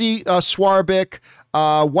 Jesse Swarbrick,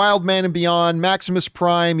 Wild Man and Beyond, Maximus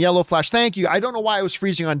Prime, Yellow Flash. Thank you. I don't know why I was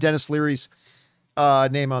freezing on Dennis Leary's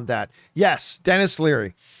name on that. Yes, Dennis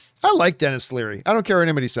Leary. I like Dennis Leary. I don't care what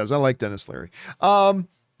anybody says. I like Dennis Leary.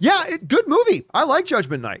 Yeah, good movie. I like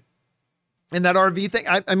Judgment Night. And that RV thing,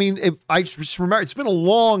 I mean, if I just remember, it's been a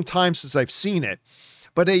long time since I've seen it.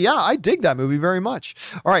 But yeah, I dig that movie very much.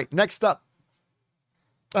 All right, next up.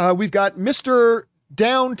 We've got Mr.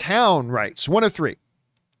 Downtown writes, 1 of 3.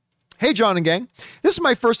 Hey, John and gang. This is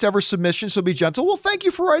my first ever submission, so be gentle. Well, thank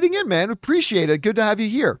you for writing in, man. Appreciate it. Good to have you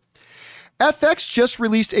here. FX just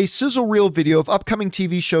released a sizzle reel video of upcoming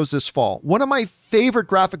TV shows this fall. One of my favorite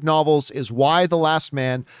graphic novels is Why the Last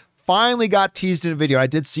Man. Finally got teased in a video. I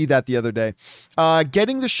did see that the other day.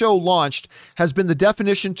 Getting the show launched has been the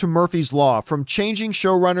definition to Murphy's Law, from changing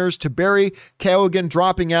showrunners to Barry Keoghan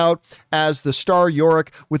dropping out as the star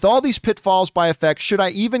Yorick. With all these pitfalls by FX, should I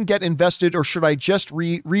even get invested or should I just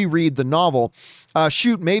reread the novel?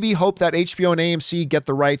 Maybe hope that HBO and AMC get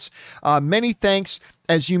the rights. Many thanks.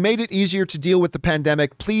 As you made it easier to deal with the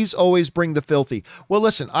pandemic, please always bring the filthy. Well,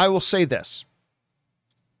 listen, I will say this.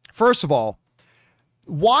 First of all,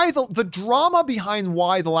 why the drama behind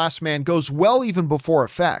Why the Last Man goes well even before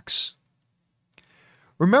effects.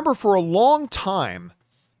 Remember, for a long time,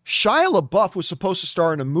 Shia LaBeouf was supposed to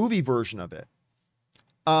star in a movie version of it.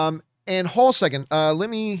 And hold a second, let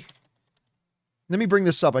me bring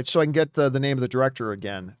this up so I can get the name of the director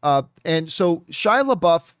again. And so Shia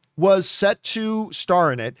LaBeouf was set to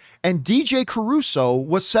star in it, and DJ Caruso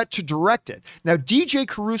was set to direct it. Now, DJ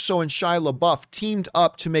Caruso and Shia LaBeouf teamed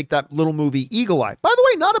up to make that little movie Eagle Eye. By the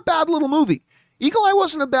way, not a bad little movie. Eagle Eye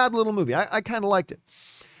wasn't a bad little movie. I kind of liked it.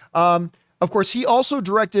 Of course, he also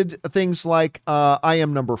directed things like I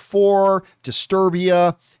Am Number 4,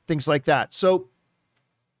 Disturbia, things like that. So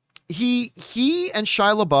he and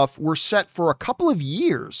Shia LaBeouf were set for a couple of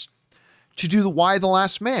years to do the Why the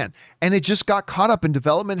Last Man, and it just got caught up in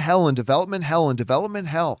development hell and development hell and development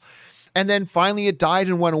hell. And then finally it died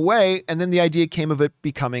and went away, and then the idea came of it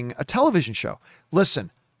becoming a television show.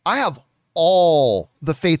 Listen, I have all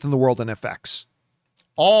the faith in the world in FX.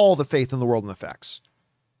 All the faith in the world in FX.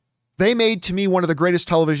 They made, to me, one of the greatest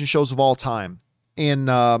television shows of all time in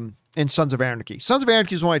Sons of Anarchy. Sons of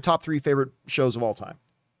Anarchy is one of my top 3 favorite shows of all time.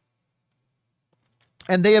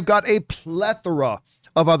 And they have got a plethora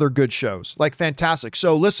of other good shows, like fantastic.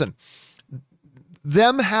 So listen,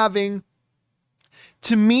 them having,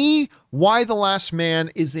 to me, Why the Last Man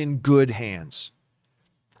is in good hands.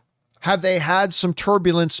 Have they had some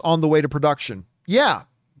turbulence on the way to production? Yeah,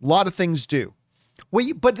 a lot of things do.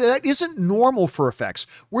 But that isn't normal for FX.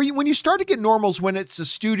 When you start to get normals, when it's a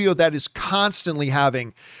studio that is constantly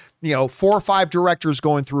having, 4 or 5 directors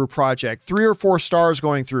going through a project, 3 or 4 stars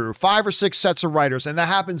going through, 5 or 6 sets of writers, and that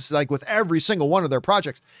happens like with every single one of their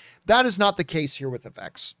projects. That is not the case here with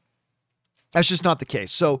FX. That's just not the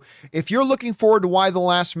case. So if you're looking forward to Why the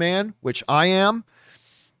Last Man, which I am,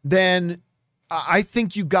 then I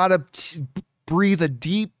think you got to breathe a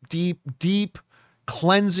deep, deep, deep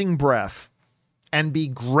cleansing breath and be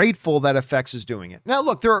grateful that FX is doing it. Now,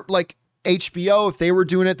 look, they're like HBO. If they were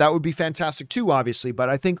doing it, that would be fantastic too, obviously. But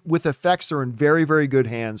I think with FX, they're in very, very good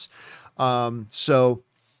hands. So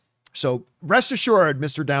rest assured,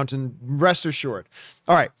 Mr. Downton, rest assured.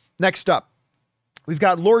 All right, next up, we've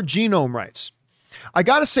got Lord Genome writes, I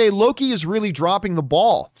gotta say, Loki is really dropping the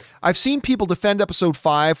ball. I've seen people defend episode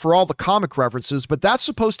 5 for all the comic references, but that's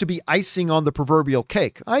supposed to be icing on the proverbial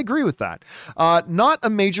cake. I agree with that. Not a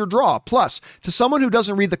major draw. Plus, to someone who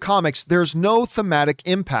doesn't read the comics, there's no thematic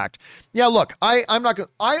impact. Yeah, look, I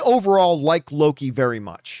overall like Loki very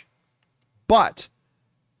much. But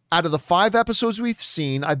out of the 5 episodes we've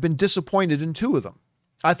seen, I've been disappointed in 2 of them.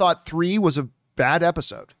 I thought 3 was a bad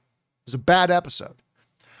episode. It was a bad episode.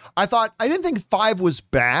 I didn't think 5 was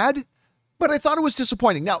bad, but I thought it was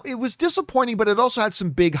disappointing. Now, it was disappointing, but it also had some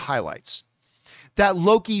big highlights. That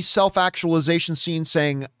Loki self-actualization scene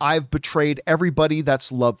saying, I've betrayed everybody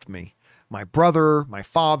that's loved me. My brother, my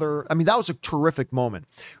father. I mean, that was a terrific moment.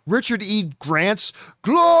 Richard E. Grant's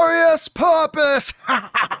glorious purpose.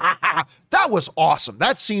 That was awesome.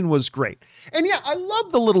 That scene was great. And yeah, I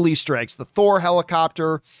love the little Easter eggs. The Thor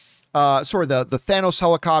helicopter, the Thanos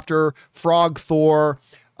helicopter, Frog Thor,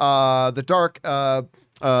 the Dark Ronan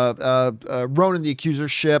the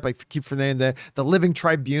Accuser's ship. I keep forgetting the Living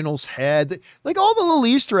Tribunal's head. Like, all the little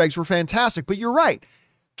Easter eggs were fantastic. But you're right.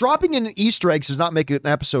 Dropping in Easter eggs does not make an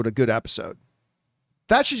episode a good episode.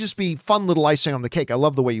 That should just be fun little icing on the cake. I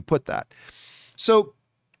love the way you put that. So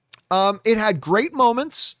it had great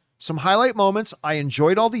moments, some highlight moments. I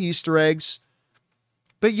enjoyed all the Easter eggs.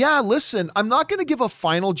 But yeah, listen, I'm not going to give a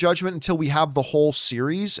final judgment until we have the whole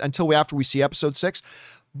series, after we see episode 6.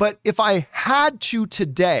 But if I had to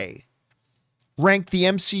today rank the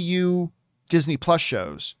MCU Disney Plus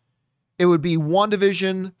shows, it would be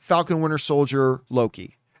WandaVision, Falcon Winter Soldier,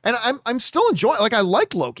 Loki. And I'm still enjoying, like, I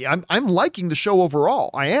like Loki. I'm liking the show overall.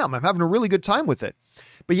 I am. I'm having a really good time with it.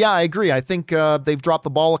 But yeah, I agree. I think they've dropped the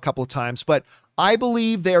ball a couple of times, but I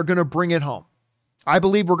believe they are going to bring it home. I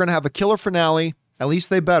believe we're going to have a killer finale. At least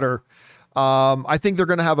they better. I think they're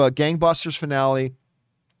going to have a gangbusters finale.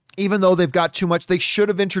 Even though they've got too much, they should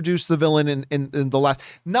have introduced the villain in the last,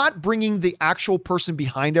 not bringing the actual person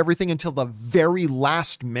behind everything until the very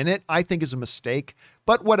last minute, I think is a mistake,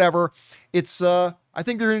 but whatever. It's, I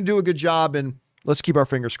think they're going to do a good job, and let's keep our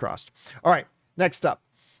fingers crossed. All right. Next up,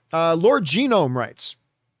 Lord Genome writes,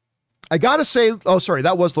 I gotta say, oh, sorry,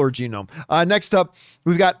 that was Lord Genome. Next up,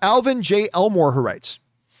 we've got Alvin J. Elmore who writes,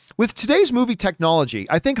 with today's movie technology,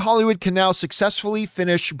 I think Hollywood can now successfully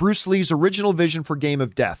finish Bruce Lee's original vision for Game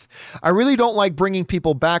of Death. I really don't like bringing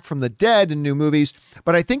people back from the dead in new movies,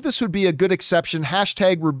 but I think this would be a good exception.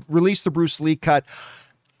 Hashtag release the Bruce Lee cut.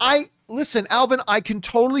 Listen, Alvin, I can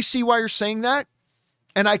totally see why you're saying that,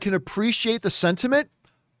 and I can appreciate the sentiment.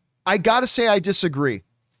 I gotta say I disagree.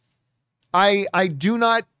 I do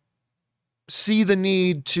not see the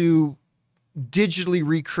need to digitally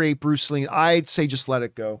recreate Bruce Lee. I'd say just let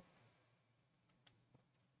it go.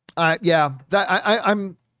 I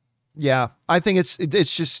think it's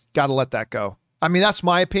just got to let that go. I mean, that's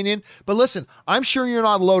my opinion, but listen, I'm sure you're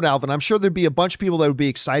not alone, Alvin. I'm sure there'd be a bunch of people that would be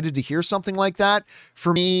excited to hear something like that.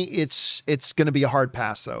 For me, it's going to be a hard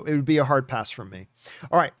pass though. It would be a hard pass from me.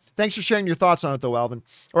 All right. Thanks for sharing your thoughts on it though, Alvin.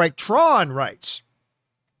 All right. Tron writes,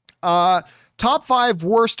 top 5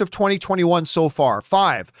 worst of 2021 so far.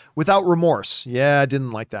 5, Without Remorse. Yeah, I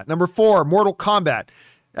didn't like that. Number 4, Mortal Kombat.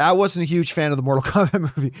 I wasn't a huge fan of the Mortal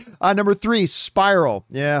Kombat movie. Number 3, Spiral.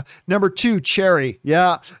 Yeah. Number 2, Cherry.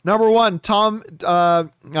 Yeah. Number 1, Tom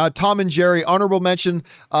and Jerry. Honorable mention,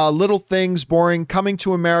 Little Things, boring. Coming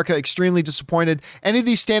to America, extremely disappointed. Any of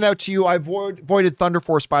these stand out to you? I avoided Thunder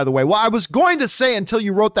Force, by the way. Well, I was going to say until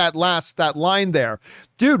you wrote that line there.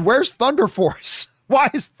 Dude, where's Thunder Force? Why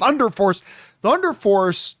is Thunder Force? Thunder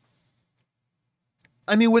Force,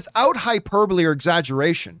 I mean, without hyperbole or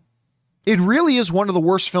exaggeration, it really is one of the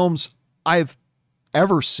worst films I've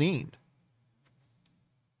ever seen.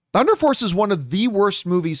 Thunder Force is one of the worst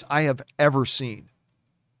movies I have ever seen.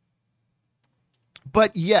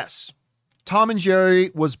 But yes, Tom and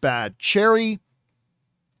Jerry was bad. Cherry,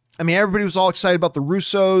 I mean, everybody was all excited about the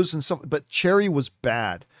Russos and stuff, but Cherry was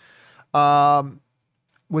bad.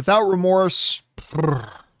 Without Remorse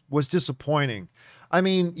was disappointing. I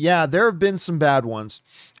mean, yeah, there have been some bad ones.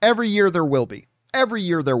 Every year there will be. Every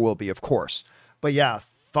year there will be, of course. But yeah,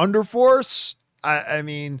 Thunder Force, I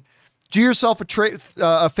mean, do yourself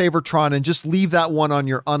a favor, Tron, and just leave that one on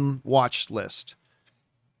your unwatched list.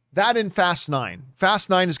 That and Fast 9. Fast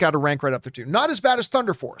 9 has got to rank right up there too. Not as bad as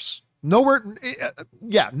Thunder Force. Nowhere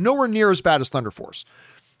near as bad as Thunder Force.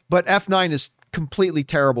 But F9 is completely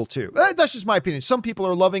terrible too. That's just my opinion. Some people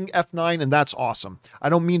are loving F9 and that's awesome. I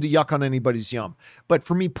don't mean to yuck on anybody's yum. But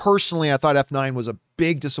for me personally, I thought F9 was a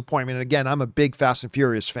big disappointment. And again, I'm a big Fast and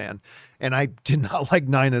Furious fan and I did not like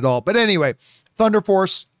 9 at all. But anyway, Thunder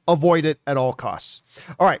Force, avoid it at all costs.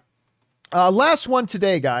 All right. Last one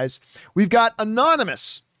today, guys. We've got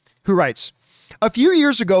Anonymous who writes, a few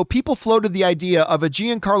years ago, people floated the idea of a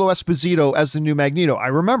Giancarlo Esposito as the new Magneto. I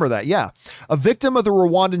remember that, yeah. A victim of the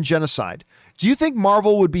Rwandan genocide. Do you think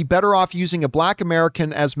Marvel would be better off using a Black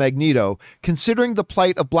American as Magneto, considering the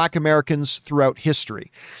plight of Black Americans throughout history?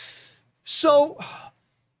 So,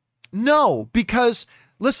 no, because,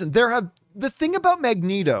 listen, the thing about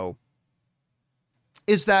Magneto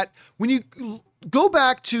is that when you go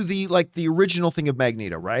back to the original thing of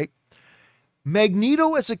Magneto, right?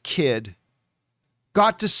 Magneto as a kid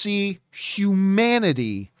got to see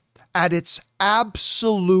humanity at its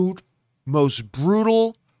absolute most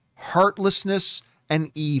brutal, heartlessness, and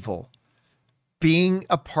evil, being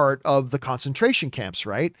a part of the concentration camps,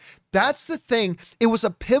 right? That's the thing. It was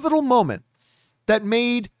a pivotal moment that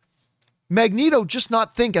made Magneto just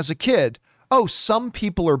not think as a kid, oh, some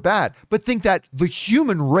people are bad, but think that the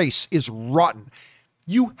human race is rotten.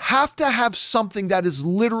 You have to have something that is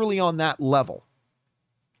literally on that level.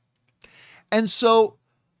 And so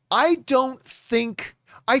I think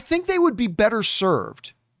they would be better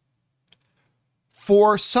served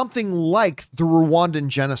for something like the Rwandan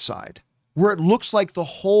genocide, where it looks like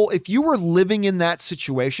if you were living in that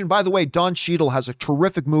situation, by the way, Don Cheadle has a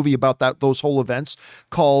terrific movie about those whole events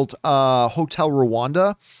called Hotel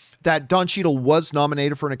Rwanda that Don Cheadle was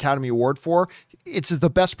nominated for an Academy Award for. It's the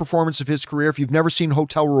best performance of his career. If you've never seen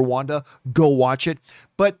Hotel Rwanda, go watch it.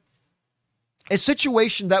 But a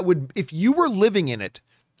situation that if you were living in it,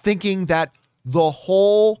 thinking that the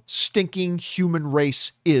whole stinking human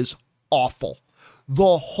race is awful,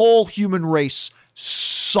 the whole human race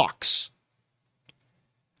sucks.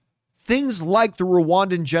 Things like the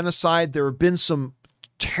Rwandan genocide, there have been some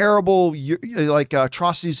terrible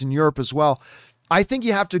atrocities in Europe as well. I think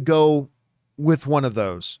you have to go with one of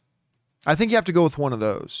those.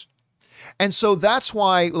 And so that's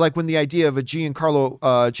why, like, when the idea of a Giancarlo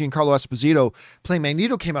Esposito playing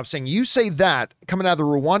Magneto came up, saying, you say that coming out of the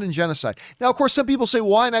Rwandan genocide. Now, of course, some people say,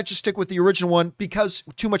 why not just stick with the original one? Because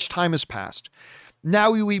too much time has passed.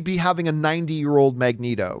 Now we would be having a 90-year-old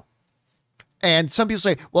Magneto. And some people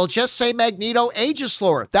say, well, just say Magneto ages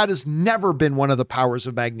slower. That has never been one of the powers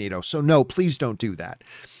of Magneto. So no, please don't do that.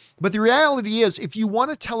 But the reality is, if you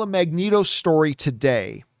want to tell a Magneto story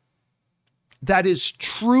today that is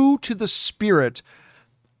true to the spirit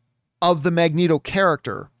of the Magneto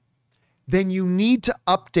character, then you need to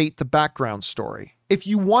update the background story. If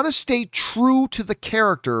you want to stay true to the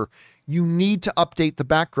character, you need to update the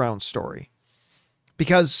background story,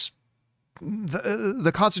 because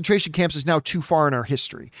the concentration camps is now too far in our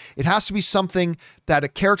history. It has to be something that a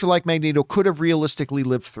character like Magneto could have realistically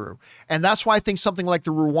lived through. And that's why I think something like the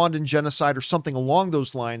Rwandan genocide or something along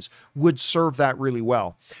those lines would serve that really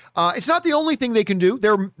well. It's not the only thing they can do.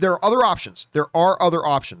 There are other options.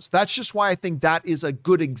 That's just why I think that is a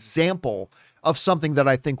good example of something that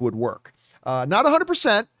I think would work. Not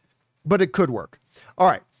 100%, but it could work. All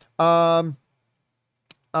right.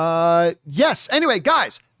 Yes. Anyway,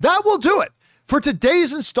 guys, that will do it for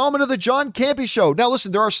today's installment of the John Campea Show. Now,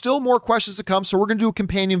 listen, there are still more questions to come, so we're going to do a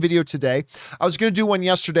companion video today. I was going to do one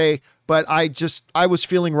yesterday, but I was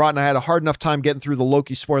feeling rotten. I had a hard enough time getting through the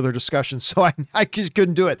Loki spoiler discussion, so I just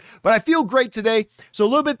couldn't do it. But I feel great today. So a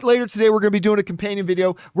little bit later today, we're going to be doing a companion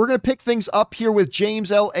video. We're going to pick things up here with James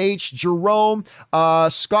L.H., Jerome,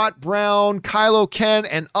 Scott Brown, Kylo Ken,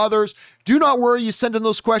 and others. Do not worry. You send in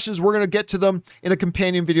those questions. We're going to get to them in a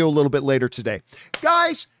companion video a little bit later today.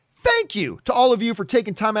 Guys, thank you to all of you for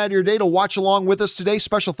taking time out of your day to watch along with us today.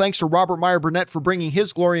 Special thanks to Robert Meyer Burnett for bringing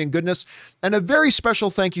his glory and goodness. And a very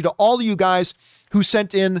special thank you to all of you guys who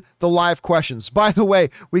sent in the live questions. By the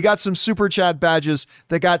way, we got some super chat badges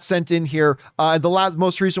that got sent in here. The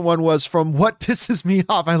most recent one was from What Pisses Me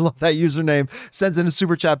Off. I love that username. Sends in a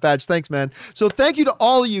super chat badge. Thanks, man. So thank you to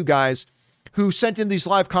all of you guys who sent in these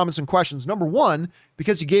live comments and questions. Number one,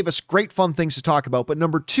 because you gave us great fun things to talk about. But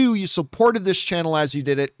number two, you supported this channel as you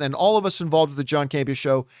did it. And all of us involved with the John Campea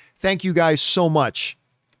Show, thank you guys so much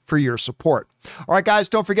for your support. All right, guys,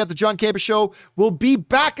 don't forget the John Campea Show will be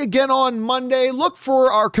back again on Monday. Look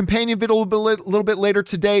for our companion video a little bit later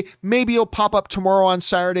today. Maybe it'll pop up tomorrow on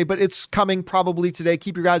Saturday, but it's coming probably today.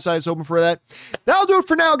 Keep your guys' eyes open for that. That'll do it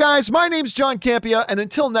for now, guys. My name's John Campea, and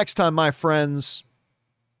until next time, my friends,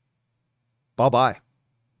 bye-bye.